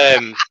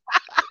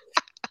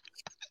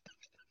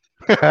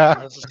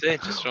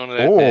 Just throwing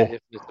it out there.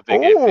 It's a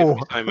big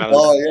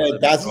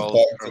Daz is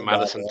from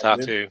Madison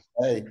Tattoo.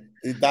 Hey,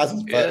 Daz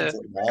is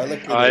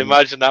perfect. I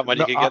imagine that man.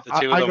 You can get the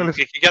two of them. You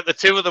can get the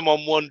two of them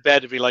on one bed.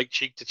 It'd be like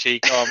cheek to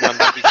cheek. Oh man,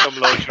 that'd be some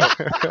live show.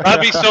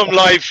 That'd be some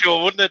live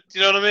show, wouldn't it? Do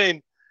you know what I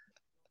mean?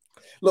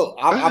 Look,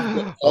 I've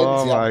got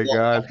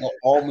I've got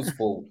arms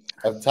full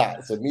of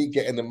tats, so me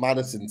getting the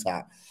Madison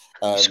tat.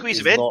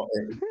 Squeeze them in.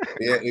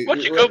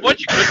 What you could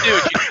do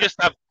is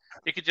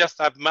you could just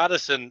have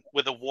Madison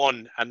with a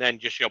 1, and then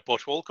just your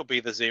butthole could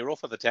be the 0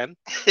 for the 10.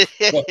 Okay,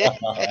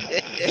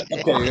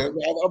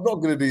 I'm not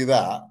going to do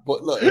that.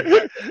 But look,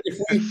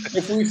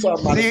 if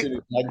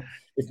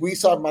we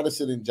sign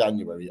Madison in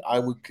January, I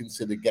would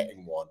consider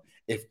getting one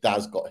if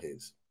Daz got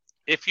his.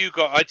 I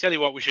tell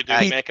you what we should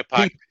do: make a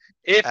pact.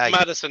 If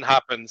Madison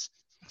happens,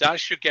 Daz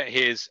should get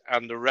his,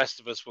 and the rest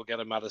of us will get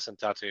a Madison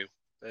tattoo.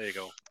 There you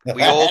go.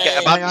 We all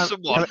get a Madison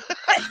one.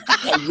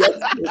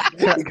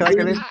 Can I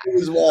get in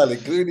as well,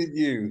 including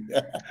you?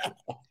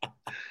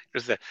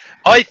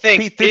 I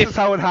think Pete, this is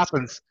how it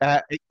happens.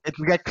 It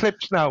will get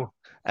clipped now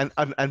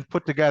and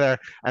put together,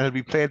 and it'll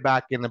be played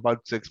back in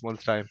about 6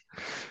 months' time.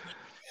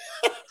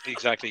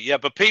 Exactly. Yeah,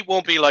 but Pete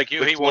won't be like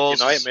you. He won't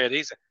unite,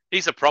 mate.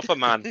 He's a proper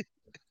man.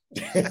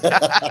 he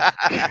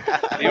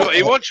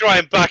won't try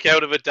and back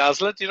out of a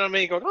Dazzler. Do you know what I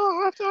mean? Going,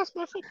 I have to ask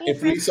my football.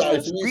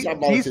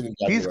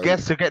 These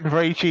guests are getting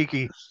very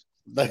cheeky.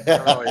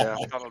 Oh yeah,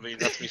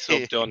 that's me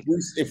sub done.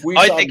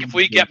 I think if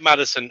we get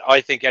Madison,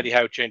 I think Eddie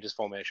Howe changes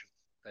formation.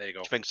 There you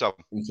go. I think so.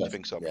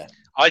 Yeah.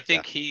 I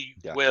think he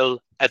will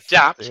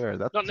adapt,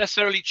 not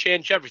necessarily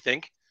change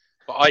everything,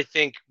 but I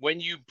think when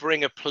you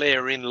bring a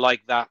player in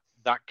like that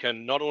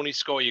can not only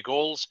score your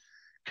goals,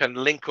 can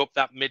link up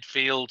that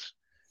midfield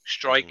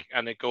strike,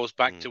 and it goes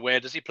back to where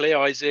does he play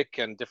Isaac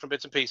and different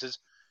bits and pieces.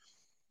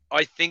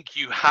 I think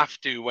you have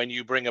to, when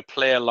you bring a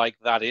player like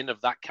that in, of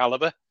that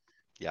caliber,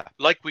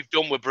 like we've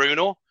done with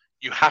Bruno,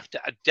 you have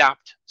to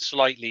adapt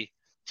slightly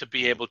to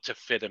be able to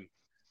fit him.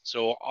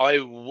 So I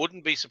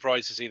wouldn't be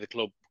surprised to see the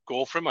club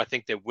go for him. I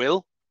think they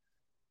will.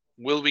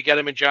 Will we get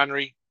him in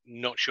January?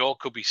 Not sure.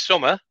 Could be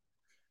summer.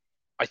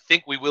 I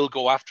think we will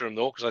go after him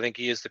though, because I think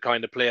he is the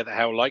kind of player that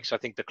Howe likes. I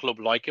think the club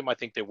like him. I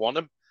think they want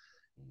him.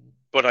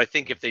 But I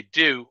think if they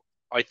do,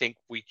 I think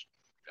we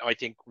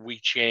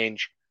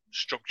change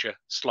structure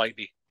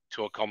slightly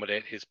to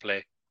accommodate his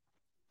play.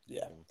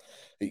 Yeah,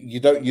 you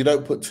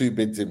don't put 2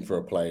 bids in for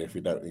a player if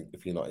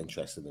you're not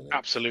interested in it.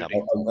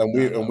 Absolutely.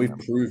 And we've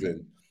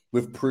proven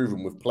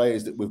with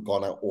players that we've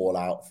gone all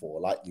out for,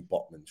 like your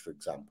Botmans, for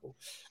example,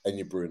 and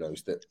your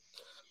Brunos, that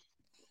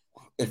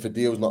if a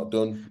deal's not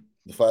done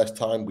the first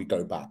time, we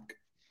go back.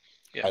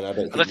 Yeah, and I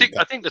think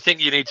the thing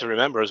you need to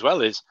remember as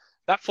well is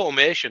that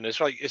formation is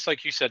it's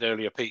like you said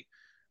earlier, Pete.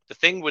 The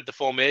thing with the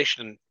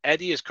formation,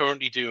 Eddie is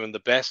currently doing the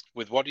best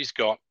with what he's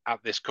got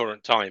at this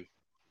current time.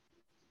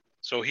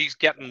 So he's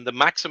getting the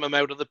maximum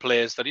out of the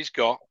players that he's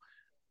got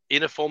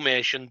in a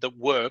formation that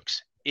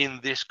works in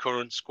this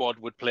current squad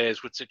with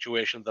players with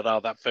situations that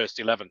are that first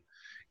 11.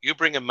 You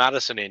bring a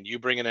Madison in, you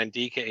bring an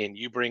Ndika in,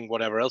 you bring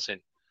whatever else in.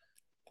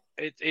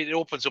 It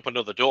opens up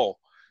another door.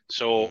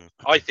 So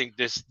I think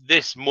this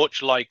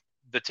much like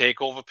the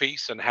takeover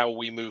piece and how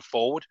we move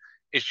forward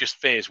is just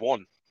phase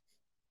 1.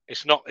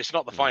 It's not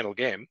the final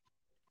game.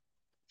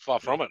 Far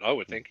from it, I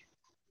would think.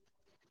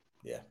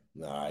 Yeah,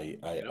 no, I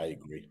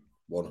agree.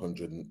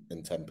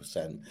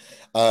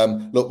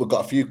 110%. Look, we've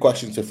got a few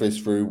questions to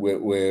fizz through.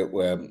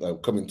 We're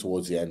coming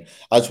towards the end.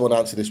 I just want to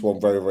answer this one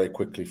very, very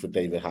quickly for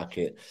David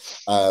Hackett.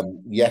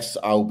 Yes,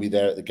 I'll be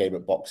there at the game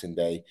at Boxing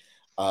Day.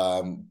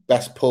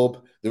 Best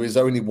pub. There is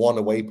only one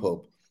away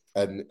pub,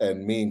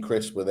 and me and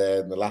Chris were there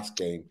in the last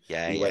game.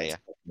 Yeah.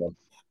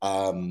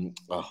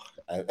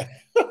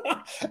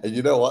 And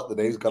you know what? The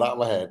name's got out of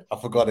my head. I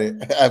forgot it.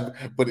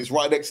 But it's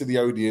right next to the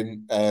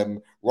Odeon,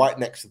 right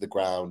next to the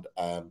ground.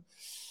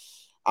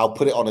 I'll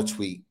put it on a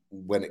tweet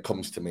when it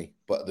comes to me.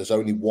 But there's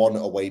only one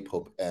away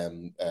pub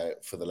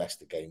for the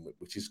Leicester game,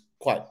 which is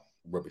quite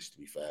rubbish, to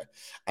be fair.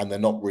 And they're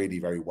not really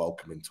very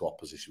welcoming to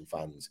opposition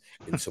fans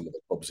in some of the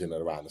pubs in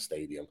and around the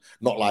stadium.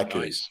 Not like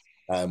us.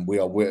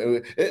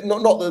 We're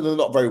not that they're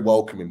not very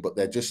welcoming, but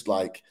they're just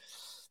like,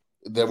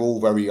 they're all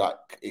very like,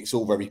 it's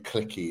all very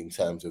cliquey in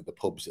terms of the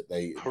pubs that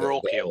they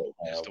parochial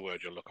is the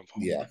word you're looking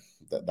for. Yeah,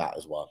 that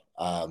as well.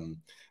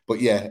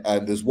 But yeah,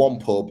 there's one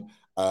pub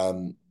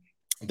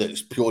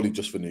that's purely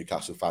just for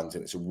Newcastle fans,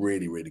 and it's a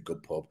really, really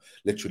good pub.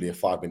 Literally a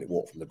 5-minute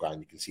walk from the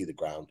ground. You can see the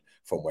ground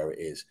from where it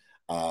is.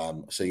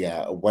 So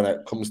yeah, when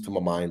it comes to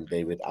my mind,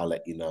 David, I'll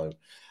let you know.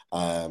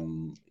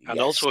 And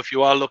also, if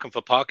you are looking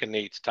for parking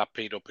needs, tap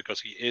Pete up, because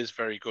he is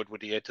very good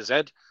with the A to Z,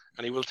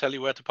 and he will tell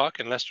you where to park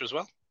in Leicester as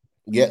well.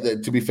 Yeah,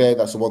 to be fair,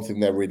 that's the one thing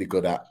they're really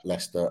good at,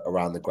 Leicester,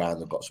 around the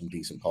ground. They've got some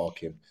decent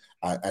parking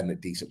and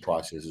at decent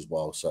prices as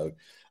well. So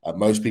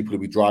most people will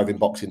be driving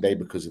Boxing Day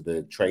because of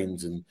the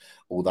trains and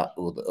all the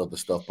other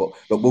stuff. But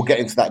we'll get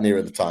into that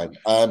nearer the time.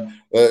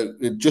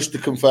 Just to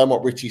confirm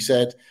what Richie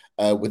said,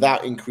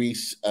 without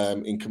increase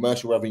in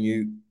commercial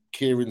revenue,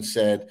 Kieran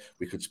said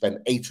we could spend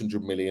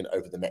 800 million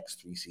over the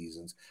next 3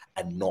 seasons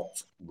and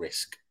not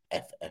risk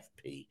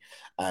FFP.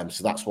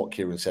 So that's what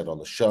Kieran said on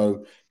the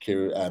show.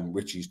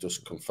 Richie's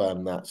just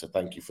confirmed that. So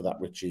thank you for that,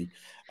 Richie.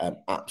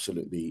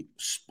 Absolutely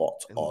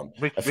spot on.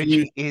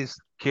 Richie is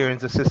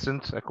Kieran's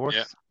assistant, of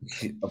course.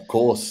 Yeah. Of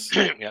course.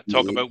 Yeah,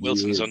 talk about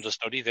Wilson's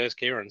understudy. There's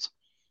Kieran's.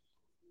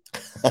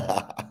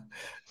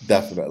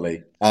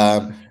 Definitely.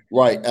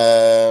 Right.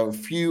 A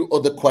few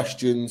other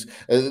questions.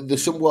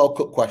 There's some World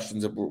Cup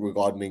questions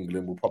regarding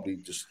England. We'll probably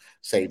just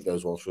save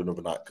those ones for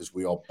another night because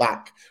we are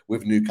back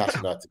with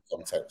Newcastle United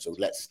content. So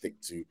let's stick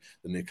to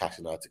the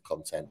Newcastle United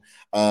content.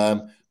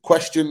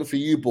 Question for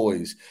you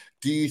boys.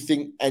 Do you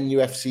think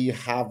NUFC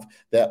have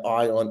their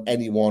eye on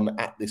anyone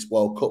at this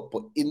World Cup?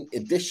 But in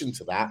addition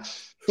to that,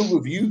 who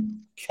have you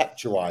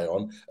kept your eye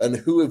on and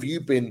who have you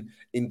been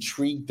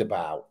intrigued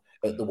about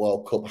at the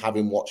World Cup,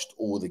 having watched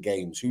all the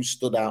games? Who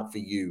stood out for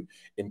you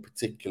in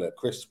particular?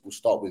 Chris, we'll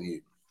start with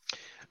you.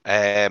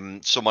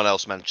 Someone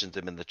else mentioned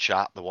him in the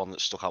chat. The one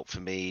that stuck out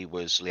for me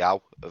was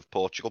Leao of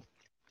Portugal.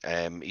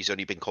 He's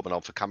only been coming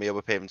on for cameo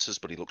appearances,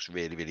 but he looks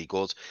really, really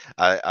good.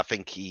 I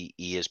think he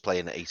is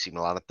playing at AC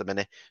Milan at the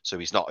minute, so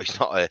he's not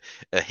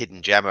a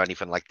hidden gem or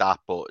anything like that.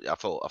 But I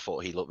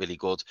thought he looked really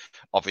good.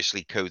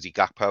 Obviously, Cody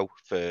Gakpo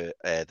for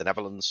the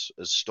Netherlands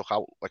has stuck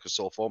out like a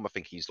sore thumb. I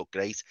think he's looked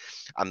great.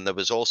 And there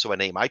was also a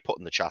name I put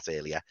in the chat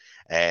earlier,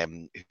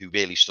 who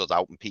really stood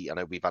out. And Pete, I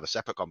know we've had a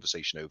separate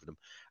conversation over them,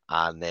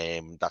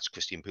 and that's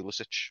Christian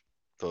Pulisic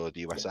for the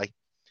USA. Yeah.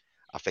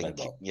 I think,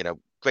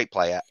 great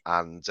player.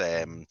 And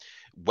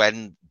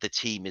when the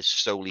team is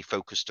solely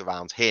focused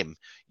around him,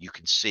 you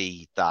can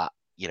see that,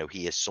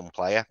 he is some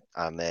player.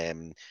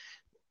 And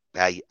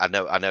I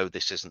know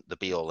this isn't the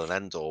be all and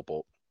end all,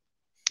 but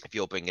if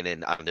you're bringing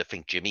in, and I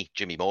think Jimmy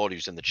Moore,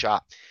 who's in the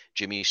chat,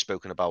 Jimmy's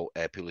spoken about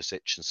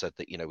Pulisic and said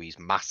that, he's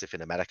massive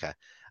in America.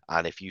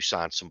 And if you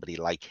sign somebody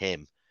like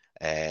him,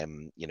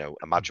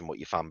 imagine what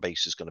your fan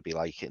base is going to be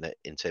like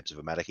in terms of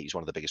America. He's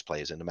one of the biggest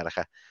players in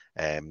America.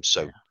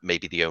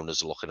 Maybe the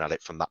owners are looking at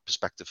it from that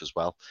perspective as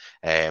well.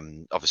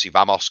 Obviously,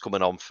 Ramos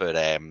coming on for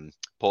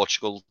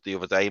Portugal the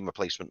other day in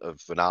replacement of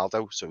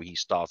Ronaldo. So he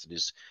started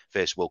his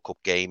first World Cup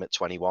game at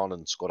 21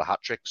 and scored a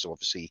hat-trick. So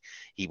obviously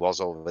he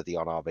was already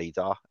on our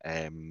radar.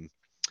 They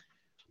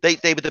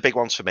were the big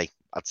ones for me,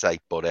 I'd say.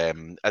 But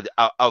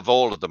of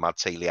all of them, I'd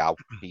say Leao.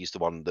 He's the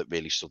one that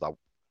really stood out.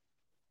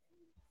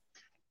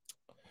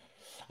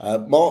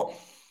 Mark?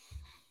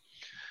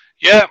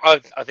 Yeah,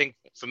 I think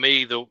for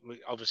me,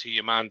 obviously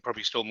your man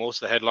probably stole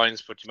most of the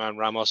headlines, but your man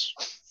Ramos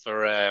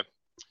for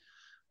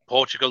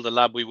Portugal, the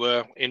lad we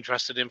were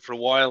interested in for a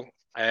while.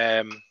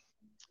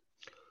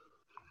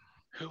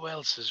 Who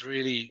else is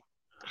really?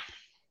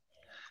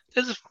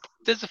 There's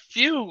a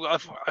few.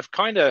 I've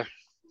kind of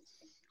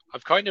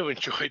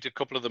enjoyed a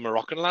couple of the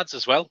Moroccan lads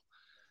as well.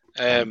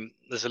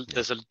 There's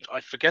a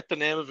I forget the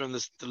name of him.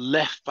 There's the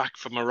left back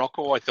for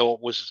Morocco. I thought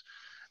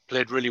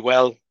played really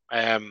well.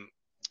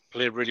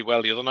 Played really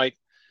well the other night.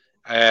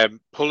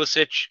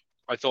 Pulisic,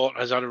 I thought,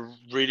 has had a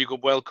really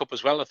good World Cup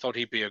as well. I thought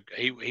he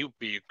would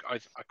be. I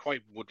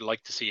quite would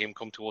like to see him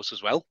come to us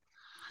as well.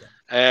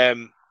 Yeah.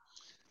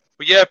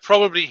 But yeah,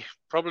 probably.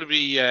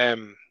 I'd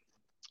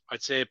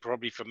say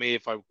probably for me,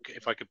 if I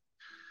could,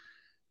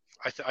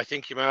 I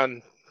think your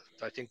man.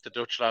 I think the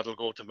Dutch lad will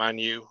go to Man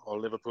U or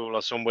Liverpool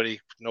or somebody.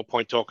 No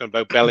point talking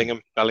about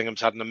Bellingham.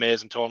 Bellingham's had an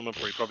amazing tournament,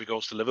 but he probably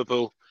goes to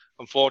Liverpool,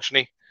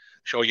 unfortunately.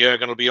 Sure,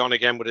 Jurgen will be on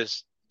again with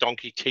his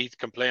donkey teeth,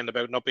 complaining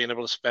about not being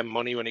able to spend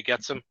money when he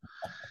gets them.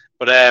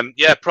 But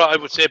I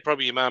would say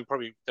probably your man,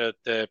 probably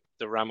the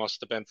Ramos,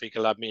 the Benfica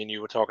lad. Me and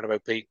you were talking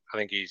about, Pete. I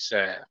think he's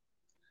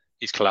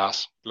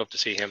class. Love to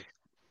see him.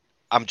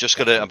 I'm just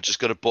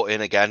gonna butt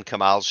in again.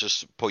 Kamal's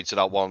just pointed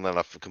out one, and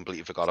I've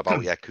completely forgot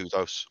about. Yeah,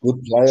 kudos.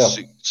 Good player.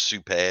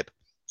 Superb.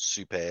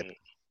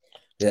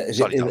 Yeah,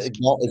 is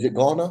it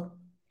Ghana?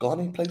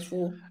 Ghana he plays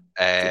for?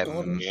 Yeah,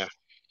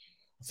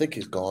 I think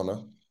it's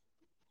Ghana.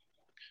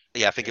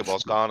 Yeah, I think it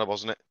was Ghana,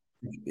 wasn't it?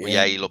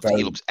 Yeah, he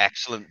looks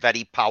excellent,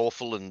 very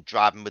powerful and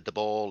driving with the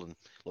ball and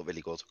looked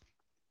really good.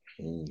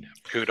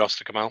 Kudos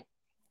to Kamal.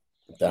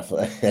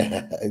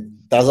 Definitely.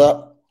 Does it?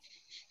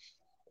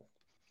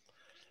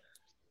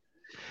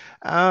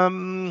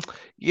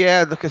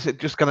 Yeah, look, I said,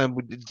 just kind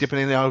of dipping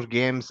in and out of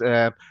games,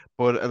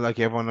 but like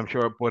everyone, I'm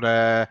sure.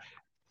 But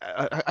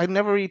I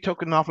never really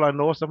took an awful lot of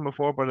notice of him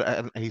before,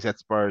 but he's at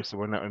Spurs, so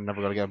we're never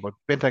going to get him. But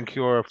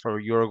Bentancur for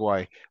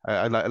Uruguay,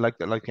 I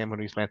like him when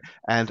he's playing.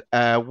 And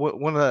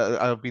one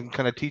of I've been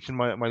kind of teaching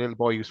my little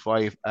boy who's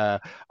 5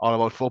 all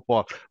about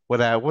football.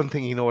 But one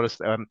thing he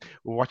noticed, we're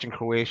watching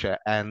Croatia,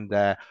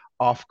 and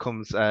off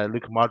comes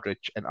Luka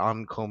Modric, and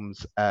on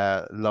comes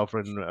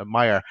Lovren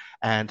Meyer,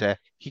 and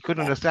he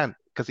couldn't understand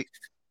because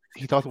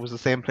he thought it was the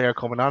same player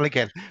coming on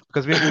again,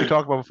 because we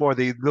talked about before,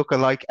 they look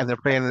alike and they're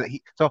playing.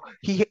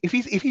 If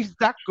he's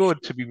that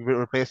good to be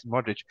replacing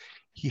Modric,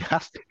 he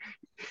has to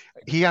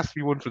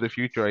be one for the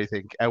future. I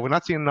think we're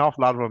not seeing an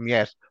awful lot of him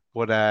yet,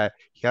 but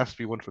he has to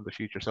be one for the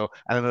future. So,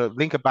 and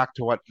link it back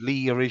to what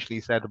Lee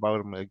originally said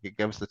about him. It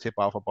gives the tip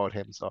off about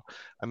him. So,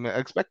 I'm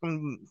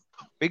expecting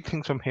big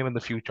things from him in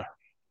the future.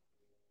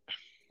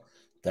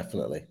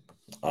 Definitely.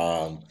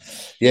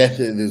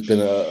 There's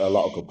been a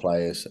lot of good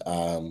players.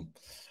 I'm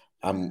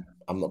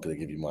not going to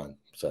give you mine.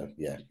 So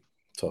yeah,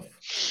 tough.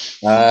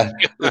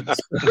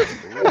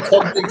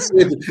 Tom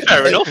Dixon.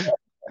 Fair enough.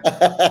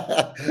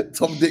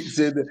 Tom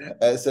Dixon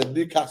said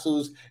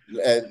Newcastle's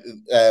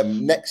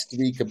next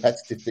 3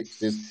 competitive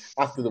fixtures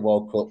after the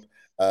World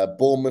Cup: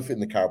 Bournemouth in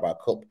the Carabao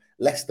Cup,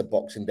 Leicester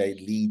Boxing Day,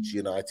 Leeds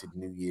United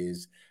New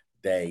Year's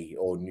Day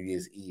or New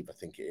Year's Eve, I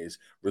think it is.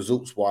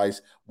 Results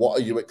wise, what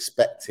are you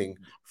expecting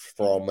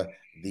from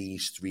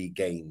these 3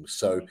 games?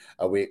 So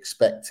are we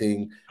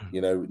expecting,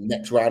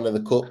 next round of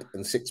the cup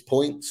and 6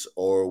 points,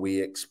 or are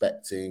we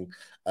expecting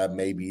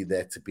maybe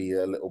there to be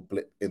a little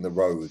blip in the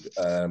road?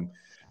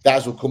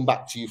 Daz, will come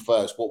back to you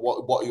first.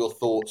 What are your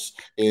thoughts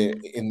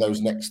in those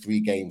next 3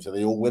 games? Are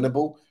they all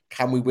winnable?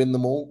 Can we win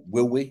them all?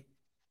 Will we?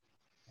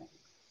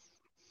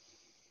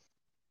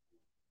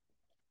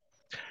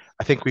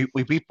 I think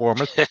we beat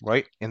Bournemouth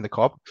right in the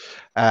cup.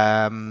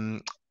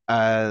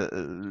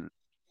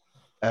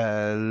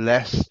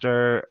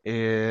 Leicester,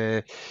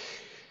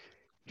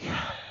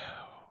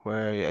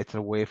 where it's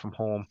away from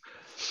home.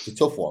 It's a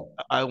tough one.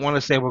 I want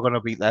to say we're going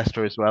to beat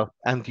Leicester as well,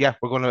 and yeah,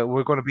 we're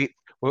going to beat.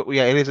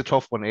 Yeah, it is a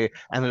tough one,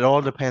 and it all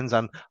depends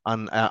on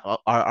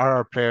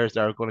our players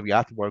that are going to be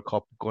at the World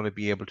Cup going to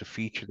be able to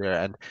feature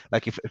there. And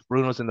like if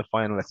Bruno's in the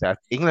final, let's say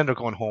England are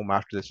going home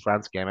after this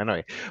France game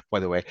anyway, by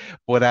the way.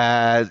 But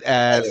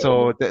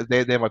so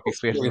they might be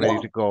fit and ready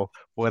to go.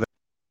 But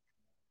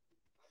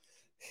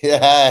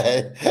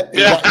yeah.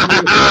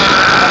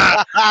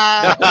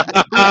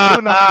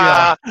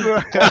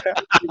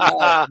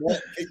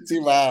 Kicked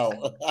him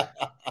out.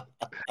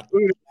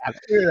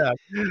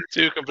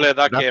 Two can play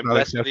that game.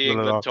 Less of the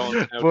England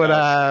tone. But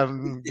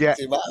yeah.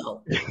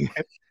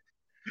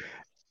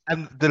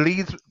 And the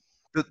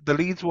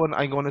Leeds one,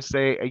 I'm going to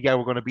say, yeah,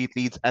 we're going to beat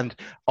Leeds, and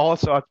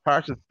also as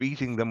part of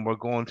beating them, we're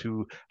going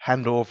to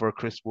hand over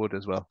Chris Wood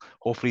as well.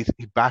 Hopefully,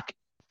 he's back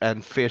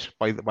and fit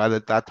by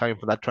that time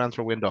for that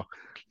transfer window.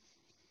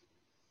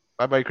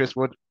 Bye, Chris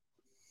Wood.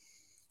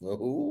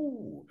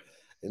 Oh,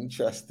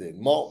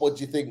 interesting. Mark, what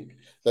do you think?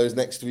 Those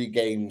next 3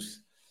 games,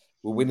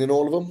 we're winning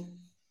all of them?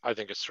 I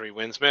think it's 3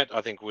 wins, mate.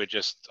 I think we're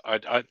just.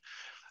 Do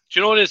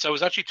you know what it is? I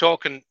was actually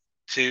talking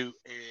to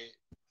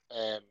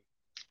a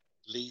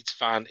Leeds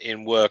fan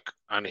in work,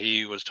 and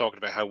he was talking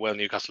about how well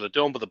Newcastle had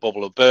done, but the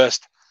bubble had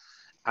burst.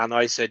 And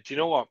I said, do you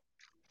know what?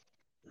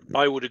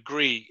 I would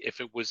agree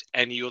if it was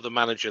any other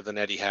manager than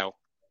Eddie Howe,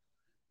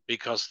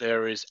 because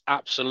there is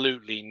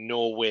absolutely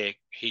no way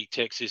he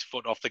takes his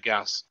foot off the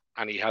gas,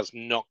 and he has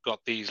not got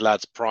these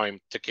lads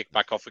primed to kick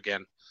back off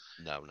again.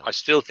 No. I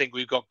still think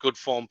we've got good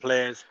form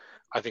players.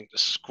 I think the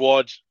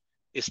squad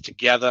is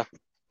together.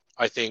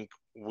 I think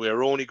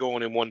we're only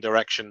going in one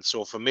direction.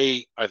 So for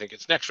me, I think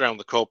it's next round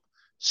the cup,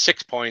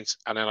 6 points,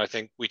 and then I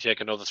think we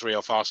take another 3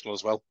 off Arsenal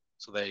as well.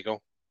 So there you go.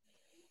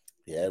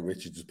 Yeah,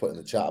 Richard just put in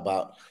the chat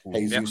about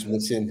Jesus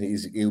missing.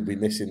 He'll be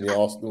missing the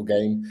Arsenal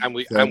game. And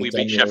we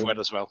beat Sheffield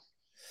as well.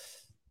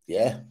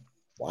 Yeah.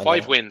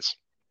 5 wins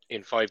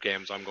in 5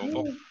 games I'm going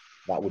for.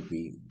 That would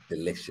be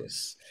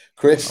delicious.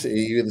 Chris, are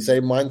you in the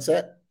same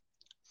mindset?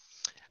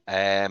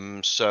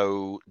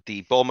 So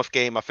the Bournemouth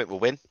game, I think we'll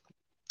win.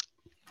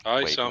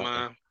 Aye,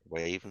 Summer.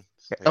 We're even.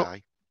 Oh.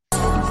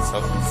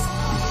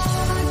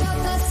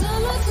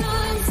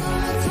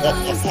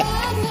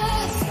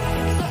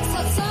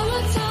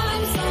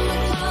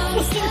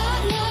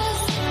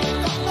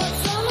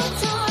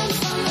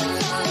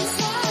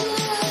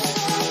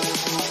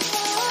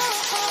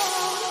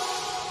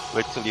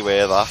 Wait till you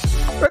hear that.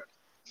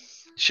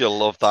 She'll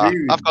love that.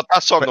 Dude. I've got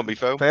that song on my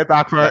phone. Play it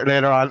back for it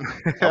later on.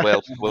 I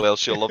will.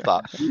 She'll love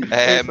that.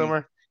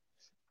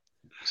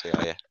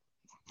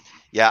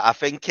 Yeah, I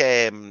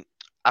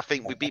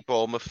think we beat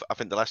Bournemouth. I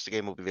think the Leicester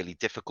game will be really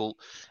difficult.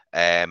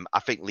 I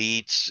think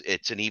Leeds,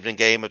 it's an evening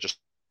game. I just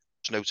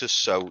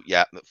noticed. So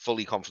yeah,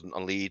 fully confident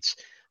on Leeds.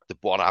 The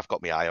one I've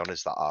got my eye on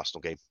is that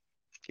Arsenal game.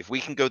 If we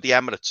can go the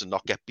Emirates and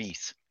not get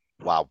beat,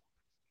 wow.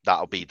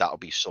 That'll be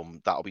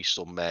some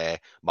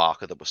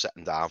marker that we're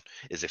setting down,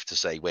 as if to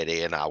say we're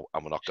here now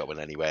and we're not going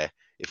anywhere.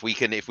 If we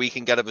can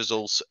get a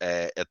result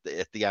at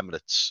the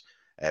Emirates,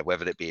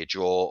 whether it be a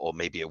draw or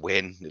maybe a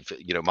win, if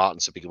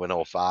Martin said we can win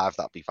all 5,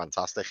 that'd be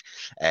fantastic.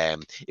 I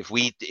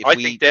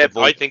think their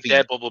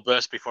bubble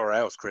burst before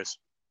ours, Chris.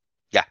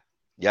 Yeah.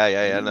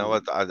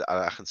 No,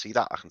 I can see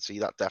that.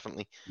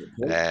 Definitely.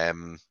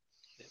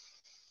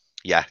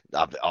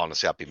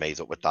 Honestly, I'd be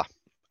made up with that.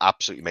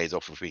 Absolutely made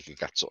up if we could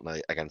get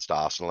something against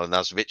Arsenal. And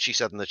as Richie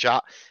said in the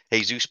chat,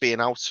 Jesus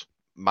being out,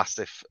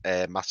 massive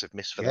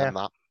miss for them.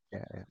 That.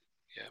 Yeah.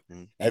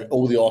 And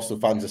all the Arsenal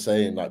fans are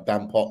saying, like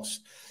Dan Potts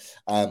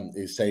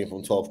is saying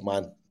from 12th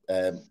man,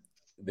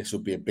 this will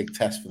be a big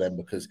test for them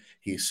because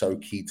he is so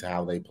key to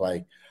how they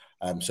play.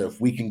 So if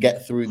we can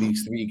get through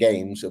these 3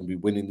 games and be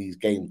winning these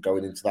games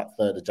going into that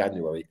 3rd of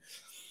January,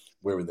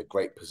 we're in a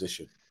great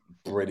position.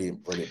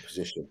 Brilliant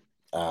position.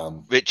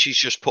 Richie's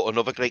just put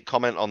another great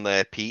comment on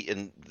there, Pete,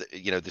 and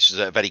this is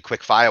a very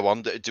quick fire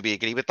one. Do we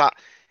agree with that?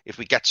 If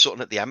we get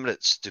something at the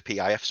Emirates, do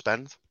PIF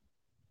spend?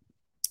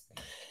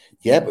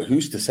 Yeah, but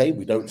who's to say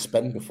we don't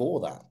spend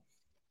before that?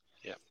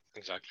 Yeah,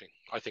 exactly.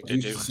 I think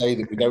who's they do. To say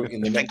that we don't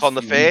in the you next think on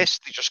the few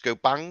first they just go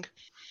bang?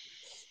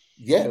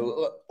 Yeah,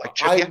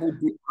 Like I'll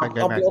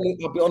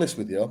be honest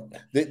with you.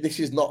 This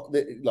is not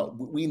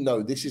we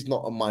know this is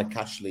not a Mike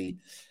Ashley,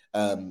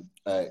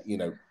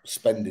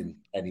 spending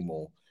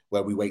anymore,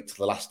 where we wait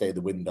till the last day of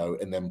the window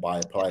and then buy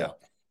a player. Yeah.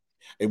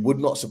 It would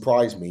not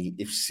surprise me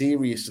if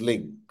serious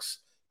links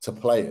to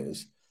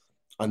players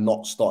are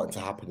not starting to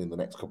happen in the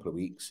next couple of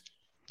weeks.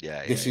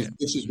 This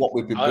is what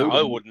we've been building.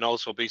 I wouldn't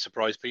also be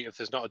surprised, Pete, if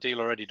there's not a deal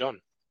already done.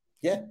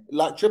 Yeah,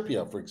 like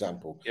Trippier, for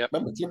example. Yep.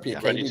 Remember,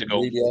 Trippier came in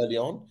really early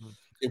on.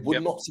 It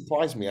would not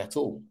surprise me at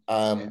all.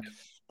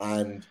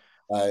 It's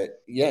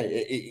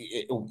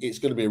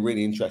going to be a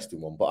really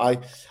interesting one.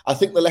 But I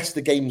think the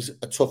Leicester game's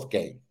a tough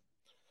game.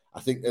 I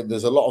think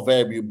there's a lot of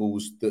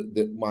variables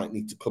that might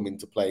need to come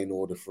into play in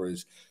order for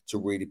us to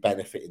really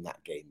benefit in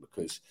that game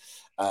because,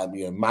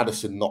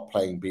 Maddison not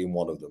playing being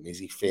one of them. Is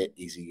he fit?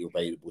 Is he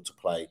available to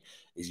play?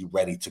 Is he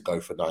ready to go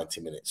for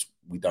 90 minutes?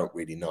 We don't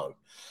really know.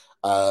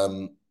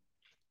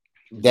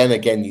 Then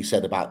again, you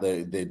said about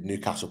the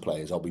Newcastle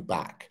players, I'll be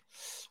back.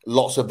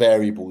 Lots of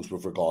variables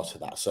with regards to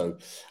that. So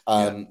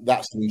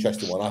that's an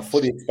interesting one. I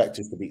fully expect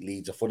us to beat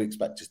Leeds. I fully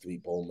expect us to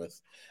beat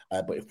Bournemouth.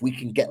 But if we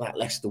can get that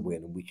Leicester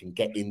win and we can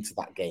get into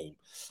that game,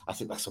 I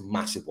think that's a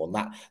massive one.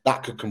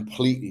 That could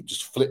completely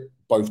just flip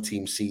both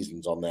teams'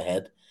 seasons on their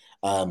head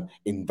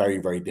in very,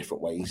 very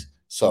different ways.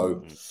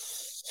 So,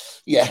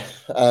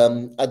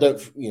 I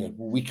don't,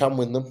 we can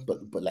win them,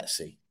 but let's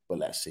see.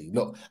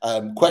 Look,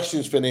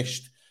 questions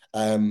finished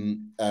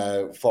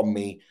from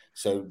me.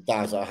 So,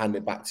 Daz, I'll hand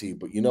it back to you.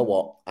 But you know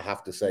what? I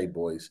have to say,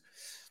 boys,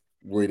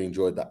 really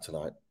enjoyed that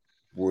tonight.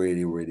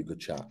 Really, really good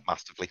chat.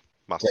 Massively.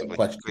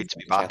 Great to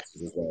be back.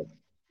 As well.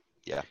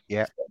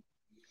 Yeah.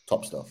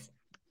 Top stuff.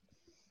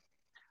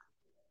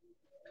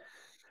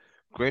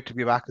 Great to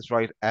be back, that's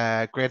right.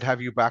 Great to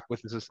have you back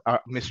with us as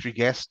our mystery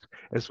guest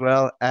as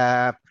well.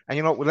 And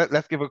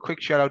let's give a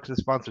quick shout out to the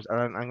sponsors.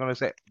 And I'm going to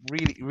say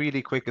really,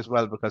 really quick as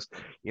well because,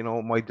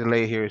 my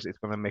delay here is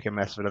going to make a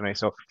mess of it tonight.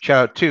 So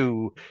shout out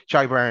to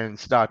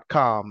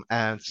chaiburns.com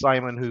and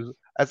Simon, who,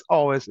 as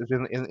always, is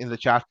in the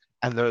chat,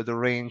 and the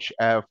range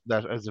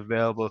that is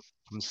available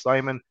from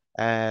Simon,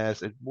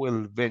 as it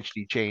will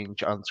eventually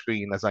change on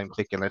screen as I'm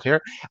clicking it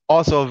here.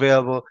 Also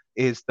available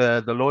is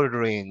the loaded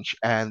range,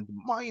 and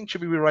mine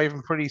should be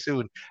arriving pretty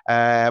soon,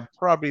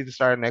 probably the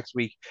start of next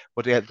week.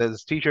 But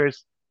there's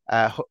t-shirts,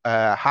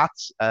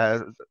 hats.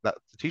 The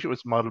t-shirt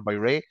was modeled by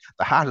Ray.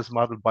 The hat is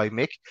modeled by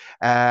Mick,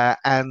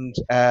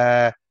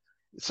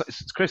 So,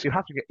 Chris, you'll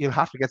have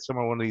to get some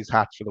of one of these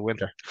hats for the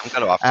winter. I'm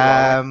gonna have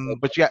to.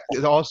 But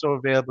it's also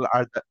available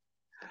are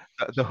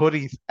the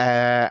hoodies,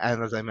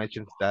 and as I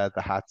mentioned, the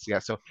hats. Yeah,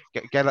 so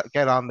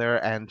get on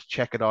there and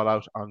check it all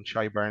out on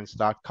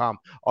chaiburns.com.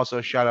 Also,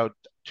 a shout out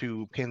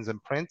to Pins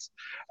and Prints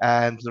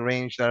and the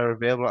range that are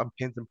available on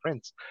Pins and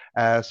Prints.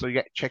 So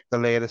check the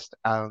latest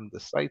on the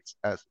sites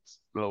as it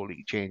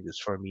slowly changes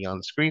for me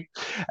on screen.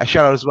 A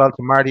shout out as well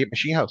to Marty at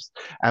Machine House.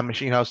 And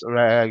Machine House,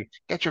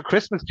 get your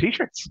Christmas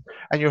t-shirts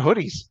and your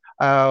hoodies.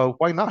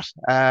 Why not?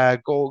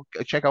 Go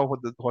check out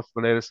what's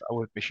the latest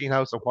with Machine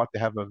House and what they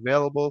have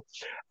available.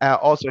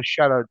 Also,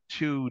 shout out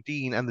to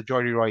Dean and the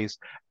Geordie Rise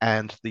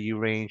and the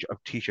range of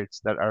t-shirts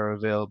that are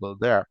available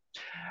there.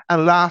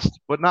 And last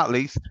but not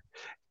least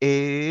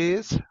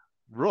is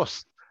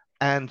Russ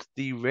and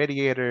the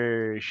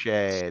Radiator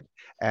Shed.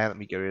 And let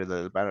me get rid of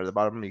the banner at the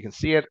bottom. You can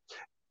see it.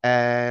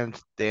 And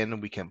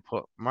then we can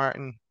put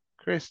Martin,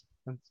 Chris,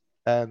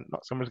 and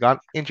Summer's gone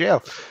in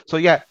jail.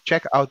 So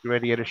check out the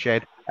Radiator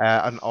Shed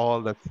and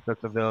all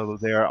that's available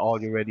there.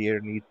 All your radiator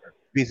needs.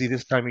 Busy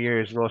this time of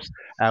year is Russ.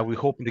 We're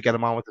hoping to get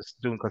him on with us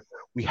soon because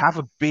we have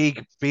a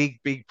big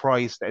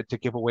prize to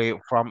give away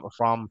from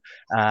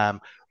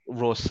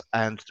Russ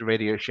and the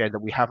Radiator Shed that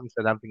we haven't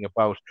said anything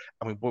about,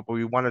 and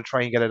we want to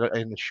try and get it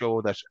in the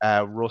show that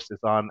Russ is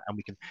on, and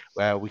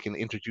we can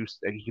introduce.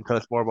 He can tell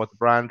us more about the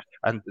brand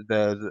and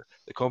the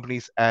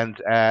companies and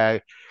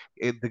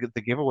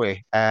the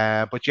giveaway.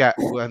 We're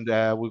going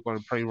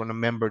to probably run a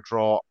member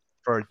draw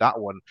for that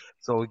one,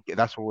 so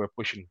that's what we're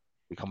pushing.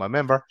 Become a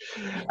member,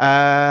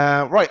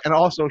 right? And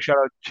also shout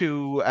out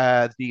to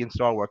the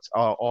InstallWorks,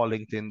 all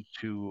linked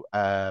into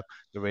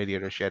the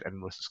Radiator Shed,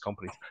 and Russ's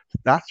Companies.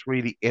 That's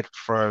really it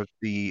for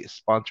the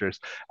sponsors.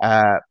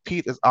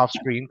 Pete is off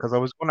screen because I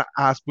was going to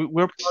ask.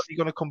 We're probably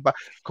going to come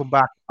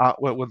back.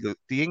 Well,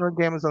 the England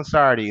game is on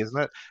Saturday,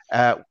 isn't it?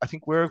 I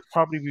think we'll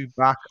probably be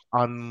back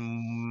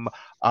on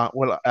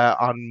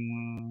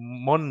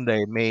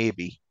Monday,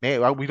 maybe.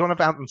 We don't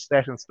have anything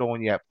set in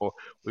stone yet, but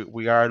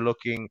we are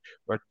looking.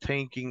 We're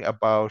thinking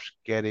about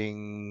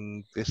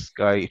getting this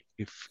guy.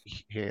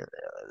 Here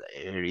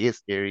he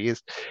is.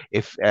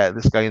 If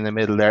this guy in the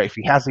middle there, if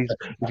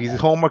his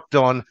homework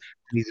done,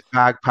 and his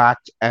bag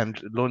packed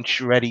and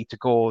lunch ready to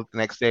go the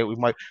next day, we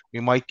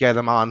might get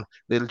him on,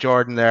 little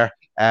Jordan there,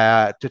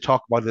 to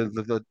talk about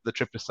the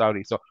trip to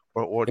Saudi. So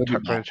we're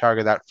trying to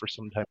target that for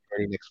sometime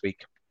early next week.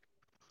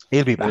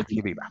 He'll be back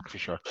for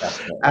sure.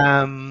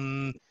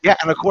 Yeah,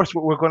 and of course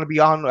we're going to be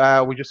on.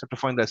 We just have to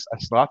find a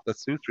slot that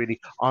suits really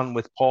on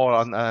with Paul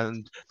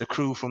and the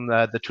crew from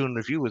the Toon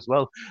Review as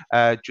well.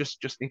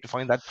 Just need to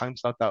find that time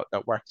slot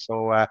that works.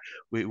 So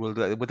we will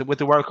with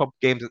the World Cup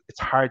games. It's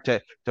hard to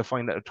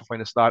find a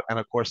slot, and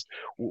of course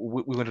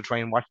we're going to try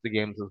and watch the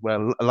games as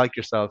well, like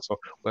yourself. So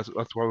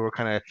that's why we're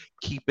kind of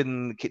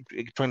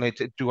trying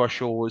to do our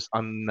shows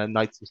on the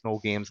nights there's no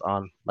games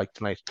on, like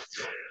tonight.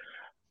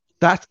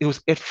 It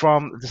was it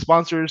from the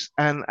sponsors,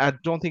 and I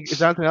don't think is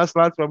there anything else,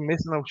 lads, I'm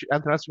missing.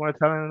 Anything else you want to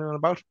tell anyone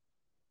about?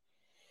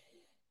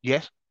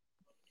 Yes.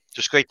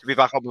 Just great to be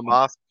back on the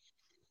mask.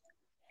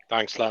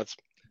 Thanks, lads.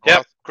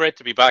 Yeah, great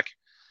to be back.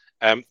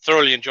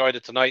 Thoroughly enjoyed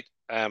it tonight.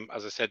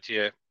 As I said to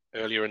you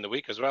earlier in the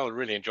week as well, I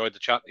really enjoyed the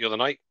chat the other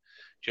night.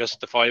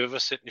 Just the five of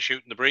us sitting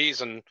shooting the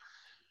breeze and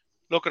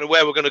looking at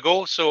where we're going to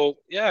go. So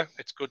yeah,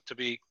 it's good to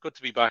be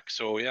back.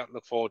 So yeah,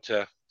 look forward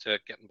to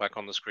getting back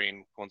on the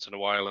screen once in a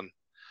while and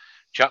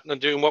chatting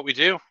and doing what we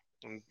do.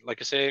 And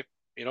like I say,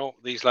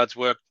 these lads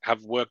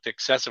have worked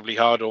excessively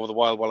hard over the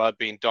while I've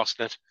been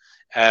dusting it.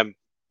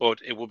 But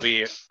it will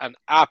be an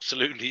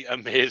absolutely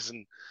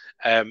amazing,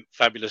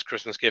 fabulous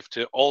Christmas gift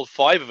to all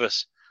five of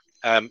us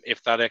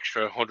if that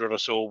extra 100 or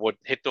so would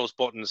hit those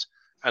buttons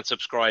and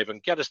subscribe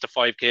and get us to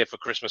 5K for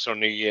Christmas or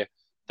New Year.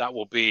 That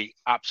will be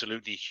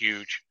absolutely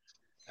huge.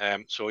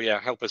 So yeah,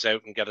 help us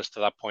out and get us to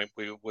that point.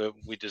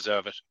 We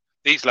deserve it.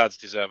 These lads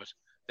deserve it.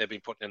 They've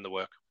been putting in the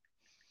work.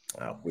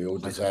 Oh, we all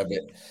deserve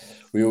it.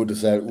 We've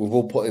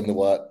all put in the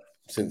work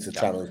since the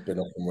channel's been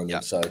up and running.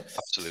 Yeah, so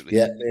absolutely.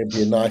 Yeah, it'd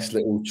be a nice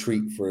little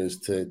treat for us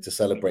to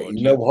celebrate.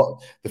 You know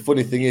what? The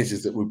funny thing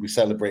is that we'll be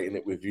celebrating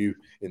it with you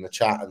in the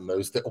chat and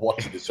those that are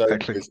watching the show.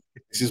 Because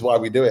this is why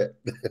we do it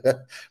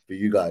for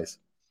you guys.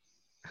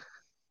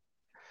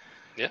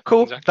 Yeah,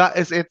 cool. Exactly. That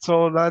is it.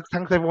 So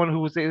thanks everyone who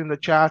was in the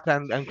chat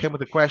and came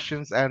with the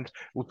questions. And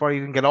we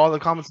probably didn't get all the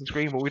comments on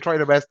screen, but we tried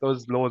our best.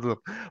 Those loads of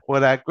them.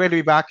 But great to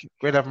be back.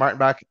 Great to have Martin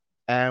back.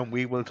 And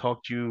we will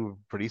talk to you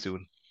pretty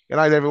soon. Good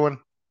night, everyone.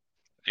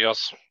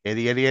 Adios.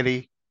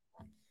 Eddie.